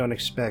walls that you don't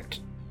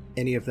expect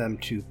any of them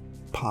to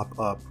pop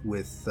up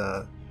with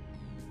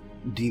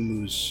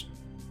Dimu's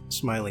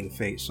smiling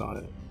face on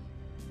it.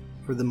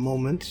 For the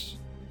moment,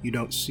 you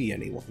don't see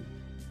anyone,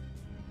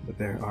 but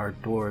there are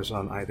doors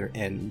on either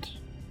end,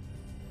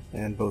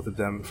 and both of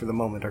them, for the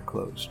moment, are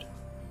closed.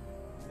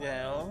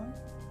 Well,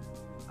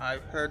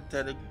 I've heard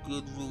that a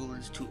good rule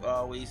is to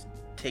always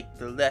take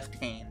the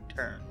left-hand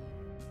turn.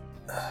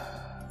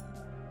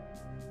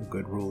 A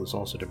good rule is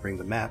also to bring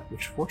the map,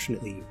 which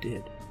fortunately you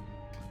did.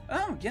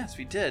 Oh, yes,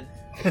 we did.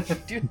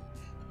 Dude.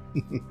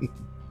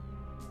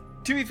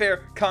 To be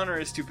fair, Connor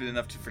is stupid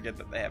enough to forget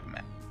that they have a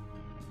map.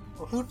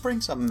 Well, who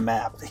brings a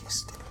map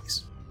these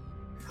days?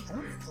 I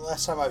don't know the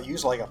last time I've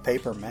used like a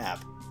paper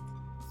map.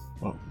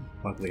 Well,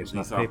 luckily it's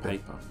not These are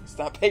paper. It's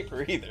not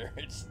paper either,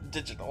 it's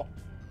digital.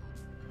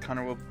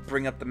 Connor will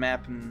bring up the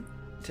map and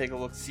take a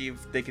look, see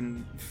if they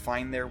can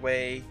find their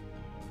way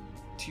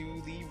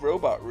to the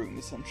robot room,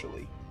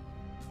 essentially.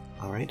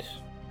 Alright.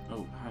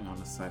 Oh, hang on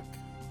a sec.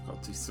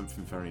 Got to do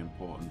something very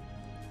important.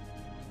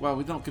 Well,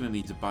 we're not going to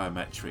need a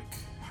biometric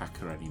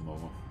hacker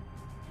anymore.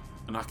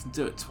 And I can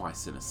do it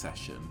twice in a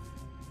session.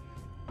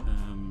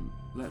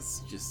 Let's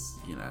just,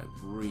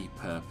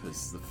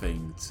 repurpose the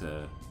thing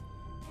to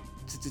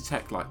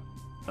detect, like,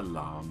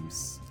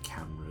 alarms,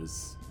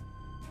 cameras,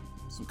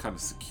 some kind of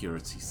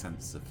security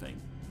sensor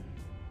thing.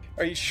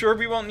 Are you sure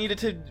we won't need it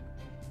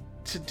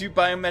to do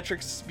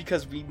biometrics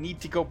because we need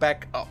to go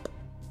back up?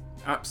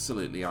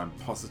 Absolutely, I'm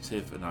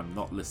positive, and I'm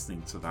not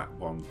listening to that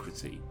one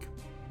critique.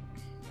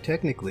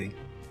 Technically,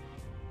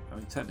 I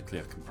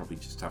can probably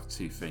just have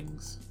two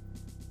things.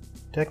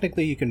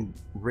 you can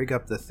rig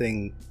up the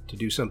thing to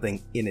do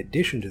something in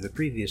addition to the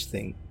previous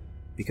thing,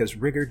 because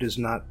rigor does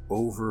not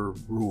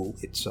overrule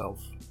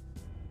itself.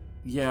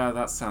 Yeah,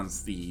 that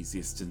sounds the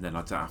easiest, and then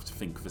I don't have to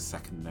think of a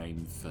second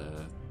name for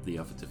the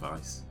other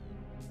device.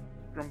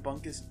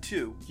 Grumbunkus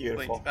 2.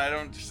 Beautiful. Like,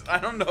 I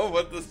don't know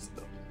what's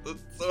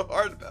so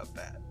hard about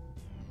that.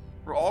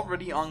 We're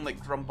already on,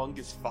 like,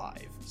 Grumbunkus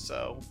 5,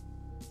 so...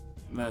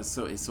 No,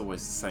 so it's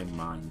always the same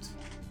mind,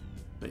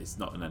 but it's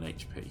not an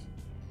NHP.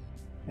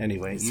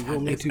 Anyway, you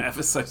will need It's to...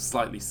 ever so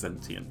slightly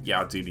sentient.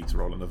 Yeah, I do need to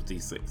roll another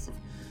d6,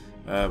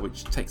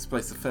 which takes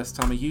place the first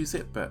time I use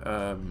it, but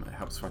it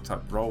helps if I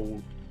type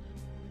roll.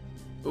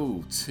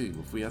 Ooh, 2.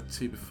 Have we had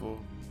 2 before?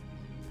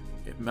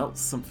 It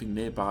melts something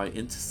nearby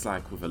into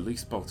slag with a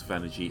loose bolt of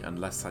energy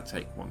unless I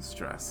take 1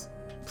 stress.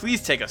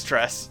 Please take a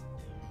stress.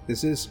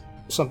 This is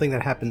something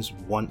that happens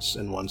once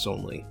and once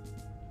only.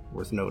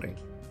 Worth noting.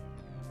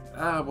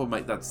 We'll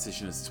make that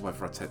decision as to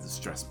whether I take the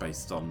stress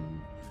based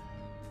on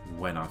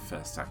when I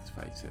first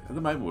activate it. At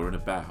the moment, we're in a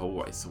bare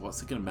hallway, so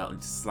what's it going to melt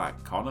into slag?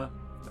 Connor?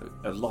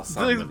 A loss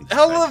I'm willing The to take.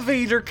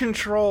 elevator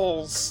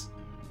controls.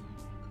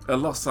 A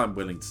loss I'm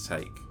willing to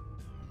take.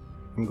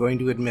 I'm going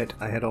to admit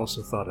I had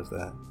also thought of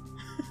that.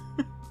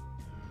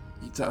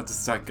 You don't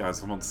understand,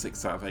 guys. I'm on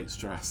 6 out of 8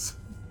 stress.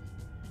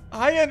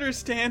 I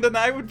understand, and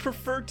I would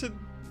prefer to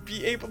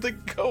be able to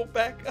go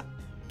back up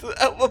to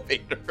the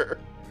elevator.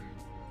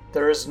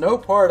 There is no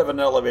part of an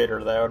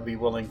elevator that I would be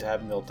willing to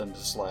have melt into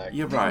slag.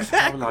 You're right.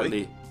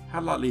 Exactly. How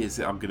likely is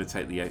it I'm going to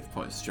take the 8th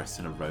point of stress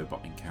in a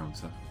robot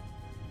encounter?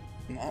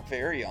 Not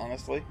very,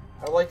 honestly.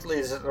 How likely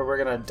is it that we're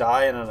gonna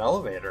die in an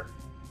elevator?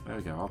 There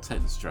we go. I'll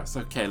take the stress.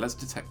 Okay, let's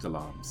detect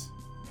alarms.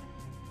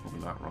 What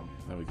was that wrong?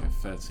 There we go.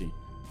 13.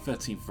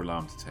 13 for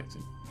alarm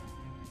detecting.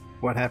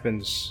 What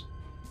happens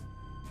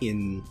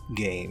in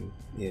game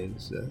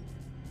is,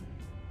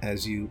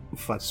 as you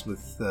futz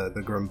with the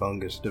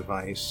Grumbungus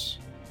device,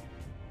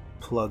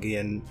 plug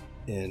in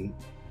an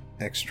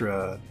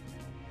extra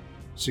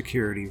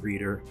security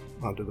reader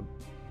onto the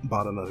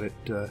bottom of it,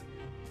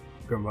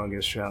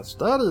 Grumbungus shouts,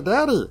 "Daddy,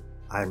 Daddy,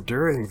 I'm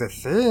doing the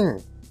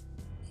thing!"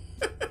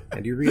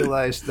 And you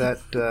realize that...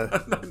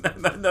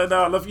 No,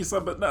 I love you,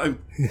 son, but no.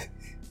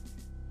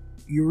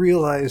 You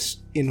realize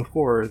in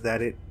horror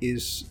that it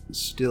is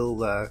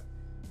still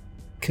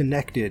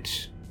connected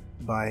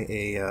by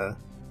a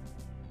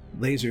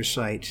laser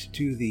sight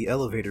to the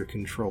elevator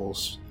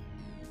controls,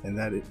 and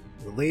that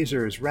the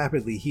laser is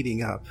rapidly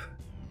heating up.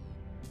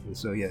 And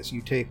so yes,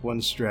 you take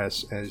 1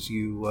 stress as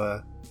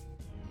you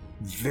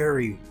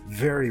very,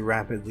 very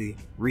rapidly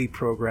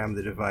reprogram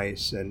the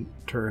device and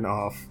turn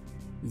off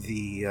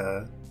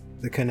the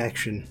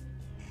connection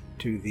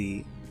to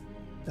the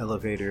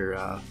elevator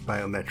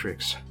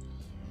biometrics.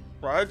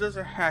 Why does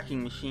a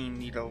hacking machine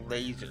need a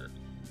laser?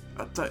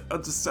 I don't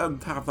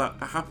understand how that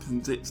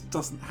happened. It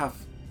doesn't have...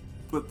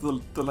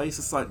 The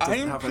laser sight doesn't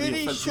I'm have any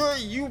pretty offensive... sure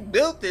you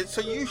built it,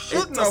 so you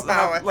should know doesn't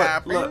how have- it look,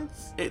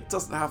 happens. look, it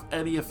doesn't have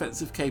any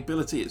offensive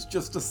capability. It's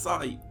just a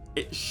sight.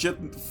 It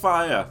shouldn't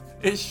fire.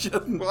 It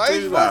shouldn't Why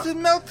do that. was it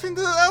melting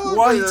the elevator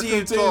Why do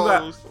you do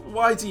that? controls?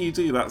 Why do you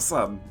do that,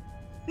 son?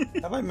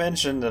 Have I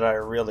mentioned that I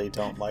really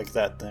don't like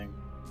that thing?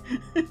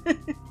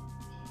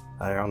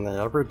 I only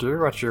ever do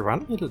what you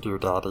want me to do,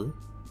 Daddy.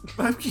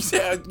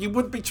 You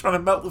wouldn't be trying to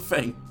melt the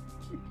thing.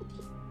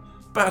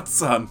 Bad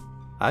son.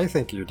 I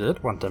think you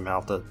did want to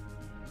melt it.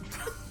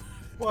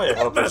 Boy, I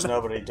hope there's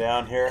nobody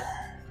down here.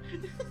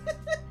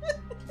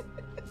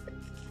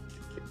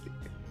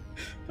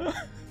 I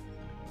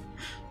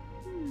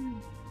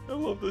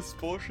love this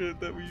bullshit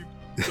that we've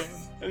done.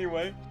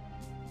 Anyway,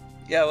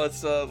 yeah,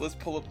 let's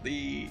pull up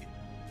the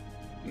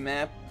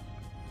map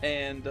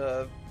and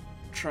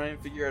try and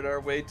figure out our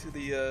way to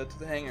the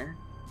hangar.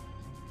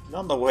 And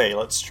on the way,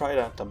 let's try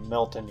not to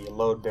melt any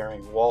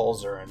load-bearing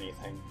walls or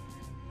anything.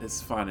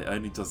 It's fine. It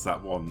only does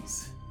that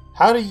once.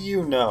 How do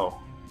you know?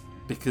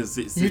 Because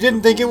it's... You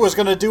didn't think it was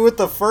going to do it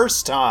the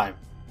first time.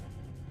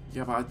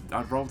 Yeah, but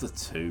I rolled a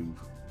 2.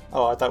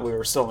 Oh, I thought we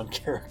were still in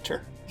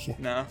character.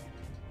 No.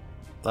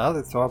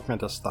 Daddy told me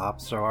to stop,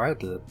 so I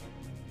did.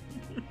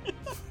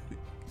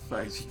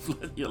 Thanks,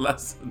 you've learned your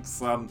lesson,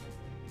 son.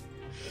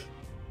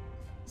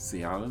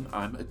 See, Alan,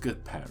 I'm a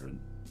good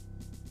parent.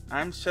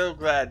 I'm so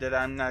glad that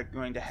I'm not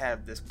going to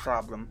have this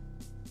problem.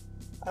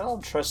 I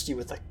don't trust you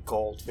with a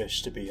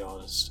goldfish, to be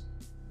honest.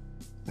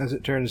 As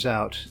it turns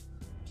out,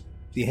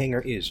 the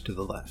hangar is to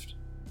the left.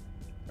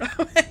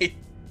 Oh, hey!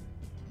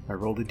 I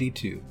rolled a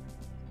d2.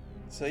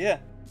 So yeah,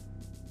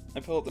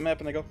 I pull up the map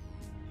and I go,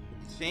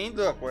 see,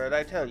 look, what did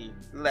I tell you?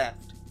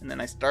 Left. And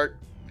then I start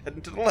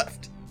heading to the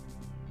left.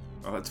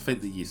 I like to think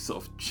that you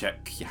sort of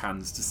check your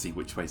hands to see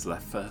which way's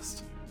left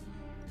first.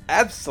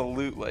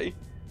 Absolutely.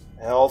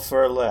 L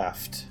for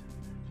left.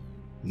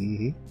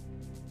 Mm-hmm.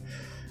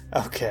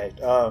 Okay,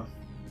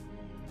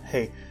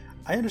 hey,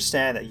 I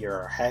understand that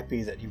you're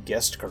happy that you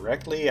guessed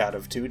correctly out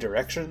of 2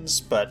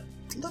 directions, but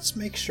let's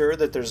make sure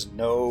that there's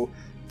no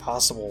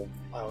possible,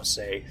 I would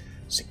say,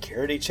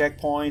 security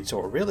checkpoints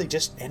or really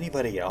just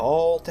anybody at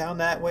all down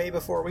that way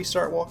before we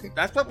start walking.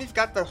 That's what we've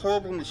got the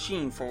horrible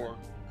machine for.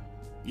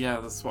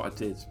 Yeah, that's what I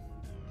did.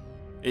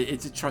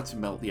 It did try to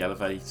melt the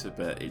elevator,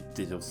 but it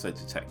did also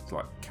detect,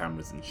 like,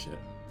 cameras and shit.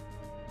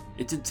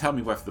 It didn't tell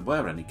me whether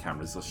there were any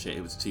cameras or shit.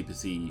 It was too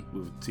busy,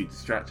 we were too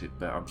distracted,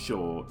 but I'm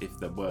sure if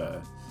there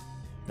were,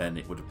 then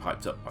it would have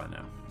piped up by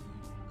now.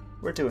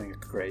 We're doing a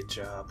great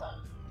job.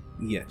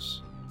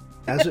 Yes.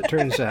 As it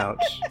turns out,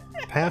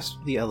 past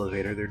the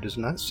elevator, there does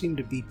not seem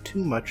to be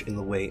too much in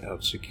the way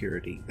of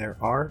security. There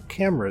are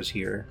cameras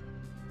here,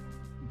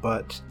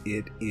 but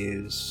it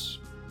is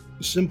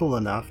simple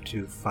enough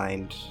to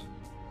find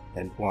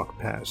and walk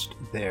past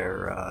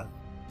their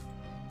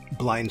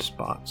blind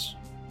spots.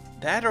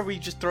 That or we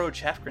just throw a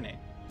chaff grenade.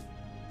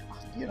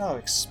 You know how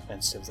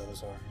expensive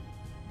those are.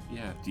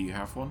 Yeah, do you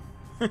have one?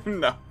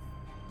 No.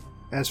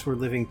 As for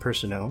living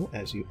personnel,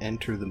 as you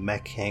enter the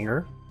mech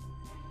hangar,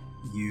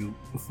 you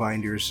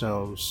find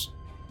yourselves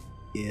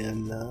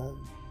in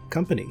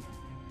company.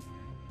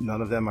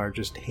 None of them are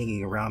just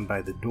hanging around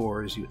by the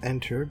door as you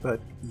enter,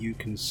 but you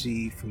can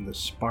see from the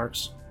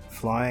sparks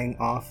flying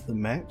off the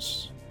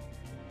mechs,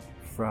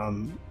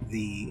 from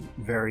the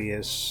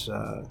various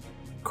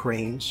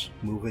cranes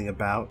moving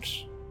about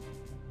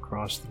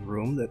across the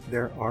room, that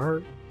there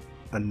are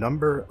a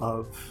number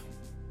of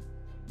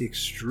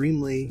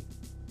extremely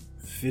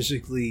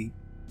physically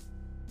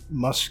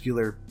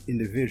muscular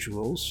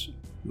individuals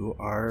who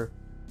are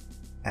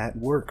at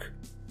work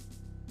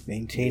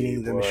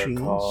maintaining the machines.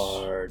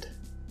 Hard.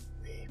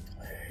 We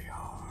play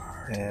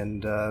hard.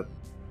 And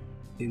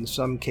in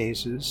some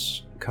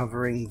cases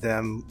covering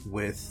them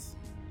with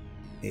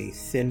a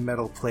thin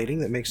metal plating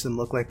that makes them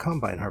look like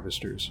combine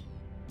harvesters.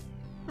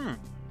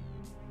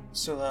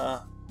 So,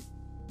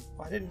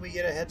 why didn't we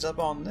get a heads up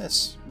on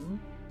this?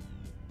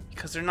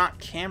 Because they're not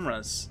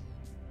cameras.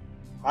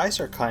 Eyes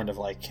are kind of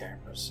like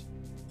cameras.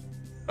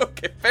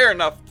 Okay, fair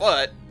enough,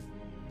 but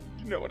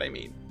you know what I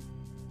mean.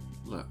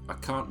 Look, I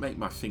can't make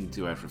my thing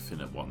do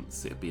everything at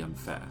once. It'd be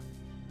unfair.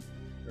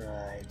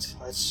 Right,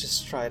 let's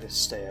just try to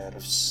stay out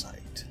of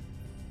sight.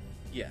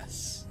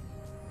 Yes.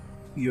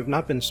 You have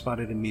not been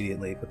spotted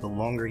immediately, but the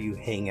longer you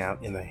hang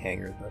out in the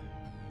hangar, the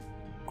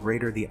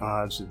greater the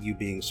odds of you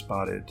being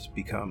spotted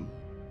become.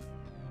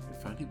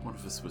 If only one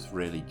of us was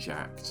really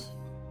jacked.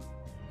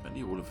 If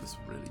only all of us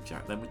were really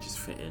jacked, then we'd just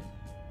fit in.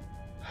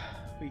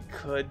 We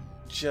could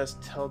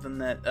just tell them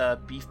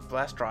that Beef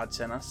Blastrod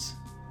sent us.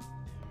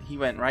 He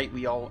went right,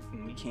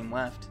 we came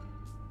left.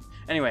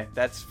 Anyway,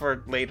 that's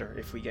for later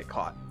if we get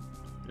caught.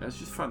 Yeah, let's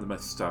just find the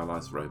most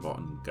stylized robot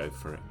and go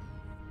for it.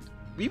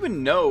 We would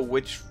know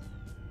which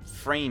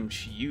frame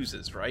she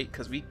uses, right?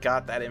 Because we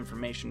got that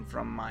information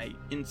from my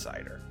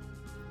insider.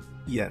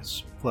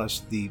 Yes,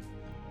 plus the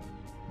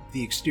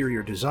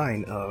exterior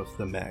design of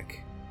the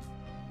mech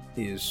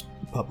is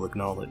public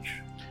knowledge.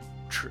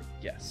 True,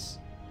 yes.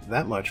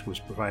 That much was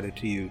provided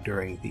to you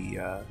during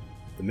the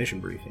mission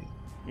briefing.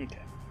 Okay.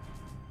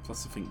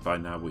 Plus, I think by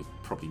now we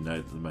probably know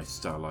that the most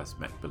stylized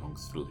mech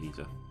belongs to the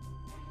leader.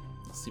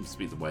 That seems to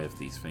be the way of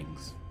these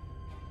things.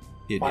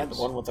 Find the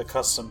one with the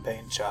custom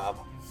paint job.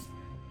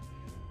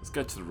 Let's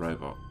go to the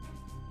robot.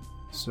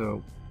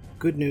 So,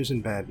 good news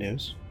and bad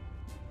news.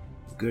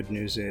 The good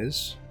news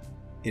is,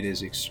 it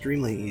is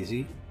extremely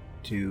easy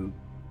to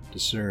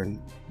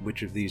discern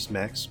which of these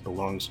mechs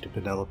belongs to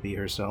Penelope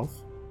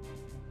herself.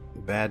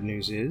 The bad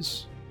news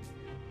is,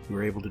 you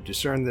were able to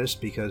discern this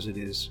because it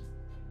is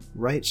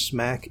right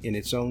smack in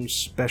its own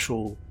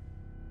special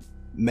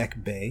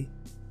mech bay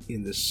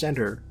in the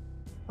center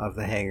of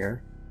the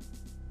hangar,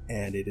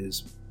 and it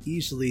is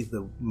easily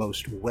the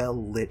most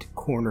well-lit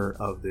corner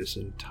of this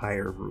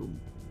entire room.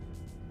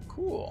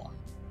 Cool.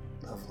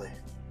 Lovely.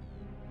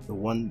 The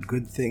one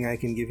good thing I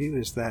can give you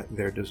is that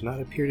there does not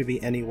appear to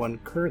be anyone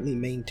currently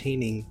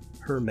maintaining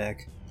her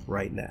mech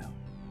right now.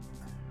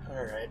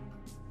 Alright.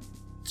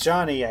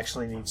 Johnny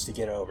actually needs to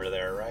get over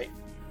there, right?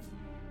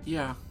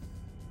 Yeah.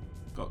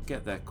 Got to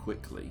get there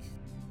quickly.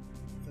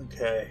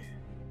 Okay.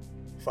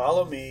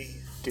 Follow me,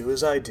 do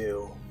as I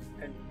do,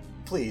 and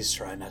please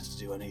try not to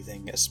do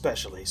anything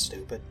especially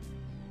stupid.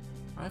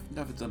 I've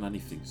never done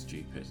anything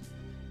stupid.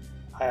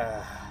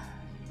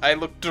 I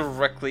looked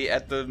directly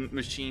at the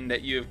machine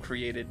that you have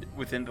created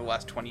within the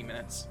last 20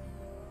 minutes.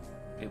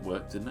 It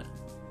worked, didn't it?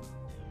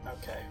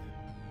 Okay.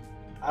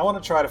 I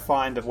want to try to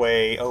find a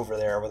way over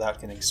there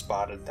without getting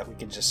spotted, that we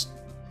can just,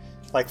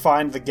 like,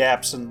 find the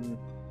gaps in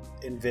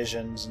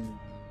visions and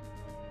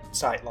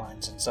sight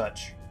lines and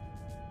such.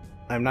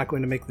 I'm not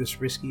going to make this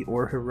risky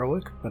or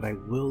heroic, but I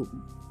will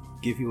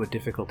give you a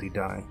difficulty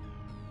die.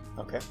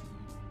 Okay.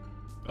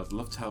 I'd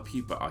love to help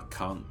you, but I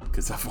can't,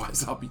 because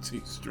otherwise I'll be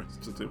too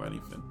stressed to do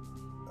anything.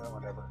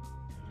 Whatever.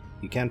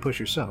 You can push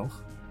yourself.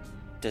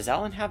 Does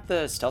Alan have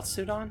the stealth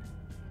suit on?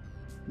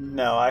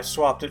 No, I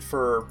swapped it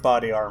for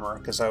body armor,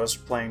 because I was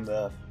playing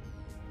the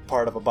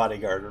part of a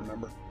bodyguard,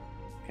 remember?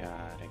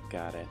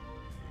 Got it. Do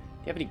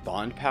you have any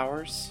bond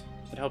powers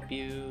that help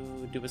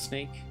you do a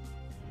snake?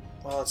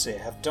 Well, let's see.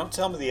 Don't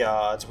tell me the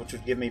odds, which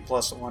would give me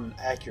 +1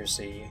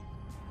 accuracy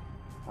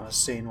on a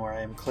scene where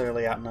I am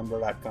clearly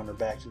outnumbered, outgunned, or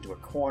backed into a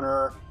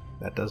corner.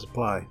 That does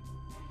apply,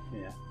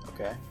 Yeah,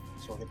 okay.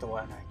 So we'll get the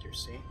 1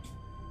 accuracy.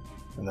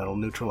 and that'll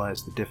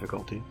neutralize the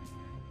difficulty.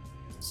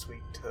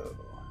 Sweet toe.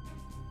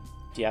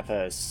 Do you have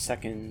a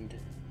second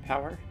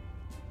power?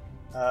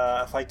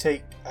 I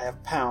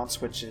have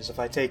pounce, which is if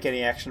I take an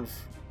action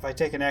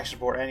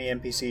before any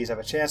NPCs have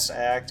a chance to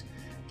act,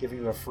 giving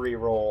you a free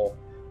roll.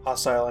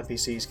 Hostile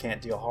NPCs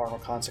can't deal harm or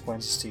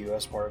consequences to you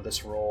as part of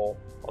this roll,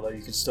 although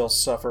you can still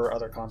suffer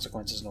other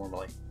consequences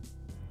normally.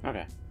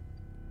 Okay.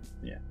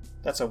 Yeah,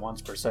 that's a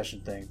once per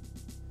session thing.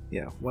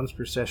 Yeah, once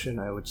per session.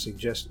 I would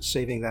suggest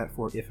saving that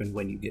for if and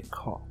when you get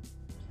caught.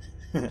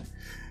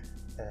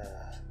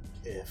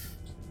 If.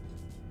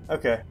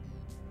 Okay.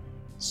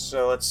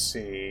 So let's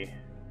see.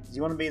 Do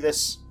you want to be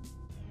this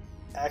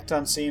act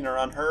unseen or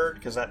unheard?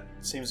 Because that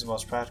seems the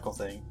most practical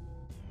thing.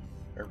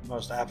 Or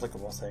most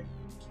applicable thing.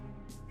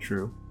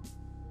 True.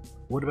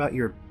 What about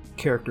your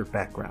character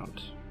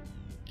background?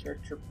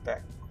 Character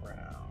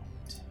background.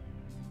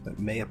 That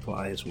may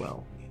apply as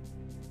well.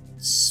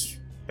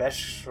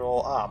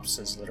 Special ops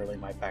is literally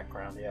my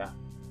background, yeah.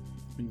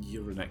 I mean,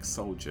 you're an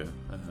ex-soldier.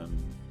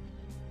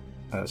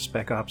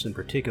 Spec Ops in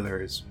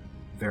particular is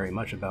very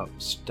much about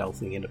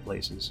stealthing into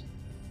places.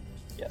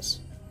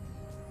 Yes.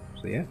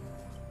 So yeah.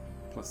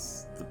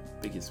 Plus, the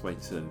biggest way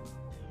to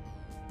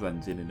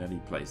blend in any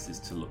place is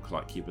to look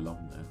like you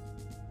belong there.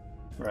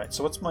 Right,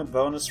 so what's my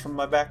bonus from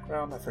my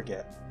background? I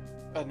forget.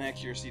 An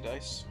accuracy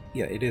dice.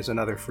 Yeah, it is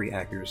another free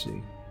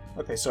accuracy.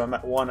 Okay, so I'm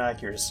at 1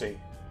 accuracy.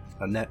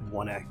 A net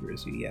 1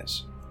 accuracy,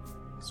 yes.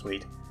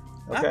 Sweet.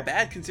 Not Okay.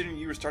 bad considering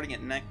you were starting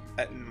at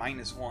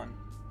 -1.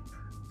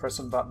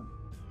 Pressing button.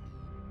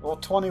 Well,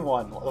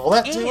 21. Will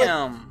that do it?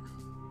 Damn.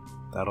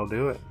 That'll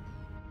do it.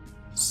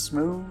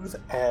 Smooth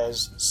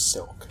as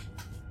silk.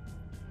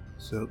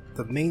 So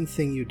the main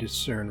thing you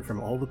discern from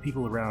all the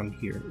people around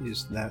here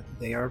is that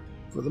they are,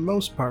 for the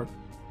most part,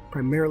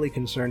 primarily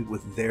concerned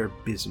with their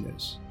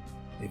business.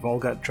 They've all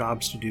got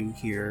jobs to do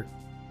here.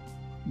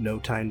 No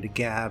time to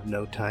gab,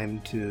 no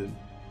time to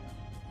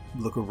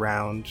look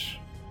around.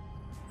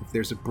 If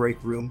there's a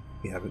break room,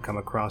 you haven't come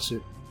across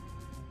it.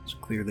 It's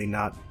clearly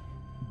not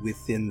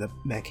within the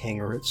mech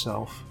hangar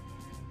itself.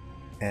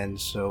 And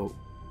so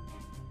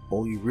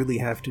all you really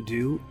have to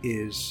do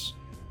is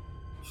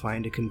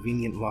find a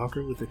convenient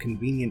locker with a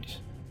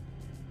convenient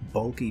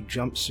bulky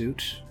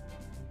jumpsuit,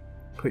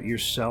 put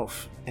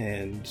yourself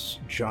and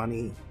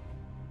Johnny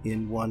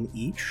in one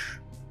each,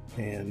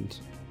 and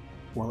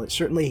while it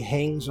certainly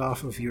hangs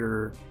off of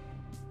your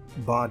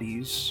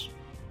bodies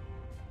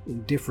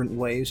in different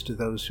ways to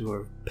those who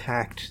are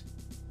packed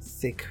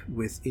thick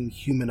with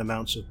inhuman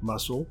amounts of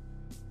muscle,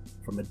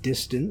 from a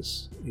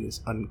distance it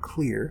is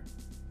unclear,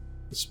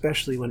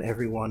 especially when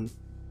everyone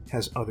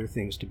has other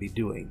things to be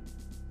doing.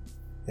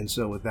 And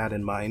so with that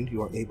in mind,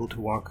 you are able to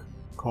walk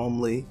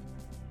calmly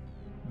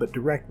but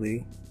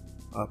directly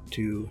up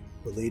to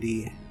the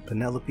Lady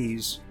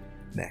Penelope's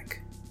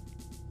neck.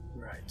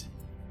 Right.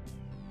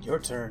 Your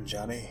turn,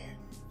 Johnny.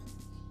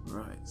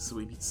 Right, so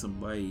we need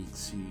some way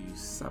to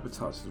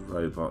sabotage the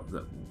robot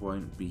that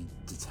won't be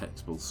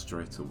detectable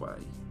straight away.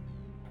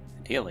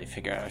 Ideally,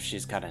 figure out if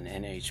she's got an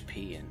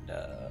NHP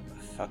and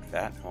fuck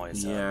that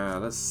noise up. Yeah,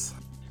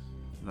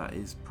 that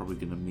is probably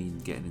going to mean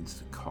getting into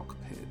the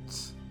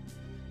cockpit.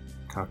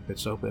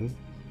 Cockpit's open,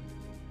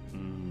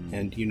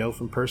 and you know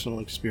from personal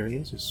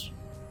experience, it's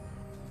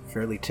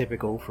fairly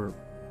typical for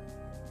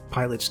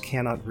pilots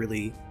cannot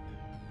really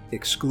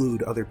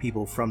exclude other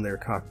people from their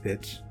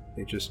cockpit.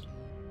 They just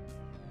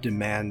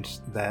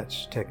demand that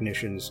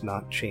technicians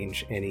not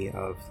change any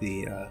of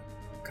the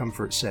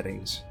comfort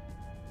settings.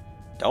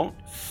 Don't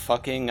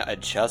fucking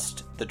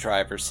adjust the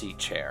driver's seat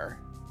chair.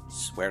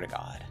 Swear to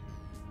God.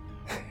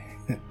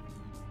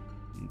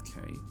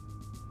 Okay.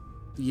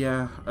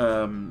 Yeah,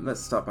 let's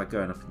start by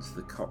going up into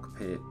the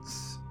cockpit.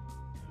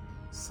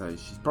 So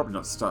she's probably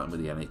not starting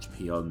with the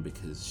NHP on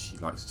because she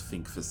likes to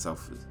think of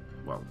herself as,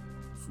 well,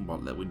 from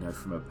what we know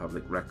from her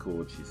public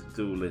record, she's a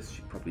duelist.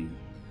 She probably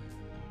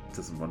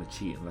doesn't want to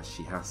cheat unless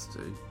she has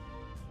to.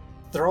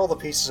 Throw all the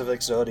pieces of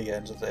Exodia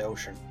into the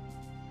ocean.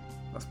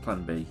 That's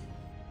plan B.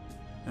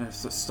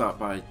 So start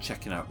by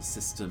checking out the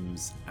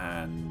systems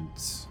and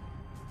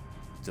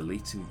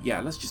deleting...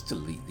 Yeah, let's just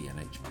delete the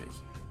NHP.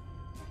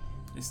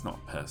 It's not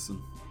a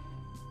person.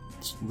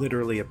 It's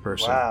literally a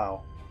person.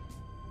 Wow.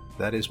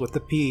 That is what the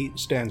P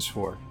stands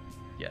for.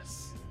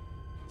 Yes.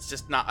 It's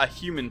just not a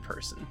human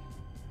person.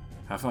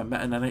 Have I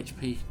met an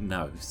NHP?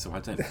 No, so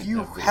I don't think You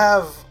they're real.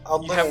 have a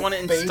You have little one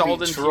installed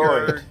baby into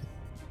droid your...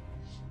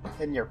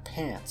 in your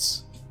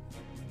pants.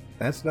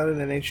 That's not an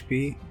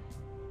NHP,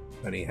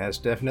 but he has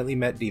definitely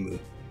met Demu.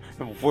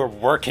 We're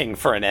working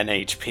for an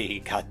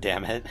NHP,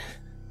 goddammit.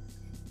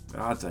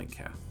 I don't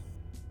care.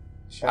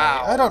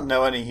 Wow. I don't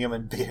know any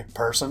human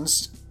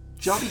persons.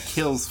 Johnny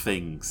kills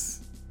things.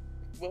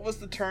 What was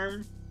the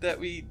term that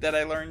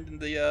I learned in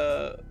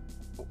the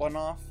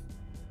one-off?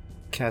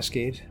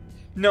 Cascade?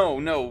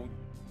 No.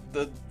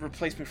 The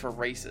replacement for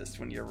racist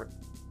when you're...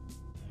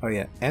 Oh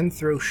yeah,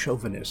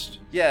 anthro-chauvinist.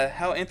 Yeah,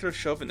 how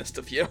anthro-chauvinist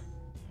of you.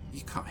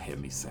 You can't hear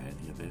me say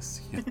any of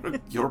this.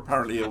 You're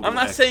apparently over I'm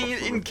not there saying it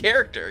in covering.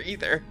 character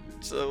either.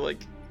 So,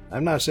 like...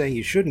 I'm not saying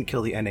you shouldn't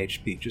kill the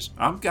NHP,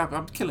 I'm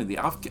killing the...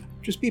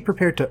 just be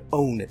prepared to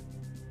own it.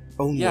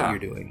 Own Yeah. what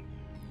you're doing.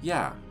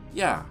 Yeah,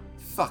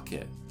 fuck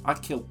it. I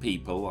kill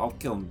people. I'll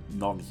kill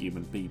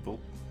non-human people.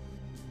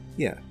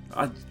 Yeah.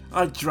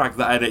 I drag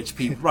that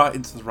NHP right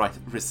into the right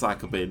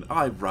recycle bin.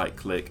 I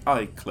right-click.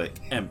 I click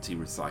empty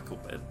recycle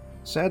bin.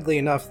 Sadly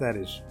enough, that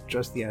is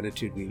just the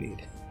attitude we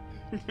need.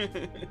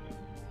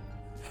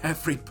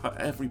 Every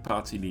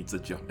party needs a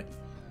Johnny.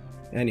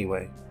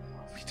 Anyway,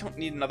 We don't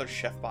need another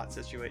chef bot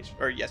situation.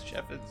 Or yes,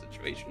 chef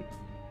situation.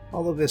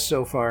 All of this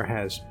so far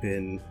has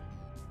been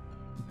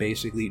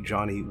basically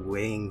Johnny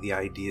weighing the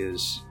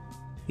ideas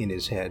in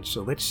his head.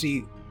 So let's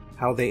see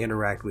how they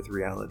interact with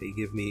reality.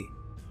 Give me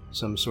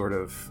some sort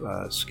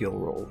of skill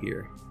roll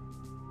here.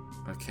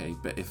 Okay,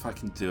 but if I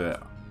can do it,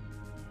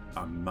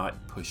 I might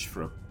push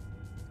for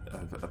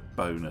a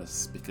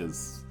bonus,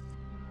 because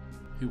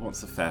who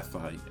wants a fair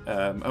fight?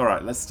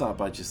 Alright, let's start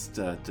by just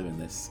doing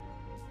this.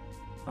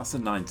 That's a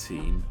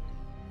 19.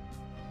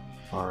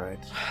 Alright.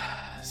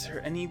 Is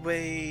there any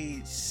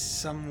way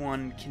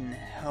someone can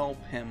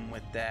help him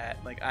with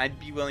that? Like, I'd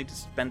be willing to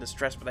spend a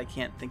stress, but I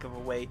can't think of a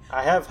way.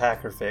 I have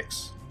Hacker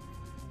Fix.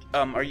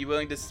 Are you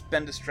willing to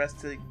spend a stress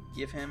to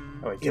give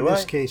him... Oh, wait, In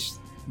this case,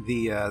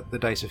 the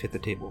dice have hit the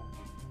table.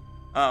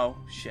 Oh,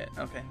 shit.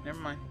 Okay, never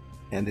mind.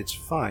 And it's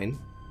fine,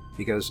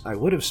 because I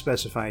would have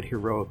specified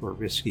heroic or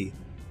risky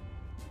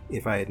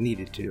if I had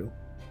needed to.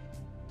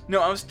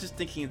 No, I was just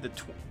thinking of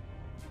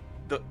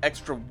the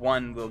extra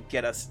one will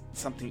get us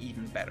something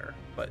even better.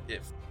 But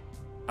if...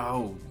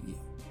 Oh,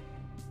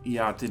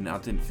 yeah, I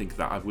didn't think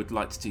that. I would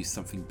like to do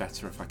something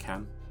better if I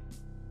can.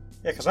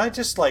 Yeah, because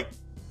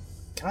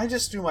can I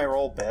just do my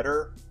roll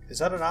better? Is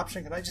that an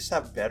option? Can I just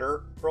have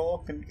better roll?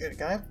 Can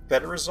I have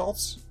better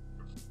results?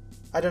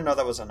 I didn't know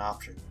that was an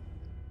option.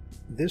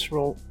 This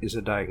roll is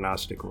a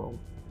diagnostic roll,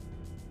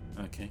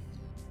 Okay.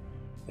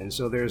 and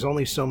so there's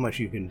only so much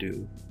you can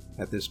do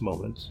at this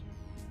moment.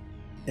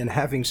 And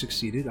having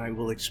succeeded, I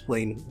will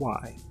explain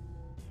why.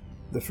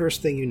 The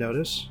first thing you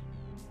notice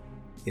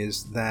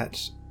is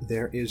that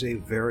there is a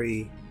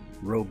very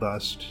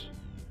robust,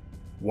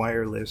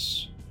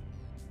 wireless,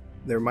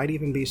 there might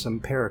even be some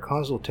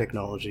paracausal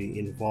technology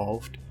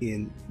involved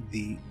in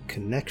the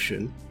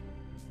connection,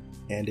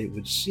 and it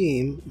would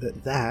seem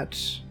that that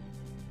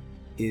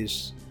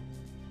is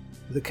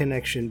the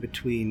connection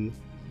between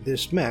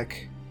this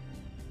mech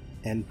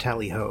and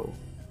Tally-Ho,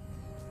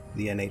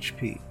 the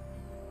NHP.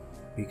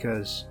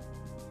 Because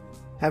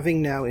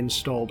having now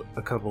installed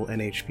a couple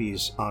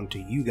NHPs onto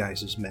you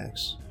guys'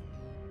 mechs,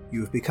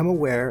 you have become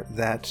aware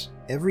that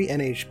every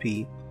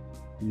NHP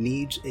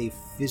needs a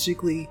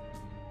physically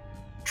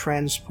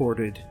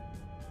transported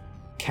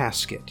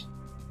casket.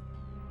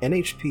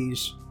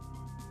 NHPs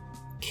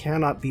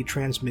cannot be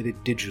transmitted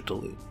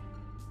digitally.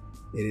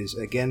 It is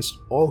against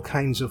all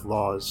kinds of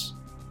laws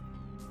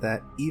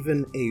that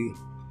even a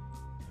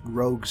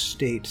rogue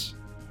state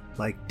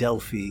like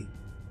Delphi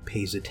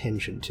pays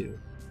attention to.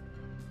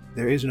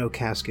 There is no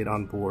casket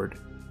on board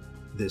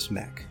this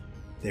mech.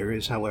 There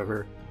is,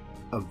 however,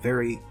 a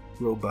very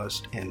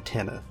robust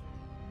antenna.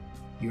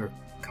 You are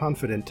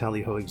confident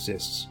Tally-Ho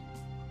exists,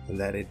 and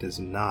that it does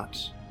not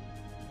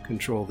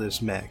control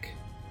this mech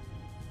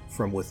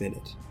from within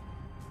it.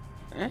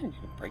 You can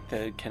break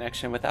the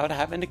connection without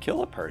having to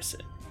kill a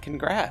person.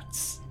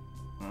 Congrats.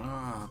 But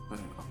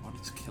I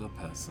wanted to kill a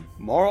person.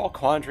 Moral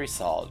quandary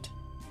solved.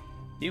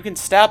 You can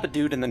stab a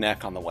dude in the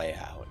neck on the way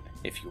out,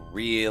 if you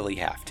really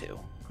have to.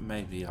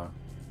 Maybe I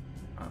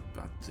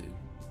do.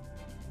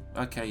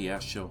 Okay, yeah,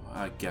 sure.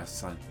 I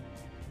guess I...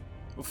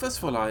 Well, first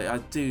of all, I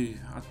do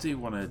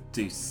want to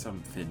do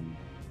something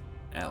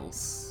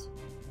else.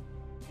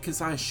 Because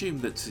I assume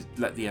that to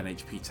let the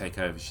NHP take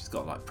over, she's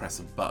got to, press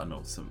a button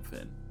or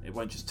something. It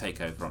won't just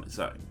take over on its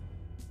own.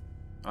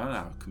 I don't know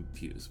how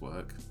computers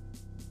work.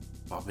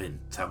 Bobbin,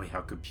 tell me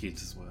how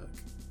computers work.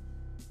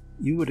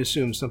 You would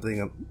assume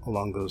something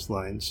along those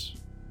lines.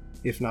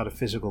 If not a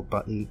physical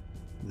button,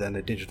 then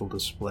a digital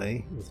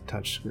display with a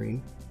touch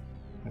screen.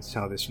 That's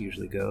how this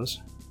usually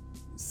goes.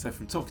 So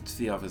from talking to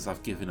the others,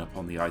 I've given up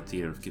on the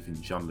idea of giving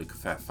Jean-Luc a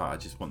fair fight. I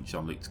just want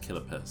Jean-Luc to kill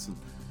a person.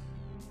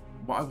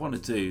 What I want to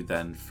do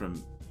then,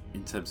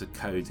 in terms of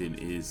coding,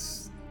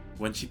 is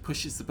when she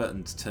pushes the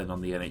button to turn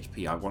on the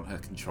NHP, I want her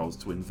controls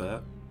to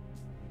invert.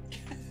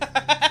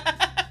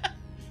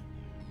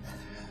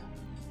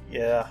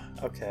 Yeah,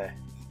 okay.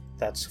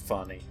 That's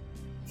funny.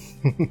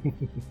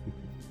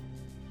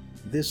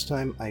 This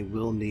time I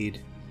will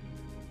need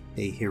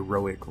a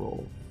heroic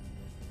roll.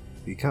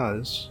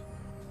 Because,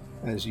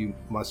 as you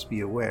must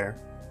be aware,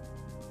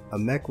 a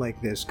mech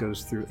like this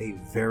goes through a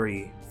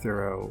very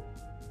thorough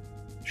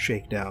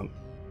shakedown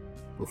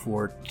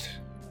before it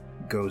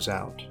goes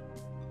out.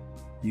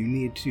 You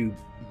need to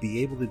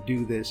be able to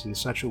do this in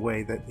such a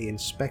way that the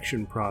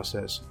inspection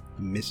process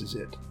misses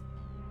it.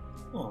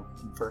 Oh,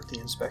 invert the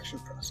inspection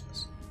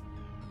process.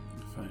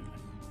 If only.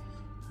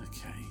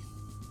 Okay.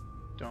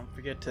 Don't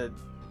forget to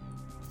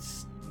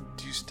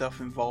do stuff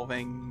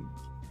involving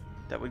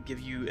that would give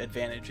you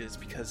advantages,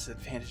 because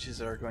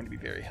advantages are going to be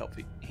very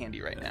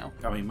handy right now.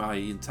 I mean, my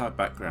entire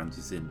background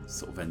is in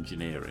sort of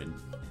engineering.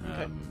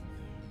 Okay.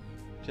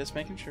 Just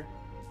making sure.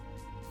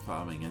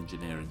 Farming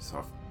engineering, so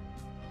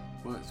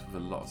I've worked with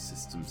a lot of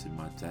systems in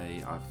my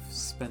day. I've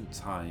spent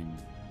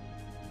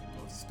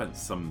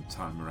some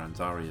time around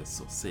Aria,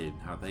 sort of seeing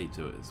how they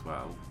do it as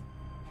well.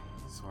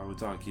 So I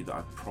would argue that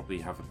I probably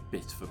have a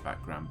bit of a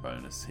background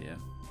bonus here.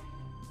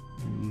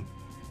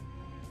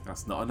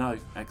 That's not a no.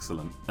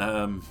 Excellent.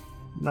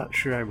 not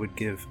sure I would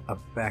give a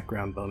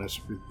background bonus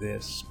for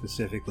this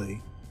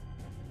specifically.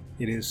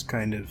 It is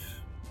kind of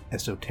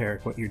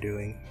esoteric what you're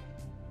doing.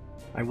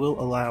 I will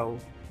allow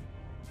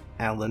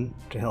Alan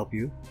to help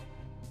you,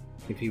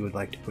 if he would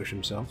like to push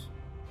himself.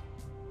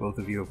 Both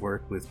of you have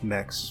worked with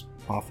mechs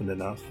often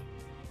enough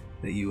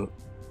that you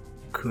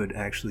could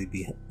actually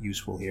be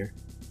useful here.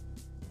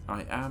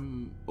 I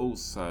am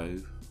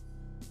also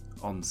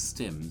on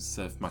stims,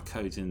 so if my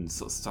coding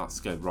sort of starts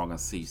to go wrong, I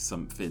see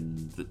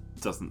something that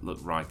doesn't look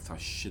right, I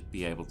should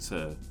be able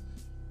to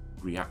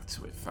react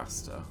to it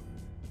faster.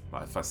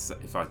 Like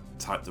if I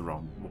type the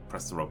wrong,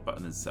 press the wrong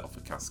button and set off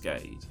a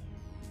cascade,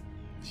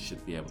 I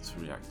should be able to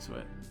react to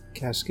it.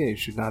 Cascade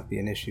should not be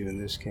an issue in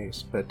this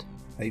case, but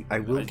I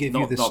will give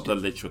you the... Not the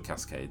literal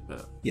cascade,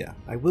 but... Yeah,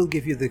 I will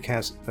give you the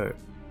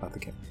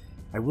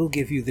I will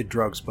give you the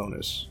drugs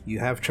bonus. You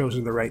have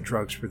chosen the right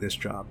drugs for this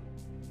job.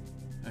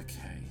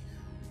 Okay.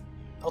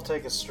 I'll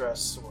take a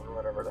stress or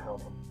whatever to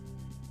help him.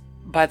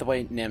 By the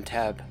way,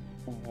 Namtab,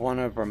 want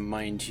to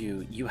remind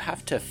you, you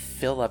have to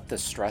fill up the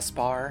stress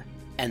bar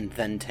and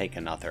then take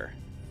another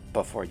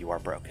before you are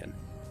broken.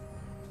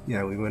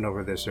 Yeah, we went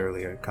over this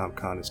earlier.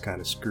 CompCon is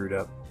kind of screwed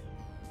up.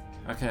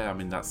 Okay, I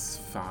mean, that's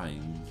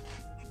fine.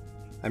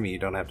 I mean, you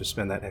don't have to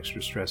spend that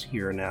extra stress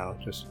here and now,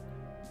 just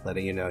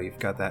letting you know you've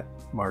got that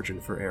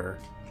margin for error.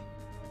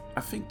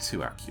 I think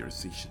 2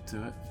 accuracy should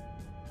do it.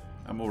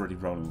 I'm already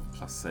rolling with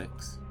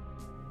 +6.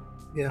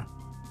 Yeah.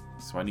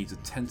 So I need a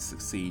 10 to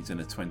succeed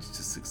and a 20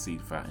 to succeed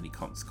without any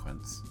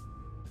consequence.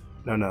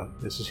 No,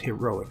 this is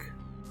heroic.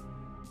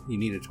 You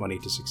need a 20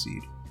 to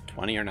succeed.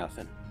 20 or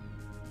nothing.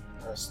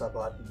 Press the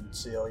button,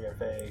 seal your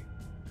fate.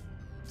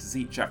 Does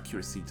each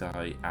accuracy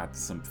die add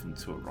something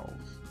to a roll?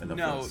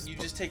 No, you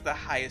just take the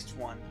highest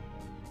one.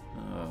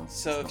 Oh,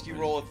 So it's if you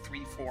not roll a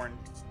 3, 4, and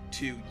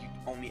 2, you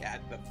only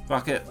add the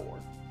Fuck it. 4.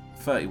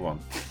 31.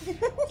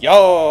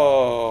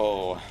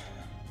 Yo!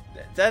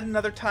 Is that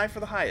another tie for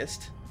the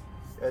highest?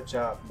 Good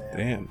job, man.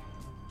 Damn.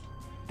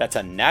 That's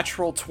a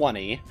natural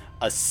 20,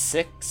 a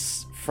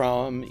 6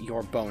 from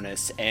your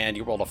bonus, and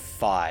you rolled a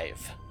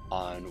 5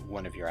 on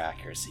one of your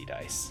accuracy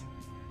dice.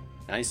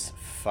 Nice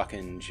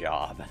fucking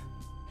job.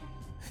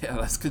 Yeah,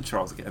 those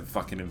controls are getting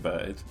fucking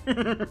inverted.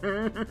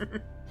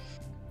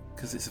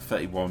 Because it's a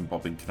 31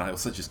 bobbin, can I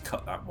also just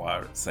cut that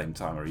wire at the same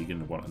time, or are you going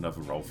to want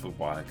another roll for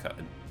wire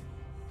cutting?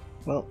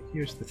 Well,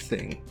 here's the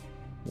thing.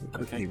 Let me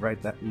quickly Okay.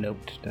 write that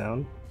note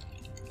down.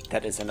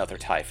 That is another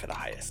tie for the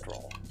highest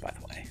roll, by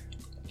the way,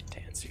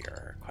 to answer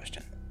your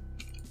question,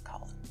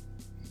 Colin.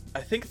 I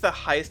think the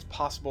highest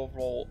possible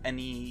roll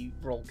any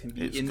roll can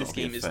be It's in this gotta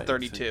be a game is 32.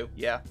 32.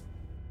 Yeah.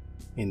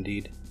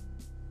 Indeed.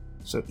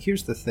 So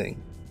here's the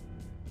thing,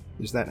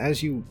 is that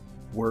as you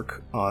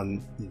work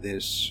on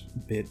this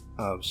bit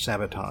of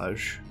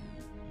sabotage,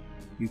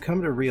 you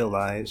come to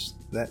realize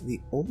that the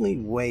only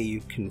way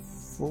you can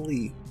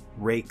fully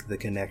break the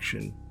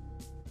connection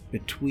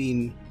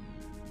between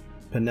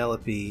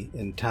Penelope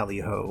and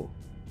Tally-Ho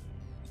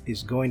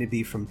is going to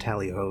be from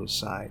Tally-Ho's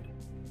side.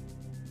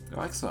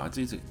 Oh, excellent, I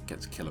do get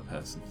to kill a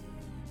person.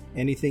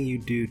 Anything you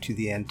do to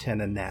the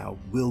antenna now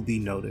will be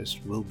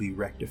noticed, will be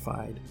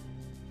rectified.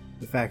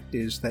 The fact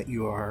is that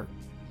you are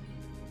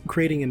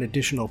creating an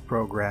additional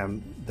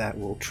program that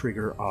will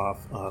trigger off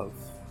of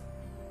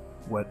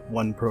what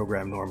one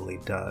program normally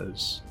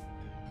does.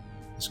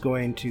 It's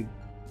going to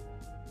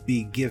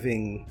be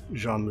giving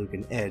Jean-Luc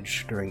an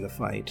edge during the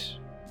fight,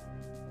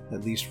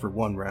 at least for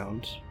one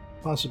round.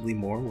 Possibly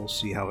more, we'll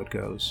see how it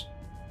goes.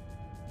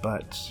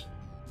 But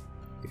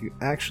if you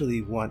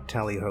actually want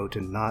Tally-Ho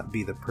to not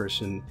be the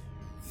person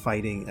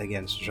fighting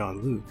against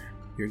Jean-Luc,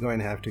 you're going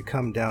to have to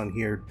come down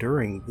here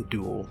during the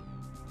duel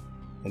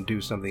and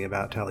do something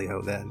about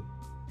Tally-Ho then.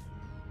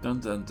 Dun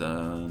dun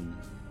dun.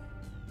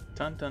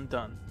 Dun dun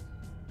dun.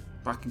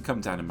 But I can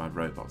come down in my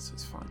robot, so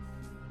it's fine.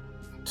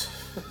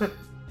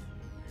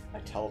 I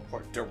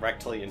teleport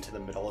directly into the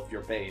middle of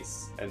your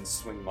base and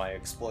swing my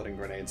exploding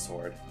grenade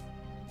sword.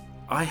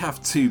 I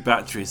have 2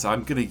 batteries,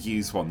 I'm gonna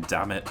use one,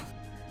 damn it.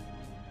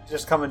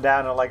 Just coming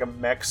down in like a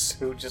mech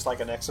suit, just like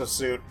an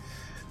exosuit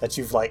that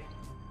you've like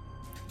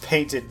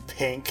painted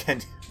pink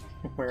and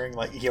wearing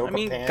like yoga I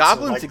mean, pants.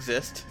 goblins and, like,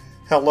 exist.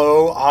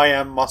 hello, I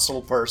am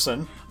muscle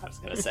person. I was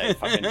gonna say,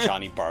 fucking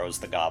Johnny borrows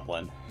the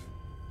goblin.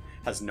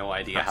 Has no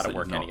idea how to Absolutely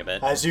work not. any of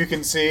it. As you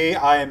can see,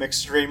 I am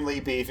extremely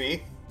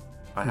beefy.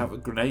 I have a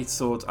grenade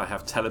sword, I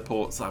have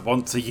teleports, I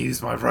want to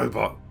use my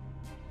robot.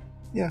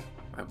 Yeah,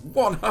 I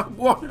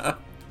wanna!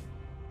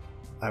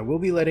 I will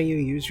be letting you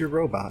use your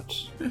robot,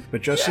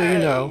 but just so you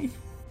know,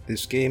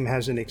 this game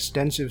has an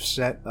extensive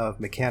set of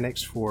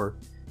mechanics for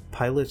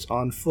pilots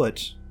on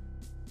foot,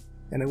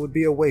 and it would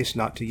be a waste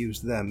not to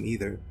use them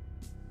either.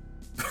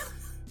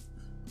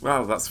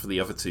 Well, that's for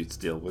the other 2 to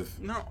deal with.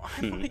 No,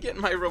 I want to get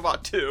in my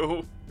robot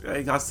too.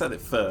 Hey, I said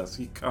it first,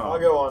 you can't. I'll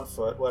go on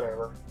foot,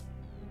 whatever.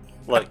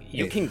 Look,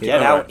 you can Hey,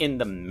 get alright. out in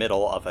the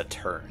middle of a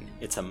turn.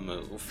 It's a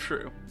move.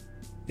 True.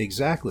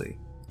 Exactly.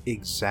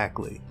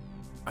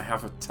 I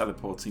have a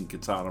teleporting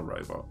katana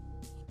robot.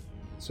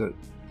 So,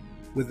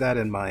 with that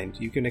in mind,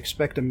 you can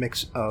expect a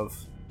mix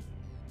of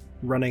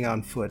running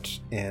on foot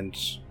and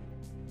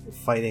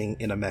fighting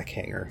in a mech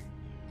hangar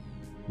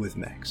with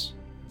mechs.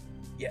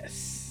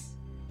 Yes.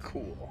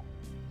 Cool.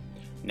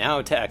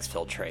 Now to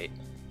exfiltrate.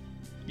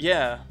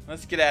 Yeah,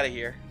 let's get out of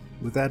here.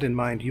 With that in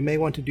mind, you may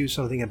want to do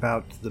something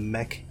about the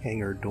mech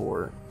hangar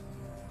door,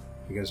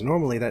 because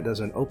normally that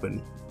doesn't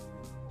open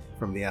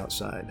from the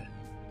outside.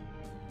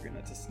 We're gonna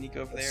have to sneak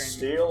over there and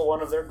Steal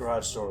one of their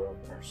garage door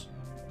openers.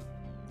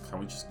 Can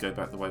we just go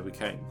back the way we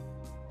came?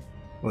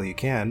 Well, you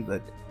can,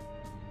 but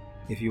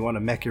if you want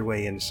to mech your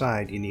way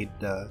inside, you need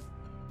a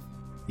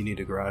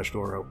garage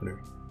door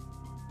opener.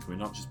 Can we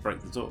not just break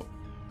the door?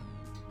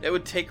 It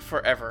would take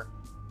forever.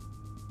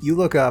 You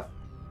look up,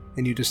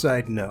 and you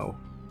decide no.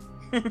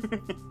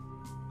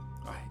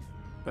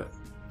 But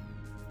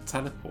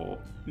teleport?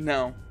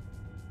 No.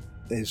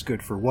 It's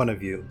good for one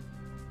of you,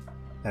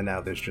 and now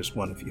there's just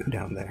one of you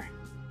down there.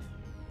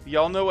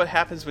 Y'all know what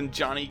happens when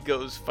Johnny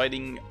goes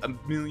fighting a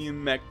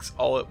million mechs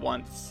all at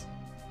once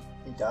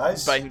He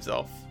dies? by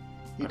himself.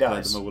 He I play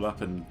dies. them all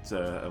up and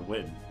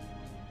win.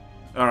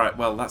 Alright,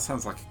 well, that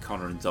sounds like a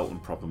Connor and Dalton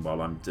problem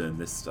while I'm doing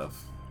this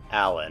stuff.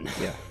 Alan.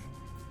 Yeah.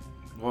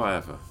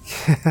 Whatever.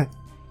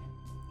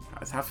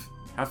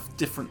 Have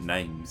different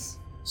names.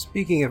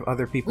 Speaking of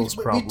other people's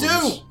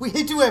problems, We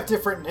do have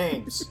different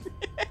names.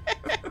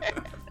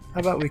 how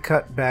about we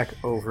cut back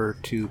over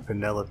to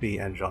Penelope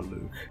and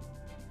Jean-Luc?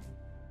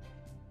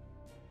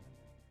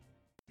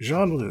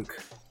 Jean-Luc,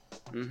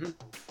 Mm-hmm.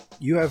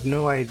 you have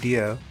no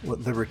idea what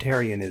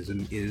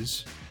libertarianism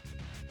is,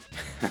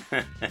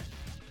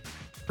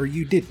 or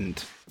you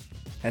didn't,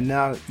 and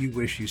now you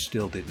wish you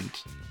still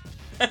didn't.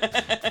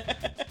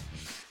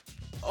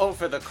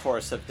 Over the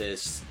course of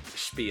this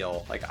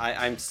spiel, like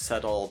I'm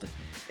settled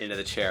into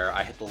the chair.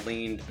 I had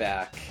leaned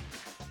back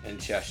and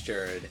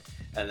gestured,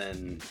 and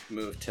then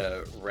moved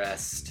to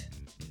rest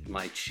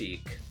my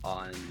cheek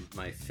on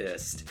my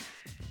fist.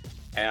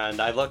 And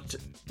I looked,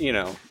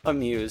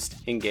 amused,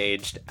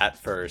 engaged at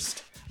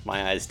first.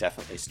 My eyes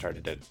definitely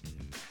started to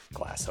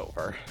glass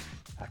over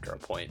after a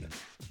point.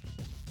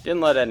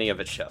 Didn't let any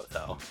of it show,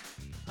 though.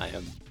 I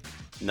am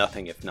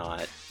nothing if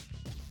not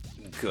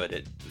good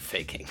at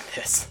faking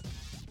this.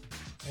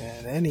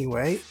 And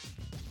anyway,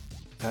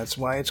 that's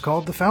why it's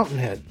called the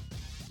Fountainhead.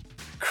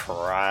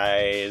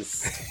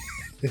 Christ.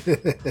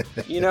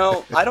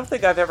 I don't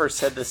think I've ever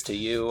said this to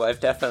you. I've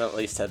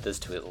definitely said this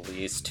to at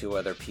least 2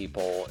 other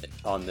people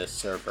on this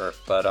server,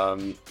 but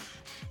I'm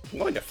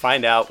going to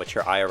find out what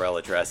your IRL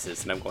address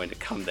is, and I'm going to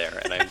come there,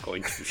 and I'm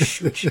going to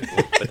shoot you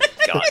with a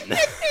gun.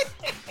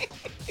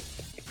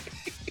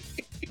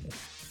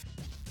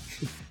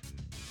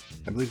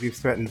 I believe you've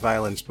threatened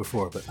violence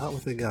before, but not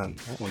with a gun.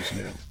 That one's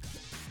new.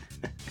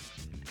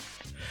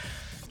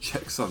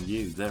 Joke's on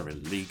you, they're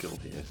illegal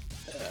here.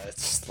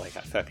 It's like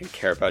I fucking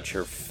care about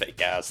your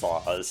fake-ass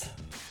laws.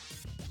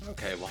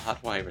 Okay, well, how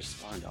do I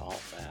respond to all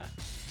that?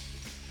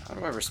 How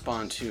do I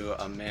respond to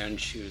a man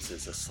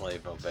chooses, a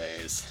slave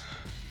obeys?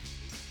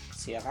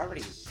 See, I've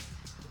already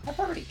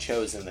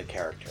chosen the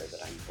character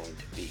that I'm going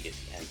to be at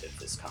the end of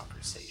this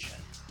conversation.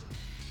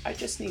 I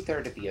just need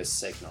there to be a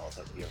signal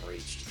that we have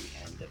reached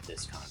the end of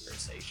this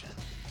conversation.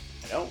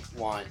 I don't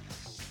want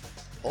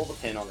to pull the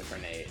pin on the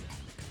grenade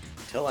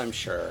until I'm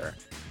sure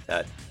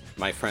that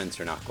my friends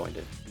are not going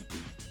to be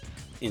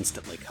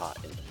instantly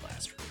caught in the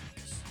blast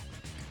radius.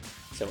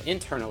 So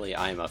internally,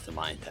 I am of the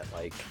mind that,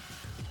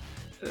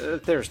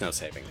 there's no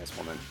saving this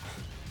woman.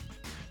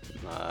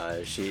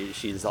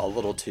 She's a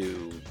little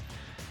too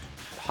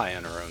high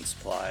on her own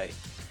supply.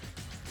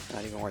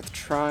 Not even worth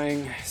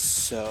trying,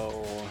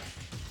 so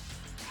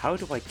how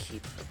do I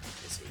keep her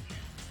busy?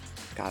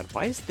 God,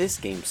 why is this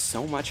game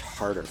so much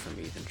harder for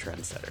me than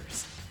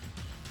Trendsetters?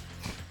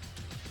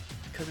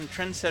 Because in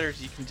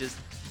Trendsetters, you can just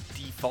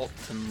default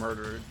to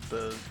murder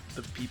the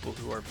people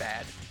who are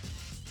bad.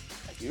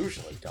 I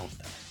usually don't,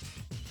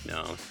 though.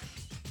 No.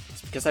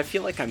 It's because I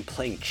feel like I'm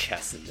playing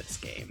chess in this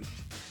game.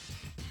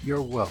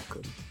 You're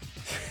welcome.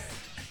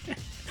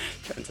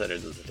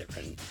 Trendsetters is a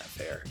different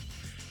affair.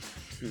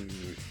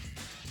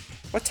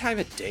 What time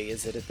of day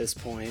is it at this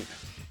point?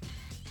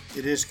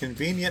 It is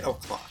convenient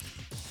o'clock.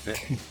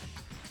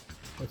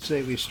 Let's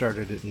say we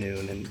started at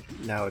noon, and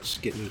now it's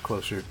getting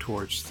closer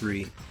towards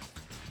 3.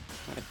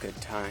 Not a good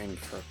time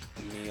for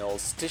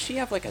meals. Does she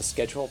have like a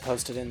schedule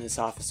posted in this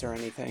office or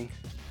anything?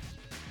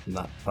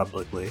 Not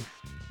publicly,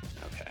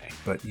 Okay.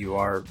 but you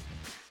are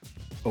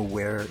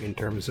aware in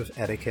terms of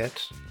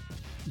etiquette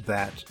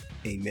that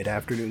a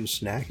mid-afternoon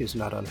snack is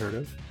not unheard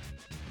of.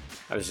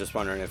 I was just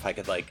wondering if I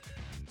could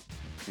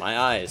my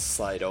eyes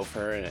slide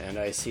over and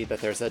I see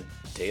that there's a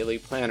daily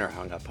planner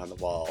hung up on the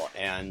wall,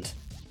 and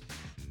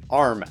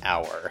arm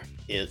hour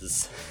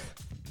is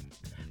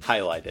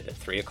highlighted at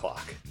 3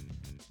 o'clock.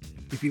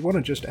 If you want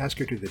to just ask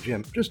her to the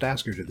gym, just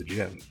ask her to the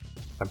gym.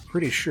 I'm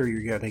pretty sure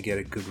you're going to get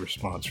a good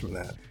response from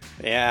that.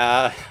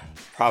 Yeah,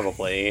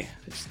 probably.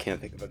 I just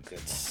can't think of a good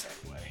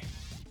segue.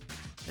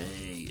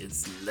 Hey,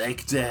 it's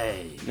leg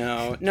day.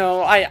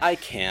 No, I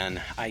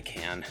can.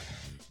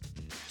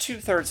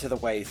 2/3 of the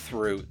way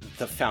through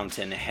the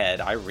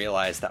fountainhead, I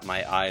realize that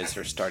my eyes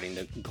are starting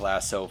to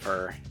glass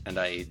over, and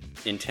I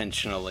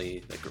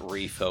intentionally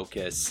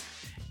refocus,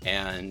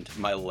 and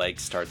my leg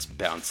starts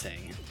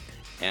bouncing.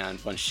 And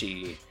when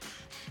she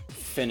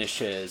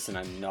finishes and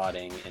I'm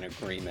nodding in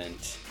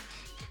agreement,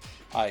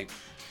 I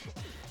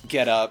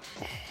get up.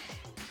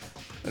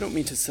 I don't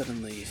mean to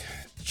suddenly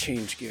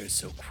change gears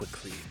so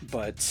quickly,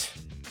 but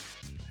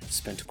I've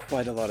spent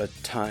quite a lot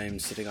of time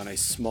sitting on a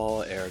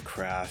small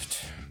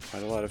aircraft,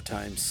 quite a lot of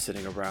time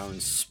sitting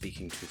around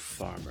speaking to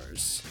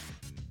farmers.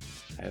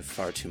 I have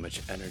far too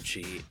much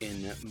energy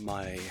in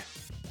my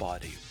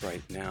body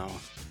right now.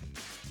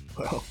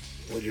 Well,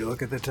 would you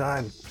look at the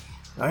time?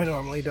 I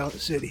normally don't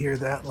sit here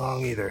that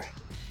long either.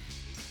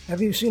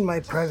 Have you seen my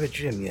private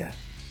gym yet?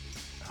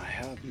 I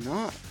have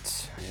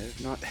not. I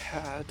have not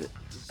had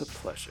the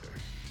pleasure.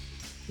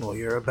 Well,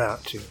 you're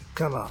about to.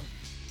 Come on.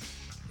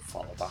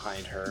 Follow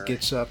behind her.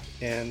 Gets up,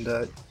 and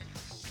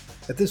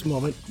at this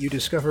moment, you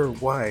discover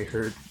why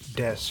her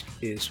desk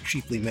is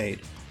cheaply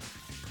made.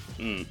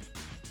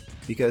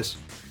 Because,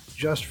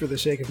 just for the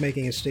sake of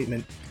making a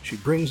statement, she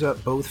brings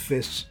up both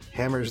fists,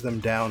 hammers them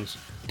down,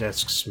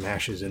 desk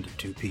smashes into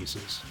 2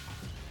 pieces.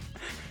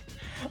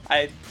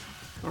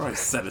 Alright,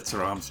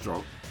 Senator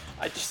Armstrong.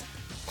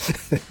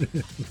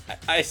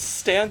 I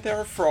stand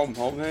there for a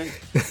moment,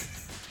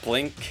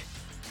 blink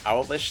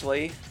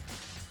owlishly,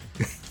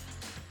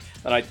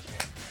 and I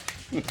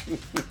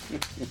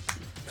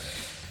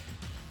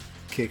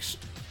kicks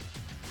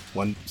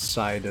one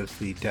side of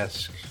the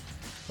desk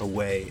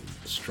away,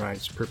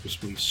 strides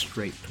purposefully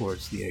straight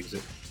towards the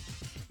exit.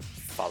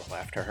 follow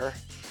after her.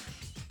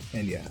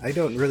 And yeah, I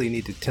don't really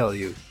need to tell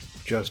you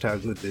just how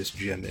good this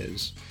gym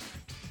is.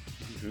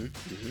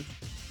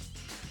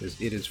 Because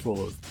it is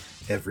full of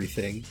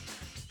everything,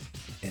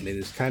 and it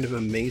is kind of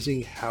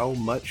amazing how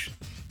much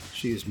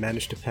she has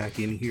managed to pack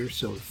in here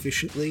so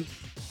efficiently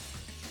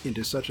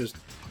into such a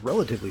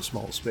relatively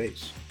small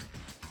space.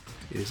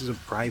 This is a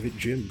private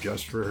gym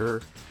just for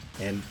her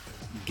and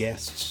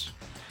guests.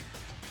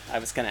 I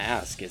was going to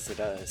ask, is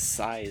it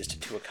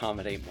sized to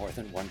accommodate more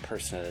than one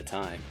person at a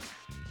time?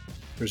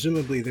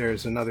 Presumably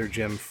there's another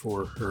gym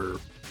for her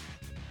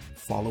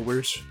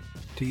followers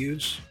to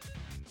use.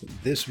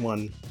 This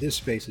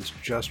space is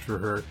just for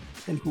her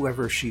and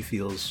whoever she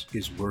feels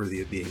is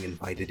worthy of being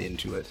invited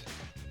into it.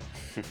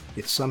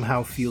 It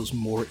somehow feels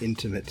more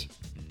intimate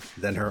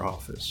than her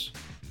office.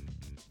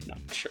 Not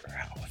sure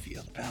how I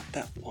feel about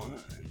that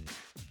one.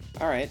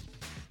 Alright,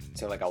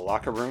 so like a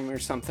locker room or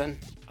something?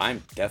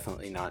 I'm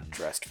definitely not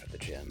dressed for the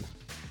gym.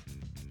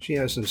 She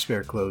has some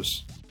spare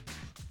clothes.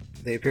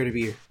 They appear to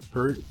be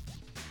her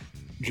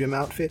gym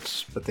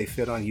outfits, but they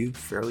fit on you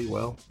fairly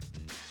well.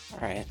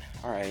 Alright.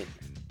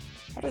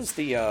 How does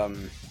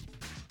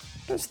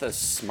the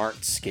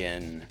smart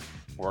skin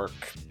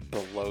work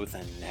below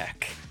the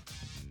neck?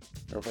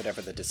 Or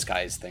whatever the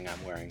disguise thing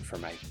I'm wearing for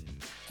my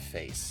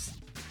face.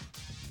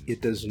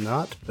 It does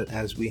not, but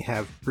as we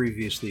have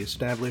previously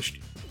established,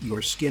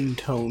 your skin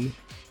tone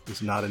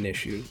is not an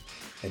issue,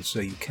 and so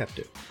you kept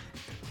it.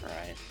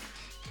 Right.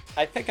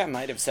 I think I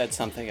might have said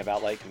something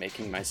about, like,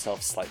 making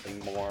myself slightly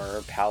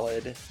more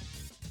pallid,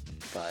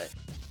 but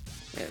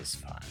it's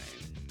fine.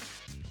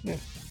 Yeah,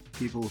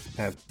 people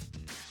have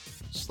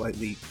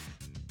slightly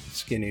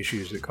skin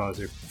issues that cause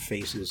their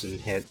faces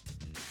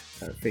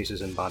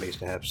and bodies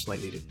to have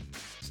slightly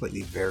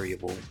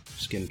variable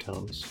skin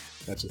tones.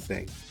 That's a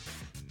thing.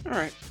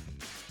 Alright.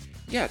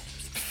 Yeah,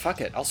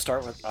 fuck it.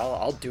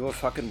 I'll do a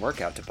fucking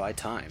workout to buy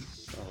time.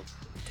 I'll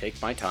take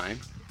my time,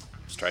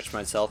 stretch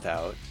myself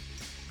out,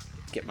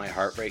 get my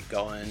heart rate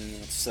going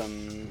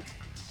with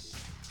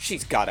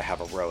She's gotta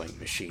have a rowing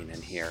machine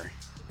in here.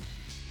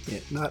 Yeah,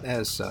 not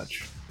as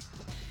such.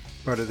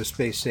 Part of the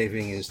space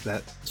saving is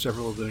that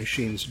several of the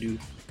machines do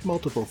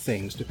multiple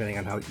things depending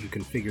on how you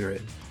configure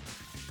it.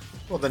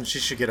 Well, then she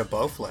should get a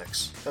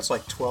Bowflex. That's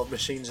like 12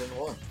 machines in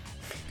one.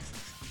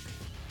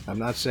 I'm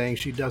not saying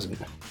she doesn't.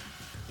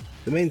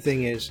 The main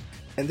thing is,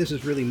 and this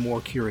is really more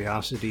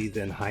curiosity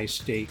than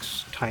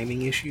high-stakes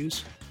timing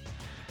issues,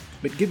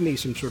 but give me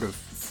some sort of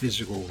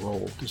physical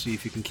roll to see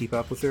if you can keep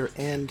up with her,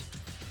 and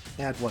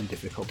add 1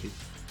 difficulty.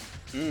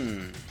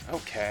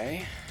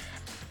 Okay.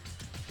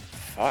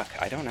 Fuck,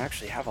 I don't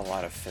actually have a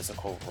lot of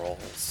physical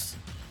rolls.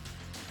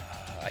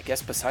 I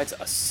guess besides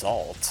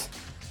assault.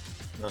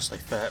 Mostly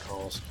fat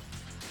rolls.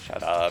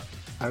 Shut up.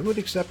 I would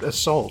accept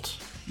assault.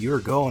 You're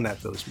going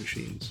at those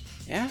machines.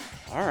 Yeah,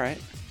 alright.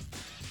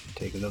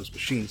 Taking those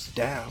machines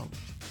down.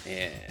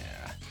 Yeah.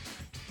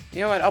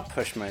 You know what, I'll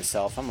push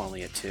myself. I'm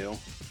only a 2.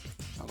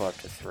 I'll go up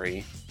to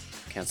 3.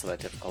 Cancel that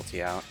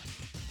difficulty out.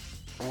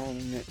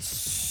 Rolling it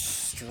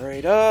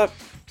straight up.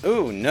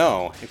 Ooh,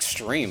 no.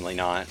 Extremely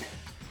not.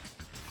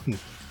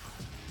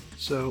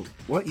 So,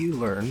 what you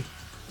learn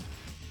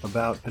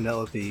about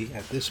Penelope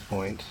at this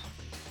point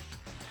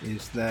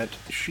is that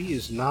she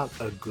is not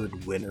a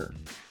good winner.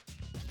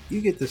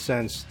 You get the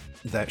sense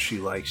that she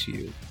likes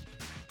you,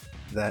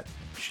 that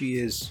she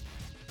is,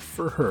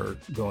 for her,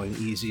 going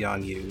easy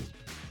on you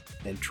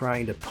and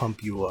trying to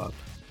pump you up.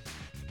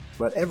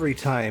 But every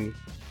time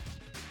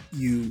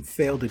you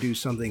fail to do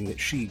something that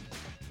she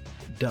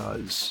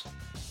does.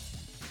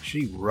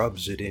 She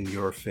rubs it in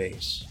your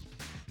face.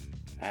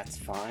 That's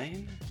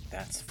fine.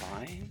 That's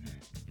fine.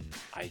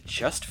 I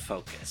just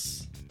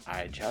focus.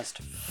 I just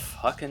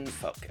fucking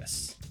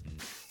focus.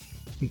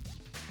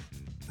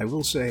 I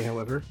will say,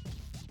 however,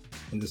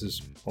 and this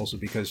is also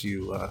because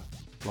you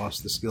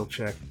lost the skill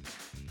check,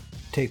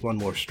 take one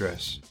more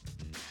stress.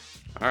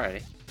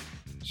 Alright.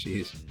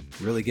 She's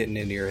really getting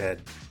into your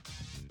head.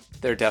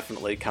 There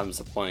definitely comes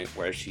a point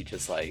where she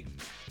just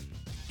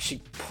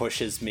she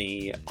pushes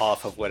me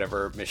off of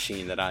whatever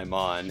machine that I'm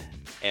on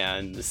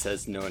and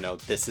says, no,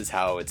 this is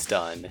how it's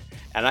done.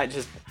 And I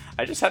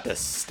just have to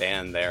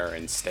stand there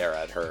and stare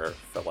at her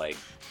for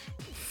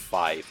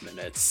 5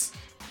 minutes.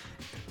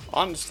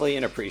 Honestly,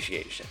 in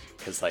appreciation.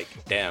 Because,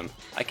 damn,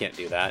 I can't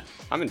do that.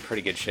 I'm in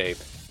pretty good shape.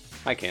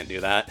 I can't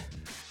do that.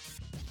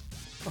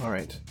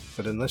 Alright,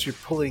 but unless you're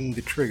pulling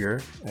the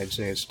trigger, I'd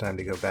say it's time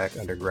to go back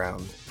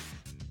underground.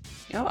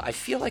 I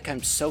feel like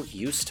I'm so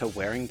used to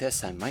wearing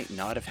this, I might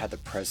not have had the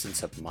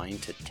presence of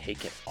mind to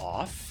take it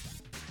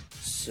off.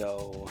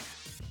 So,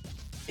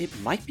 it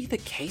might be the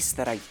case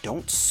that I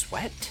don't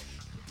sweat,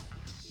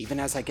 even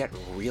as I get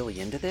really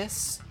into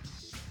this.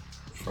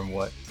 From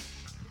what?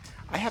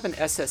 I have an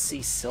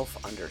SSC Sylph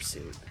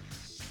undersuit.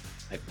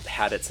 I've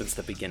had it since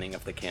the beginning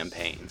of the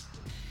campaign.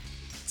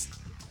 It's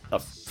a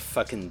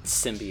fucking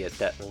symbiote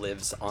that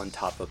lives on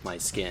top of my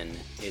skin.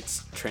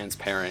 It's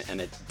transparent and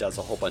it does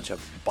a whole bunch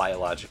of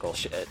biological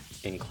shit,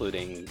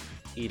 including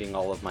eating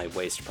all of my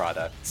waste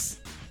products.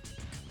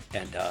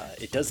 And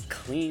it does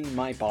clean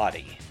my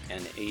body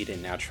and aid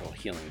in natural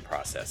healing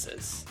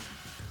processes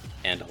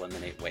and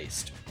eliminate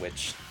waste,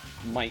 which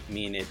might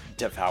mean it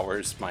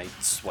devours my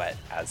sweat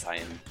as I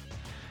am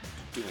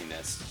doing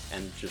this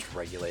and just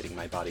regulating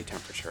my body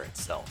temperature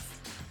itself.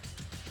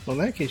 Well,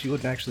 in that case, you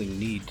wouldn't actually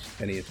need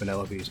any of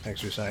Penelope's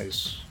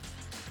exercise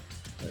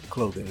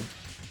clothing.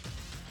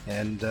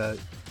 And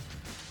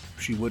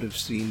she would have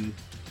seen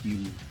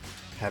you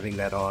having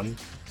that on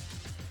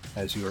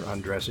as you were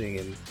undressing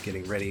and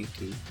getting ready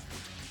to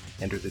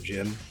enter the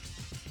gym.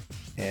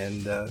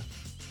 And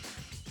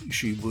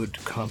she would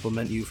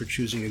compliment you for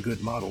choosing a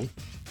good model,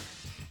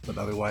 but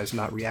otherwise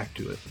not react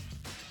to it.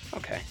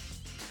 Okay.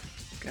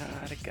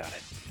 Got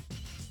it.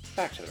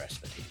 Back to the rest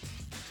of the team.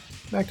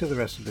 Back to the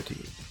rest of the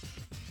team.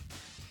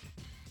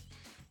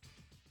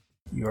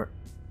 You're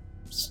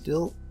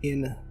still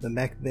in the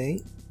mech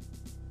bay.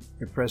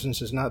 Your presence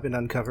has not been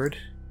uncovered.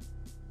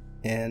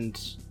 And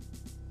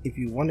if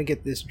you want to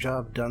get this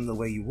job done the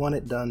way you want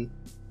it done,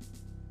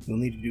 you'll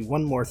need to do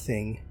one more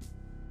thing,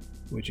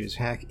 which is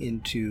hack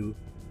into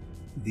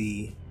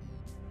the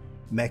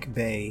mech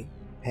bay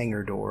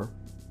hangar door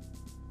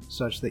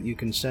such that you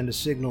can send a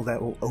signal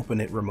that will open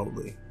it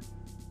remotely.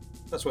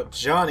 That's what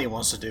Johnny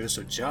wants to do,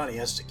 so Johnny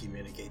has to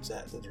communicate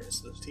that to the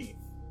rest of the team.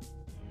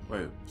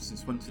 Wait,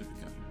 since when did it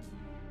become?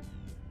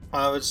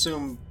 I would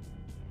assume,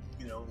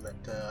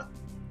 that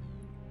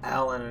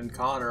Alan and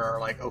Connor are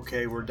like,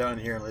 okay, we're done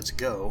here, let's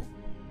go.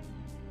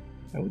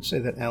 I would say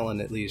that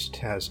Alan at least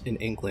has an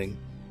inkling.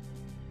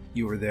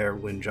 You were there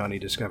when Johnny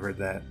discovered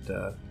that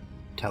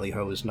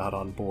Tally-Ho is not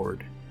on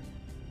board.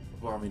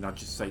 Well, I'd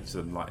just say to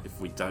them, if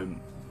we don't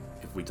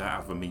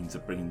have a means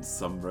of bringing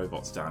some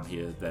robots down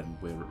here, then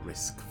we're at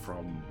risk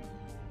from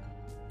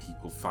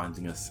people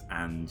finding us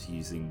and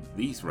using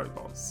these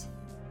robots.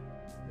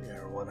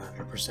 You're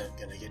 100%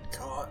 gonna get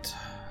caught.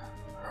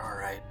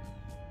 Alright.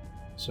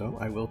 So,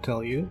 I will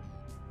tell you,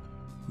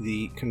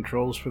 the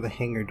controls for the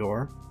hangar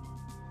door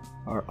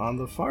are on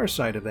the far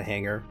side of the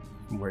hangar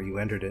from where you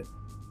entered it.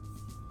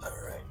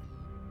 Alright.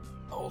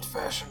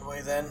 Old-fashioned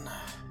way then.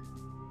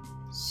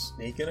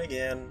 Sneaking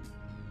again.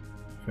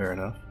 Fair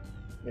enough.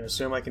 I'm gonna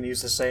assume I can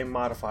use the same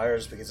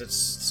modifiers because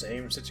it's the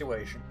same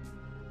situation.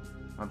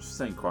 I'm just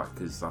saying quiet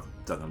because I've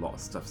done a lot of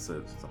stuff, so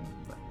I'm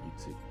letting you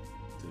two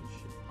do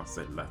shit. I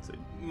say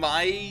letting.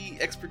 My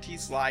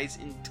expertise lies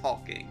in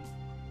talking.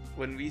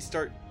 When we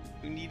start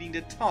needing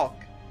to talk,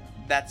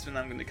 that's when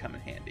I'm going to come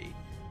in handy.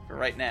 But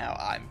right now,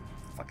 I'm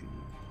fucking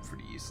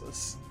pretty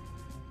useless.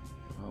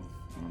 Well,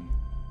 I'm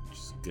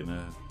just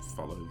gonna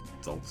follow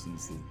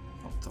Dalton's lead.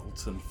 Not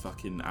Dalton,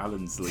 fucking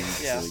Alan's lead.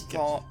 Yeah,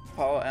 to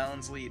follow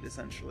Alan's lead,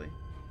 essentially.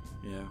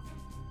 Yeah.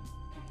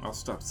 I'll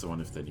stab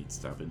someone if they need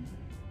stabbing.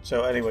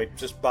 So anyway,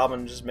 just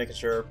Bobbin, just making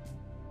sure.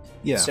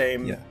 Yeah.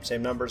 Same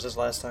numbers as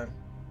last time.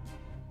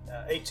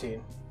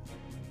 18.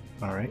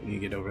 Alright, you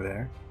get over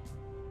there.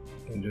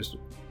 And just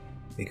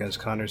because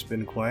Connor's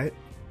been quiet,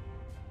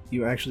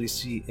 you actually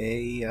see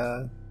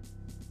a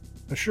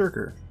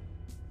shirker.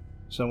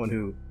 Someone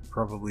who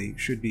probably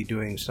should be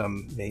doing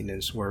some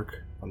maintenance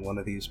work on one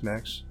of these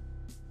mechs.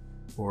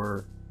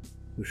 Or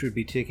who should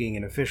be taking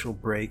an official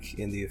break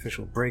in the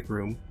official break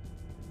room,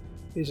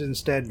 is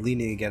instead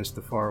leaning against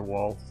the far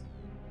wall,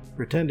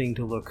 pretending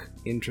to look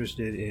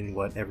interested in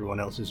what everyone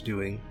else is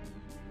doing,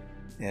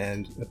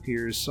 and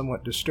appears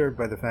somewhat disturbed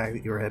by the fact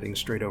that you're heading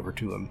straight over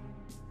to him.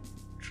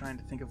 I'm trying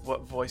to think of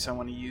what voice I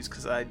want to use,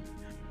 because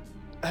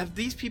have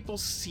these people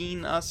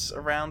seen us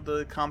around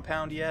the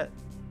compound yet?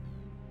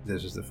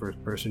 this is the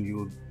first person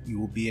you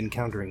will be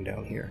encountering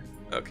down here.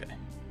 Okay.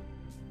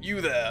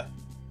 You there.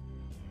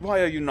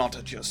 Why are you not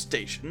at your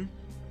station?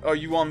 Are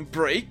you on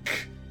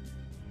break?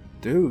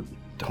 Dude,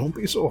 don't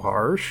be so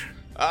harsh.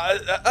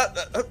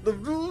 The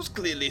rules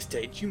clearly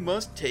state you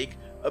must take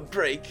a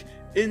break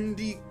in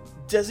the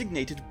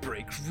designated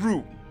break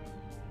room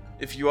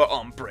if you are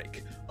on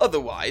break.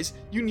 Otherwise,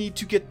 you need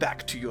to get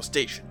back to your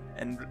station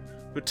and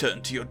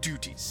return to your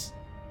duties.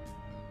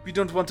 We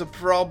don't want a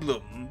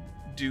problem,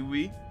 do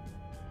we?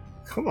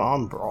 Come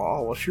on,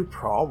 Brawl, what's your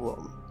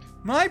problem?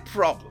 My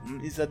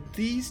problem is that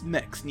these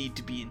mechs need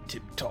to be in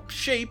tip-top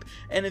shape,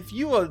 and if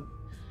you are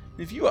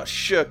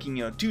shirking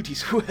your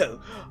duties,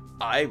 well,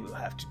 I will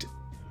have to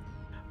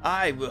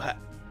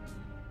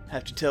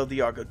tell the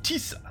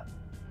Argotissa.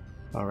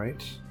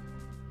 Alright.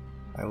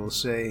 I will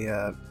say,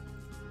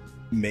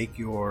 make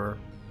your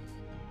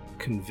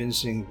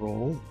convincing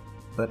roll,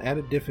 but add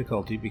a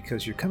difficulty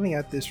because you're coming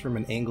at this from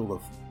an angle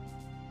of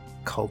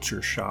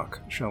culture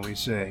shock, shall we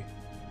say.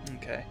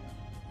 Okay.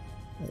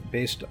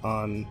 Based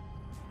on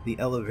the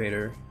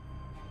elevator,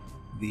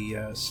 the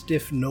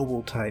stiff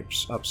noble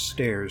types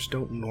upstairs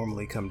don't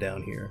normally come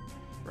down here.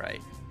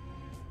 Right.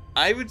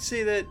 I would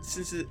say that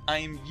since I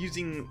am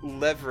using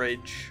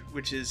leverage,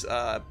 which is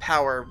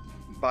power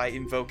by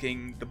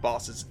invoking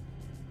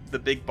the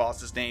big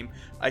boss's name,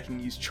 I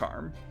can use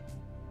charm.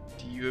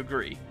 Do you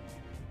agree?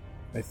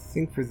 I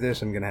think for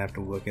this I'm going to have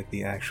to look at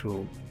the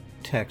actual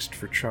text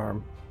for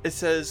charm. It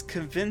says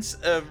convince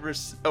a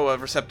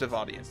receptive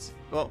audience.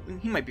 Well,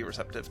 he might be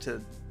receptive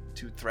to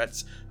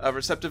threats. A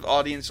receptive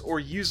audience, or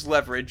use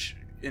leverage,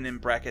 and in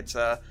brackets,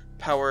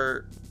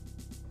 power,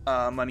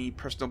 money,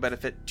 personal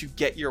benefit, to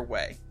get your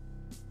way.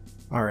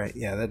 Alright,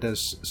 yeah, that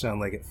does sound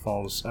like it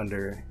falls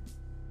under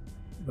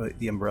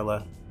the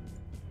umbrella.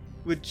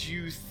 Would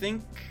you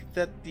think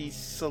that the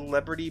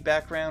celebrity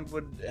background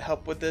would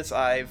help with this?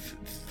 I've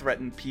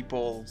threatened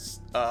people's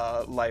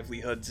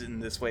livelihoods in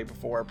this way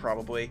before,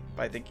 probably,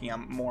 by thinking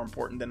I'm more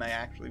important than I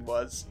actually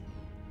was.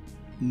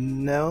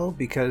 No,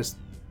 because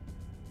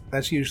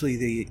that's usually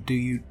the do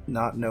you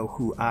not know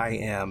who I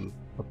am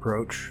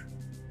approach.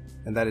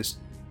 And that is,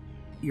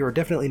 you're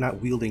definitely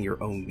not wielding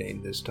your own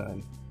name this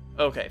time.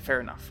 Okay, fair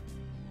enough.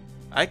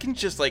 I can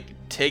just,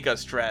 take a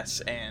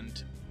stress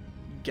and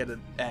get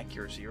an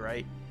accuracy,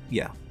 right?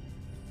 Yeah.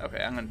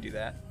 Okay, I'm gonna do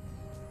that.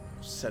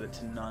 Set it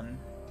to none.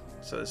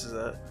 So this is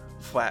a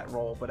flat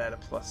roll, but at a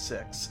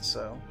 +6,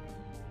 so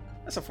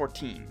that's a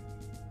 14.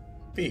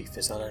 Beef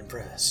is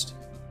unimpressed.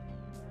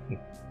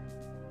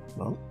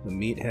 Well, the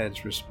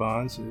meathead's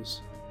response is,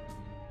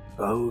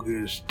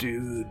 bogus,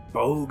 dude,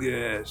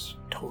 bogus.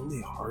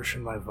 Totally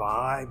harshing my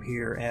vibe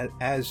here.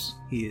 As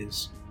he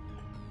is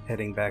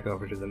heading back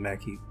over to the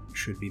mech he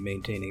should be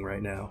maintaining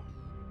right now.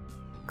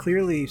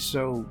 Clearly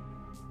so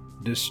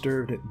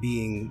disturbed at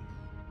being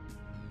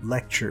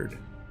lectured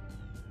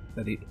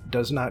that he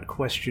does not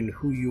question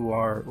who you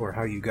are or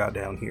how you got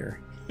down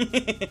here.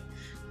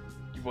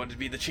 You wanted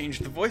me to change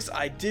the voice?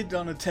 I did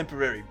on a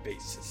temporary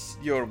basis.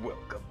 You're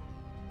welcome.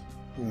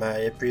 My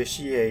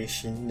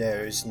appreciation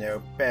knows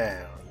no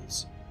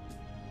bounds.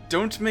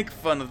 Don't make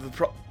fun of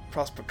the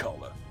Prosper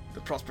Caller. The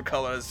Prosper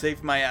Caller has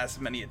saved my ass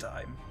many a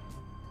time.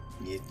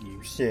 If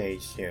you say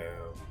so.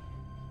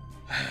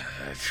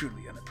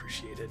 Truly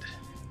unappreciated.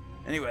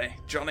 Anyway,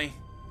 Johnny,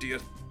 do your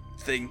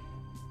thing.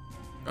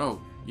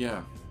 Oh,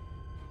 yeah.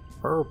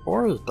 Oh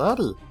boy,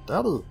 Daddy,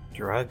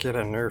 do I get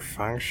a new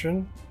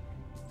function?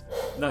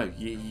 No,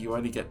 you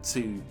only get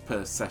 2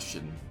 per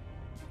session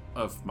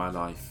of my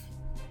life.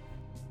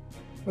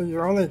 Well,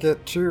 you only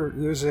get 2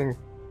 using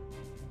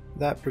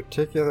that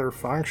particular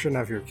function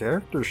of your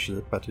character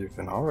sheet, but you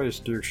can always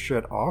do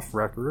shit off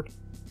record.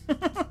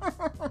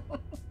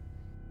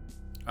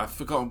 I've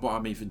forgotten what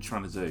I'm even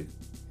trying to do.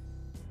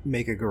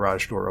 Make a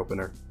garage door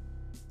opener.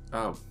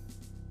 Oh.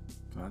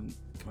 Can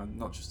I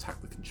not just hack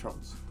the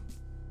controls?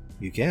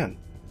 You can,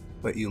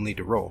 but you'll need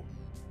to roll.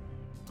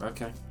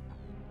 Okay.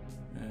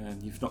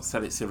 And you've not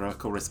said it's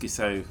heroic or risky,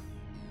 so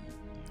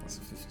that's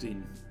a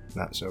 15.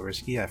 Not so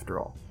risky after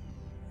all.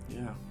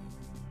 Yeah.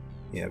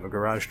 You have a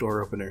garage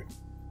door opener.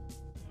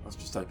 I was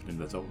just opening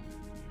the door.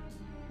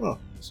 Well,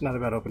 it's not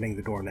about opening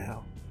the door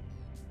now.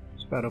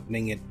 It's about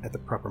opening it at the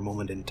proper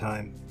moment in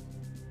time.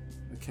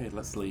 Okay,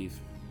 let's leave.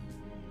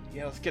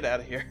 Yeah, let's get out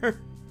of here.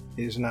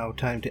 It is now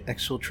time to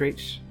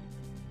exfiltrate.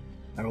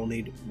 I will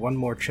need one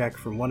more check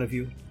from one of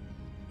you,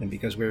 and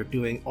because we're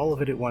doing all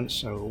of it at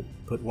once, I will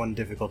put 1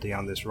 difficulty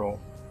on this roll.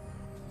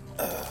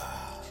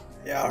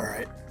 Yeah,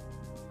 alright.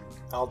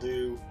 I'll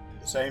do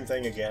the same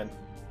thing again.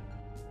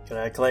 Can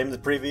I claim the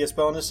previous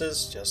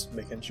bonuses? Just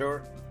making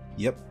sure.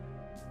 Yep.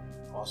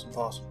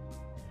 Awesome.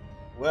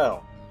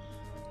 Well,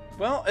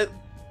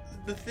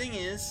 the thing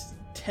is,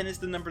 10 is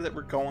the number that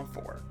we're going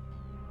for.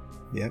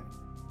 Yep.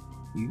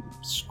 You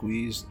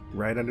squeezed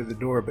right under the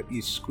door, but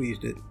you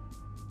squeezed it.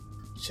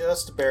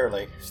 just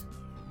barely.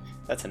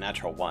 That's a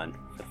natural 1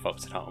 for the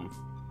folks at home.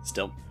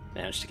 Still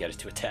managed to get it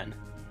to a 10.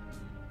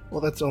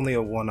 Well, that's only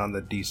a 1 on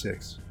the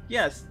d6.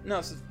 Yes, no,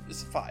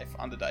 it's a 5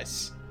 on the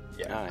dice.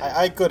 Yeah, Alright.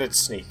 I good at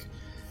sneak.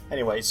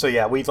 Anyway, so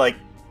yeah, we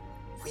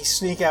We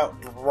sneak out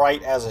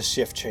right as a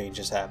shift change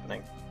is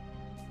happening.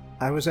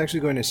 I was actually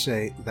going to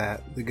say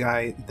that the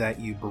guy that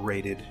you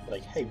berated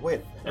Like, hey, wait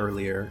a minute.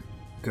 earlier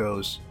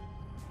goes,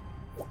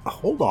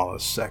 hold on a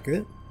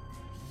second.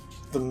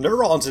 The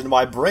neurons in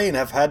my brain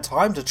have had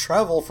time to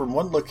travel from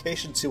one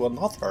location to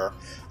another,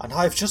 and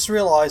I've just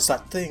realized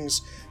that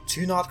things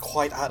do not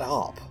quite add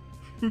up.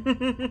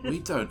 We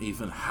don't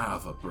even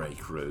have a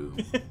break room.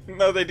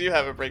 No, they do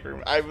have a break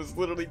room. I was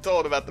literally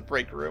told about the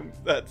break room.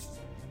 That's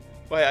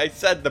why I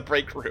said the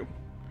break room.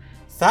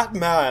 That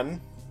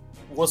man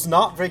was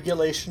not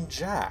regulation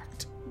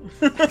jacked.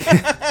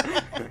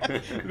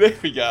 There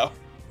we go.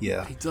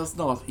 Yeah, He does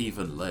not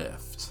even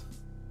lift.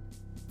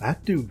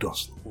 that dude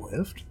doesn't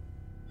lift.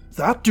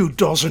 That dude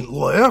doesn't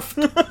lift!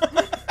 What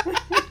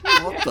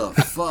the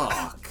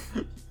fuck?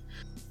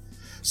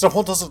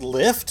 Someone doesn't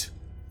lift?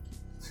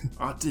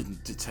 I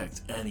didn't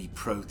detect any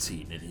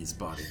protein in his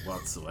body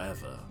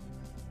whatsoever.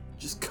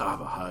 Just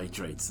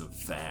carbohydrates and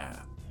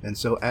fat. And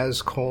so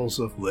as calls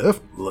of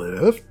lift,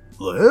 lift,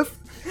 lift,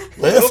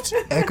 Lift?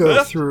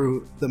 echo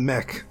through the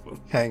mech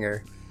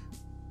hangar,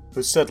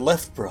 Who said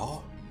lift,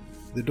 bro?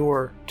 the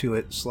door to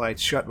it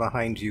slides shut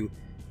behind you,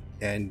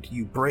 and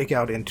you break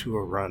out into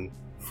a run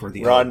for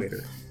the Run.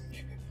 elevator.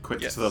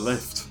 Quick Yes. to the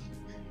lift.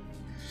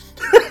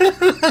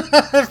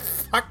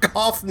 Fuck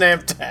off,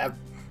 Namtab.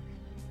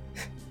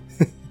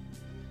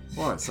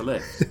 Why, it's a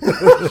lift.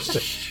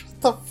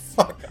 Shut the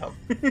fuck up.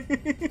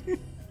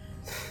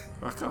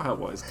 I can't help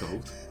what it's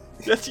called.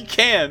 Yes, you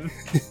can.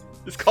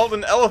 It's called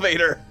an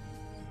elevator.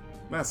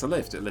 That's a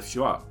lift, it lifts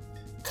you up.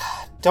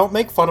 Don't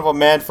make fun of a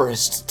man for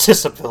his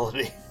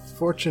disability.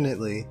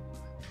 Fortunately,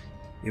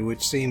 it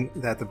would seem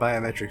that the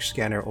biometric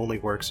scanner only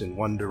works in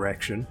one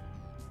direction.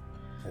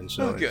 And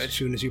so Oh, good. as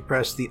soon as you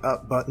press the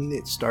up button,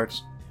 it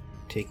starts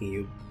taking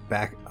you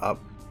back up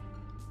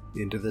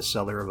into the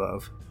cellar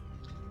above.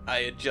 I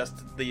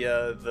adjusted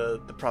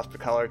the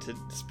prospect collar to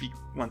speak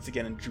once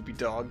again in Droopy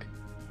Dog.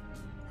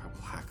 I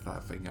will hack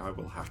that thing, I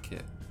will hack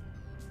it.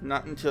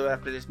 Not until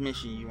after this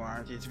mission, you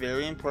aren't. It's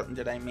very important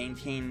that I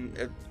maintain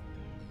a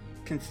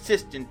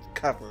consistent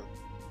cover.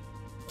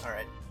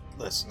 Alright,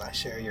 listen, I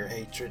share your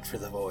hatred for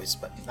the voice,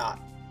 but not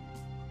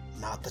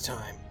the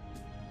time.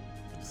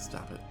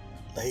 Stab it.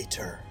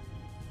 Later.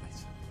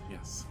 Later.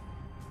 Yes.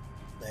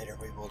 Later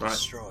we will Right.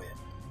 destroy it,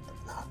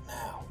 but not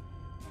now.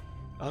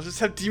 I'll just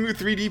have Timu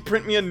 3D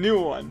print me a new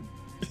one.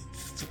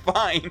 It's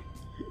fine.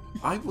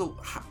 I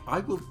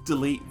will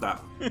delete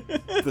that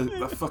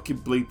the fucking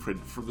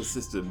blueprint from the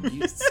system.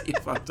 You see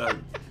if I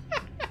don't.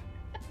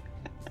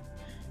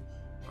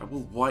 I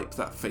will wipe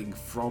that thing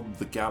from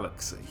the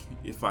galaxy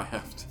if I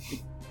have to.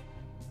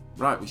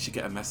 Right, we should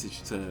get a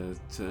message to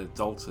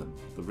Dalton,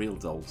 the real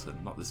Dalton,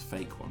 not this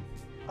fake one.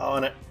 Oh,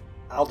 and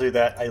I'll do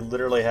that. I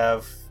literally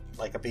have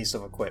like a piece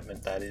of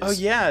equipment that is Oh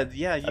yeah.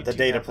 You the do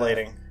data have that.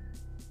 plating.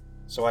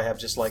 So I have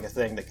just like a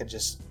thing that can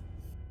just,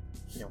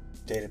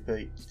 data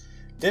plate.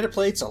 Data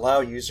plates allow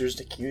users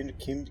to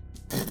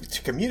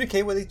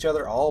communicate with each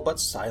other all but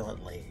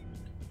silently.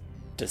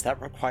 Does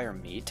that require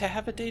me to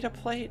have a data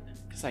plate?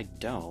 Because I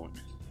don't.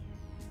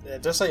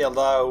 It does say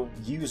allow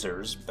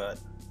users, but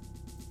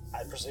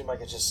I presume I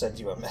could just send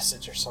you a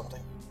message or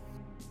something.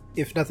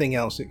 If nothing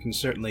else, it can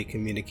certainly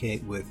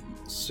communicate with,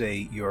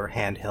 say, your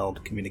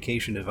handheld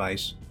communication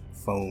device,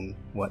 phone,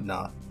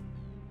 whatnot.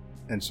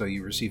 And so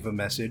you receive a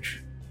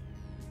message,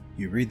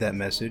 you read that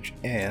message,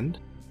 and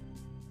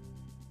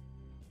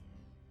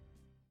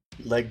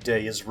Leg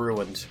day is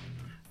ruined.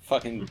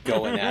 Fucking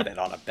going at it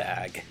on a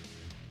bag.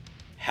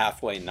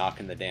 Halfway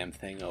knocking the damn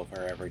thing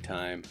over every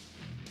time.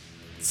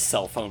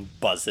 Cell phone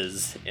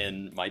buzzes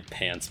in my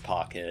pants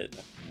pocket.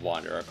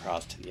 Wander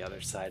across to the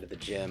other side of the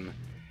gym.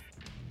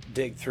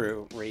 Dig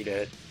through, read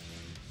it.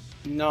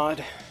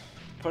 Nod.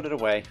 Put it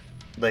away.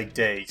 Leg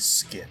day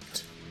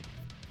skipped.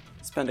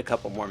 Spend a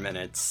couple more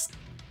minutes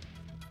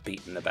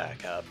beating the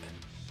back up.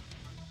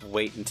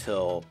 Wait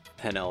until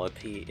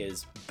Penelope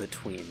is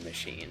between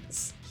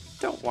machines.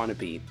 Don't want to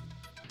be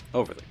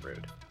overly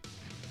rude.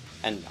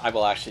 And I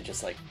will actually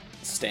just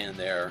stand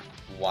there,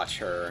 watch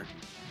her,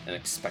 an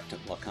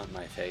expectant look on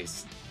my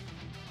face.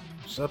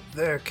 what's up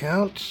there,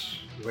 Count?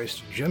 You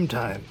wasted gym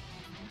time.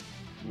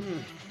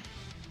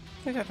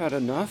 I think I've had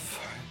enough.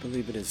 I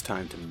believe it is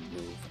time to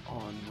move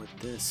on with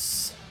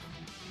this.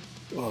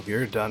 Well, if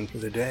you're done for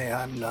the day,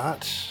 I'm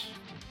not.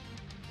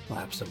 I'll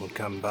have someone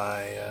come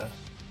by,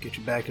 get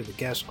you back to the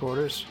guest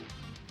quarters.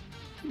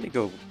 Let me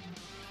go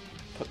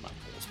put my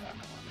clothes back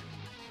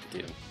on.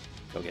 Do.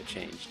 Go get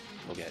changed.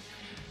 Go get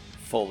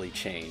fully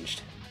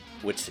changed,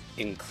 which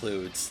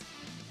includes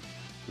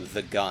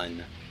the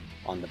gun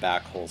on the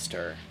back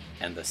holster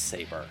and the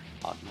saber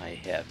on my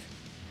hip.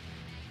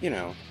 You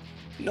know,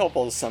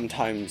 nobles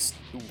sometimes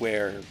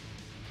wear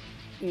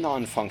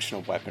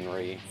non-functional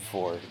weaponry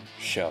for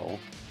show.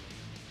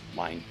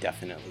 Mine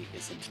definitely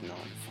isn't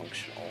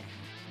non-functional.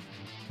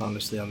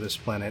 Honestly, on this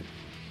planet,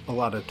 a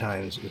lot of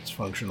times it's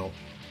functional.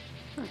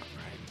 Alright.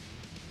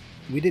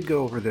 We did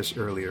go over this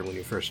earlier when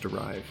you first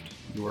arrived.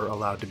 You were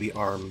allowed to be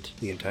armed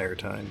the entire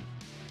time.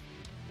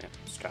 Yeah,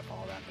 strap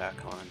all that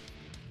back on.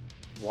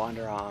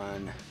 wander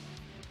on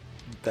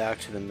back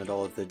to the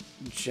middle of the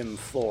gym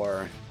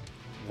floor,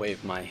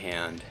 wave my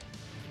hand,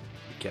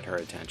 get her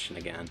attention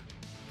again.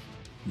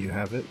 You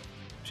have it.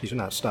 She's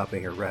not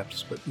stopping her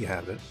reps, but you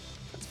have it.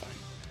 That's fine.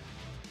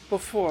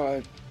 Before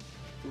I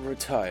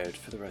retired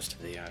for the rest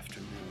of the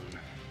afternoon,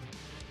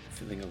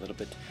 feeling a little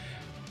bit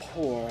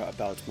poor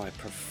about my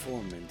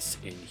performance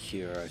in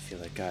here. I feel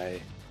like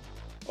I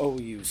owe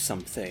you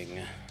something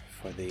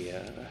for the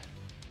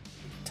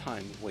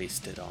time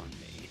wasted on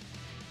me.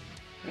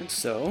 And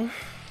so,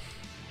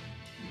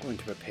 I'm going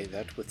to repay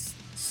that with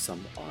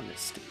some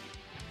honesty.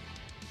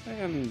 I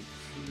am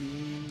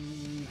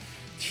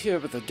here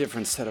with a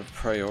different set of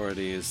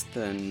priorities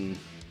than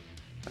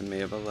I may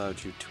have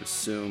allowed you to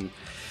assume.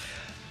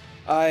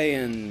 I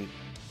and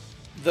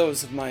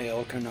those of my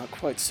ilk are not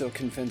quite so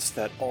convinced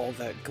that all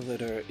that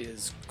glitter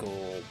is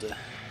gold.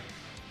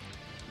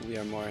 We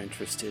are more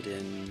interested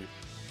in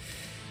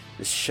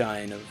the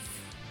shine of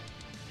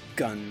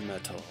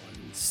gunmetal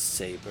and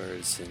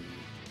sabers and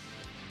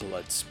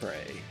blood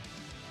spray.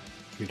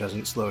 She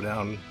doesn't slow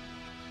down,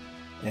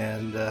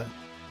 and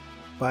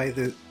by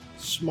the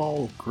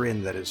small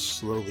grin that is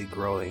slowly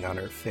growing on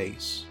her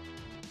face,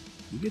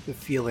 you get the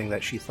feeling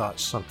that she thought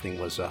something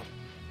was up,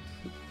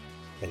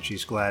 and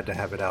she's glad to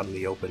have it out in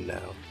the open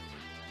now.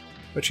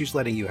 But she's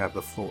letting you have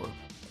the floor.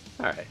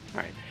 Alright.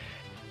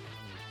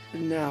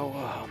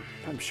 Now,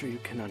 I'm sure you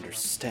can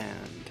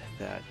understand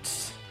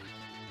that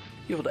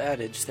the old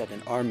adage that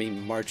an army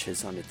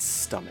marches on its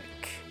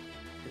stomach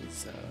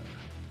is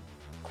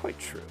quite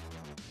true.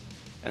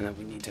 And that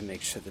we need to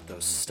make sure that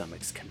those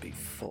stomachs can be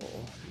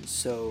full. And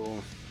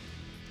so,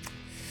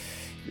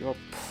 your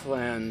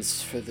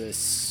plans for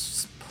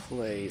this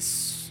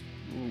place,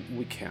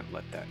 we can't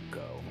let that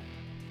go.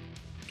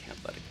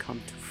 Can't let it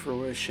come to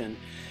fruition.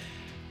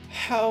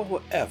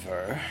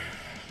 However,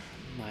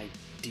 my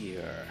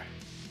dear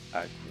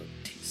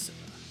Agrotisa,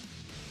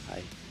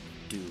 I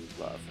do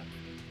love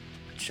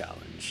a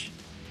challenge.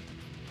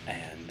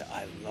 And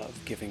I love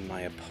giving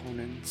my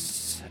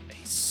opponents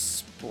a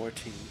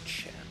sporting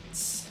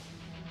chance.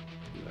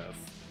 You have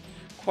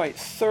quite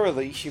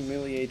thoroughly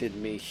humiliated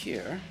me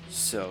here,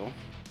 so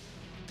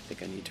I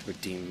think I need to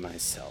redeem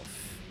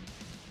myself.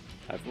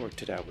 I've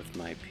worked it out with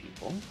my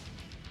people,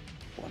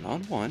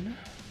 one-on-one,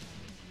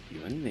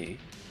 you and me,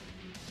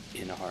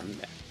 in our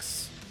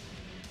mechs.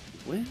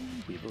 When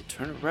we will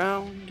turn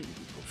around and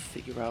we will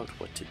figure out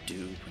what to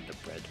do when the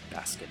bread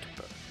basket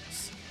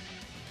burns.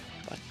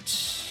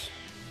 But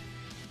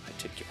I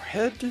take your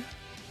head,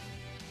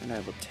 and I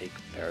will take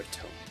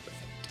baritone with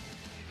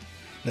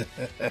it.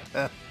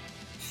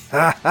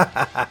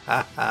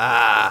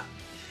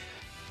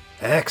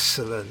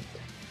 Excellent.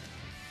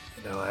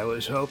 I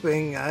was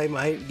hoping I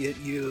might get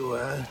you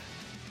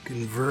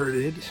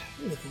converted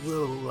with a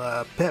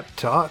little pep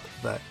talk,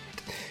 but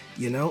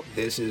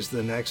this is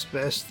the next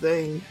best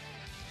thing.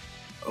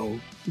 Oh,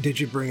 did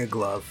you bring a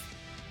glove?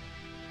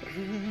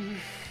 Let's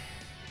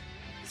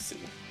see.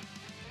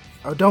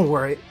 Oh, don't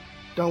worry.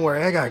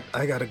 I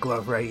got a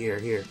glove right here.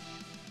 Here.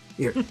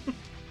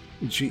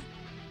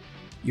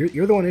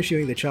 You're the one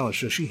issuing the challenge,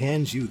 so she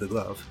hands you the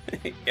glove.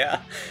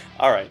 Yeah.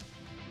 All right.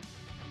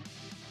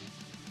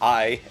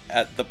 I,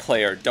 at the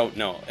player, don't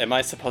know. Am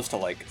I supposed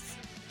to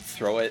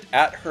throw it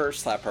at her,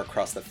 slap her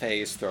across the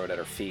face, throw it at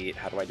her feet?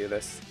 How do I do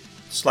this?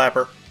 Slap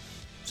her.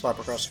 Slap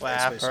her across the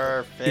face. Slap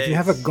her face. If you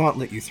have a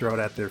gauntlet, you throw it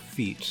at their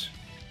feet,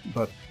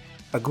 but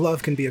a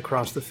glove can be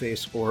across the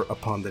face or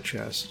upon the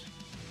chest.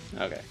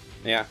 Okay.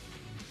 Yeah.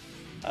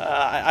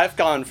 I've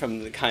gone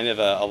from kind of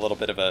a little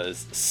bit of a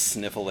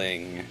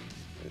sniveling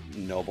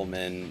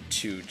nobleman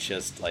to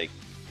just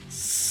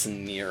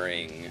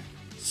sneering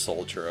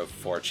soldier of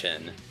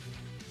fortune.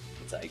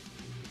 It's like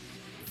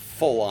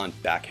full-on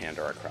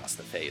backhander across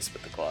the face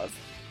with the glove.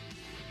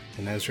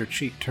 And as her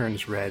cheek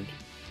turns red,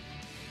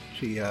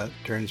 she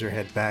turns her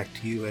head back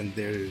to you, and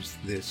there's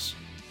this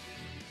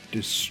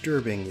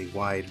disturbingly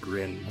wide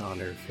grin on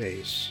her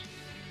face.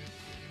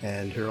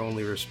 And her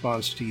only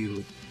response to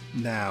you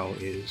now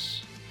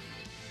is,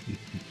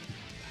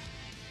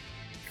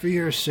 for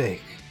your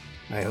sake,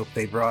 I hope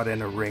they brought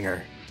in a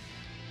ringer,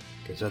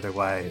 because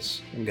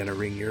otherwise I'm gonna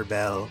ring your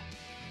bell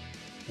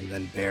and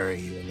then bury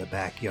you in the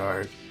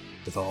backyard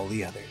with all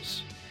the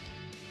others.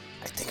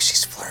 I think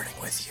she's flirting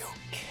with you.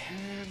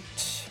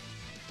 Can't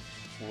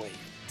wait.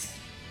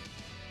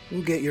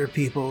 We'll get your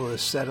people to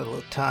settle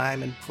a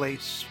time and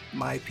place,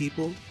 my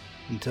people.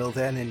 Until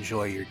then,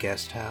 enjoy your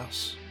guest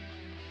house.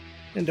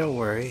 And don't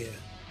worry,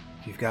 if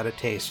you've got a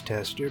taste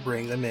tester,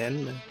 bring them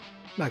in. I'm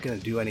not going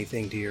to do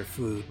anything to your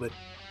food, but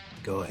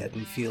go ahead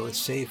and feel as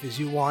safe as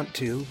you want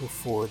to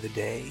before the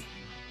day.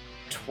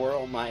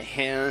 Twirl my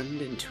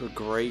hand into a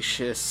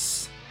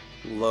gracious,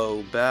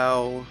 low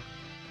bow.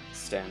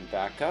 Stand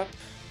back up.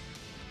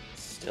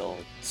 Still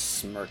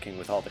smirking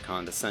with all the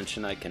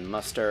condescension I can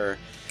muster.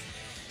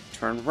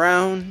 Turn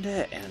round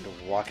and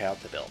walk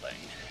out the building.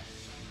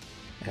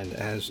 And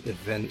as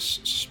events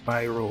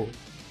spiral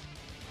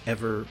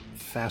ever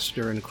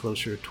faster and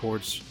closer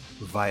towards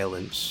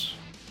violence,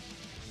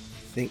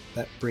 I think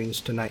that brings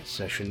tonight's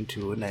session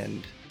to an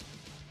end.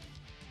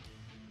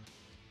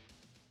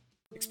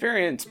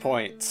 Experience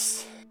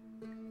points.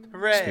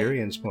 Hooray!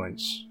 Experience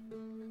points.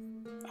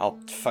 I'll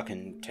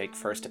fucking take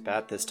first at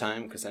bat this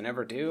time, because I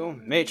never do.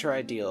 Major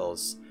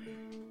ideals.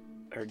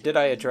 Or did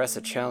I address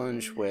a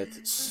challenge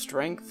with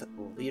strength,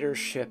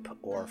 leadership,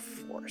 or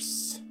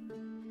force?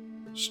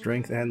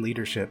 Strength and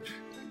leadership.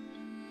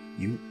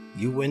 You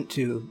went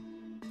to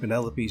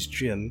Penelope's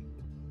gym,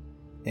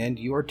 and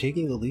you are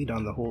taking the lead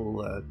on the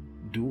whole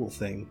duel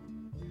thing.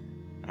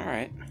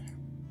 Alright.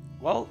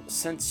 Well,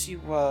 since you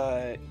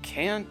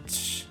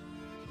can't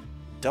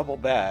double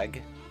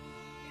bag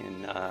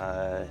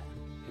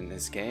in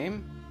this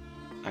game,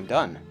 I'm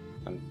done.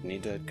 I don't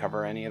need to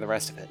cover any of the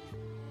rest of it.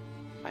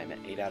 I'm at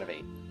 8 out of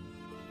 8.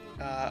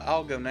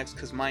 I'll go next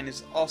because mine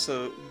is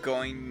also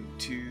going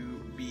to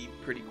be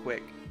pretty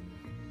quick.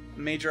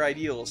 Major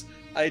ideals.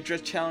 I address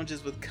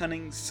challenges with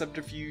cunning,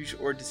 subterfuge,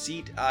 or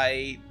deceit.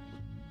 I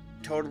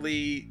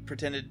totally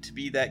pretended to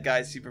be that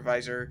guy's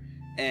supervisor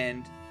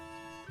and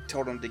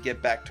told him to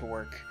get back to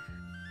work.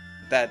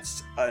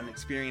 That's an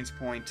experience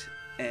point,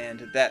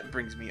 and that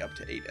brings me up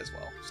to 8 as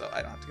well, so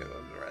I don't have to go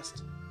over the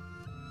rest.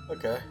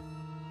 Okay.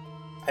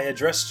 I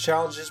address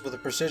challenges with a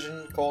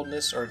precision,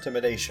 coldness, or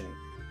intimidation.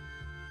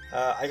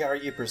 I gotta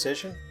argue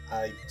precision.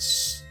 I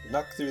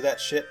snuck through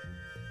that shit,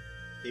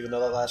 even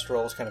though that last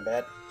roll was kind of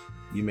bad.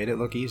 You made it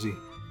look easy.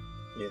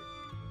 Yeah.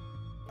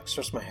 I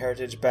express my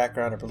heritage,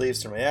 background, or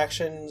beliefs through my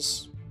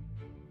actions.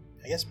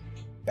 I guess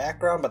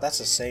background, but that's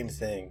the same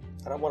thing.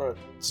 I don't want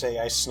to say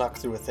I snuck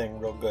through a thing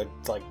real good,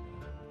 like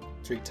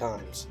 3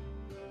 times.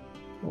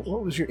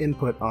 What was your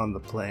input on the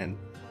plan?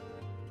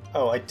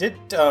 Oh, I did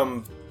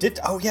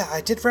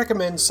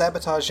recommend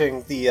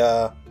sabotaging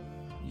the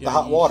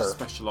hot water.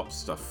 Special ops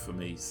stuff for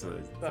me, so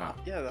that,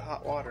 The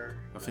hot water.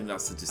 I think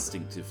that's a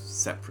distinctive,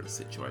 separate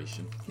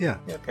situation. Yeah.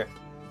 Okay.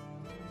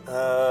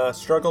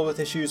 Struggle with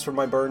issues from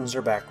my burns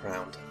or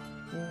background.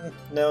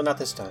 No, not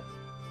this time.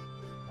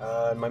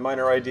 My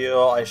minor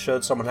ideal, I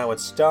showed someone how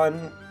it's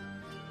done.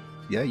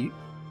 Yeah,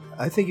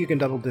 I think you can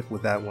double dip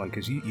with that one,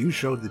 because you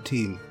showed the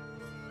team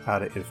how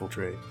to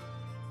infiltrate.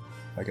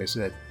 Like I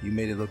said, you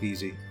made it look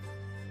easy.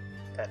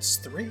 That's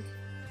 3,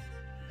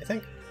 I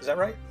think. Is that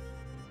right?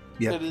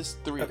 Yeah. It is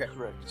 3, Okay.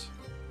 correct.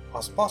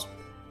 Awesome.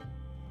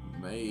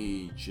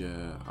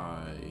 Major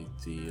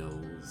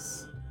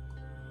ideals.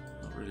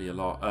 Not really a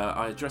lot.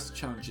 I addressed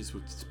challenges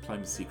with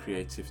diplomacy,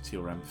 creativity,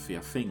 or empathy.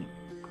 I think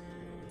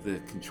the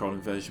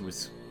controlling version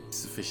was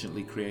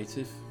sufficiently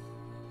creative.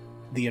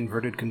 The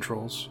inverted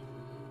controls.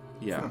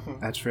 Yeah,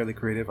 That's fairly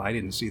creative. I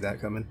didn't see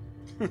that coming.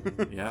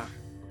 yeah.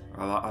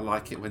 I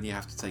like it when you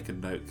have to take a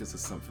note because of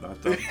something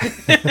I've done.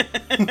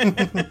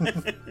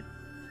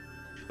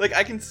 Like,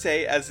 I can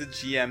say as a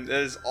GM,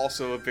 that is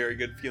also a very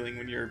good feeling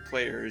when your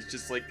player is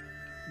just, like,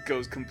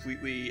 goes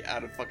completely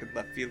out of fucking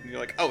left field and you're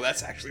like, oh,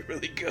 that's actually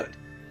really good.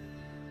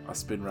 I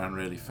spin around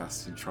really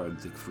fast and try and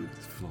dig through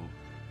the floor.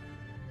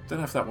 Don't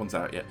know if that one's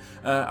out yet.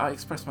 I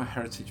express my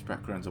heritage,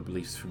 background, or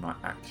beliefs through my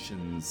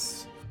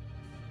actions.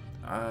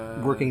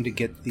 Working to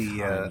get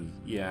the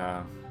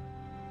yeah.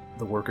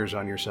 the workers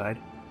on your side.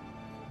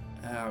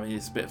 I mean,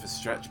 it's a bit of a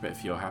stretch, but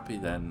if you're happy,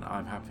 then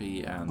I'm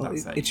happy, and Well,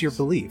 that's 8. it's your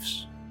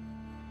beliefs.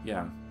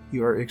 Yeah.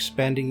 You are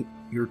expanding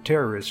your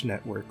terrorist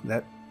network.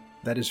 That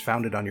is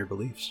founded on your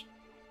beliefs.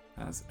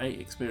 That's 8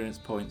 experience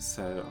points,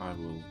 so I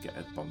will get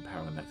a bomb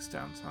power next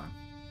downtime.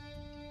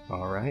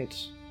 All right.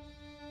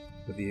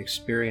 With the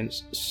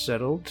experience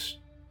settled,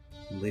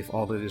 I believe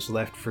all that is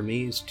left for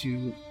me is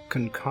to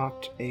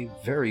concoct a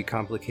very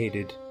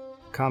complicated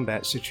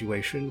combat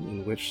situation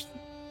in which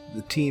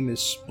the team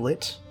is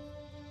split.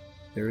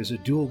 There is a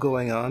duel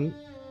going on,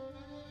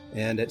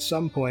 and at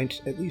some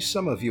point, at least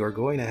some of you are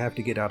going to have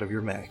to get out of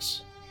your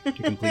mechs to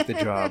complete the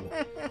job.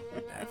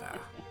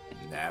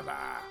 Never.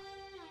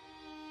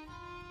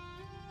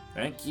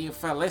 Thank you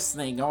for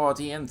listening,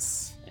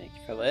 audience. Thank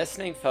you for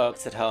listening,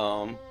 folks at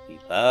home. We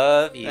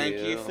love you. Thank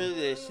you for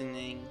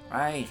listening.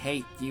 I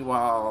hate you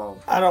all.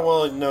 I don't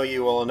really know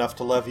you well enough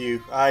to love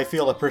you. I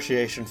feel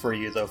appreciation for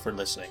you, though, for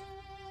listening.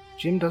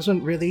 Jim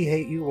doesn't really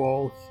hate you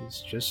all.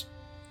 He's just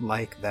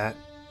like that.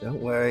 Don't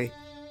worry.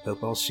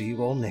 Hope I'll see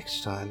you all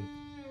next time.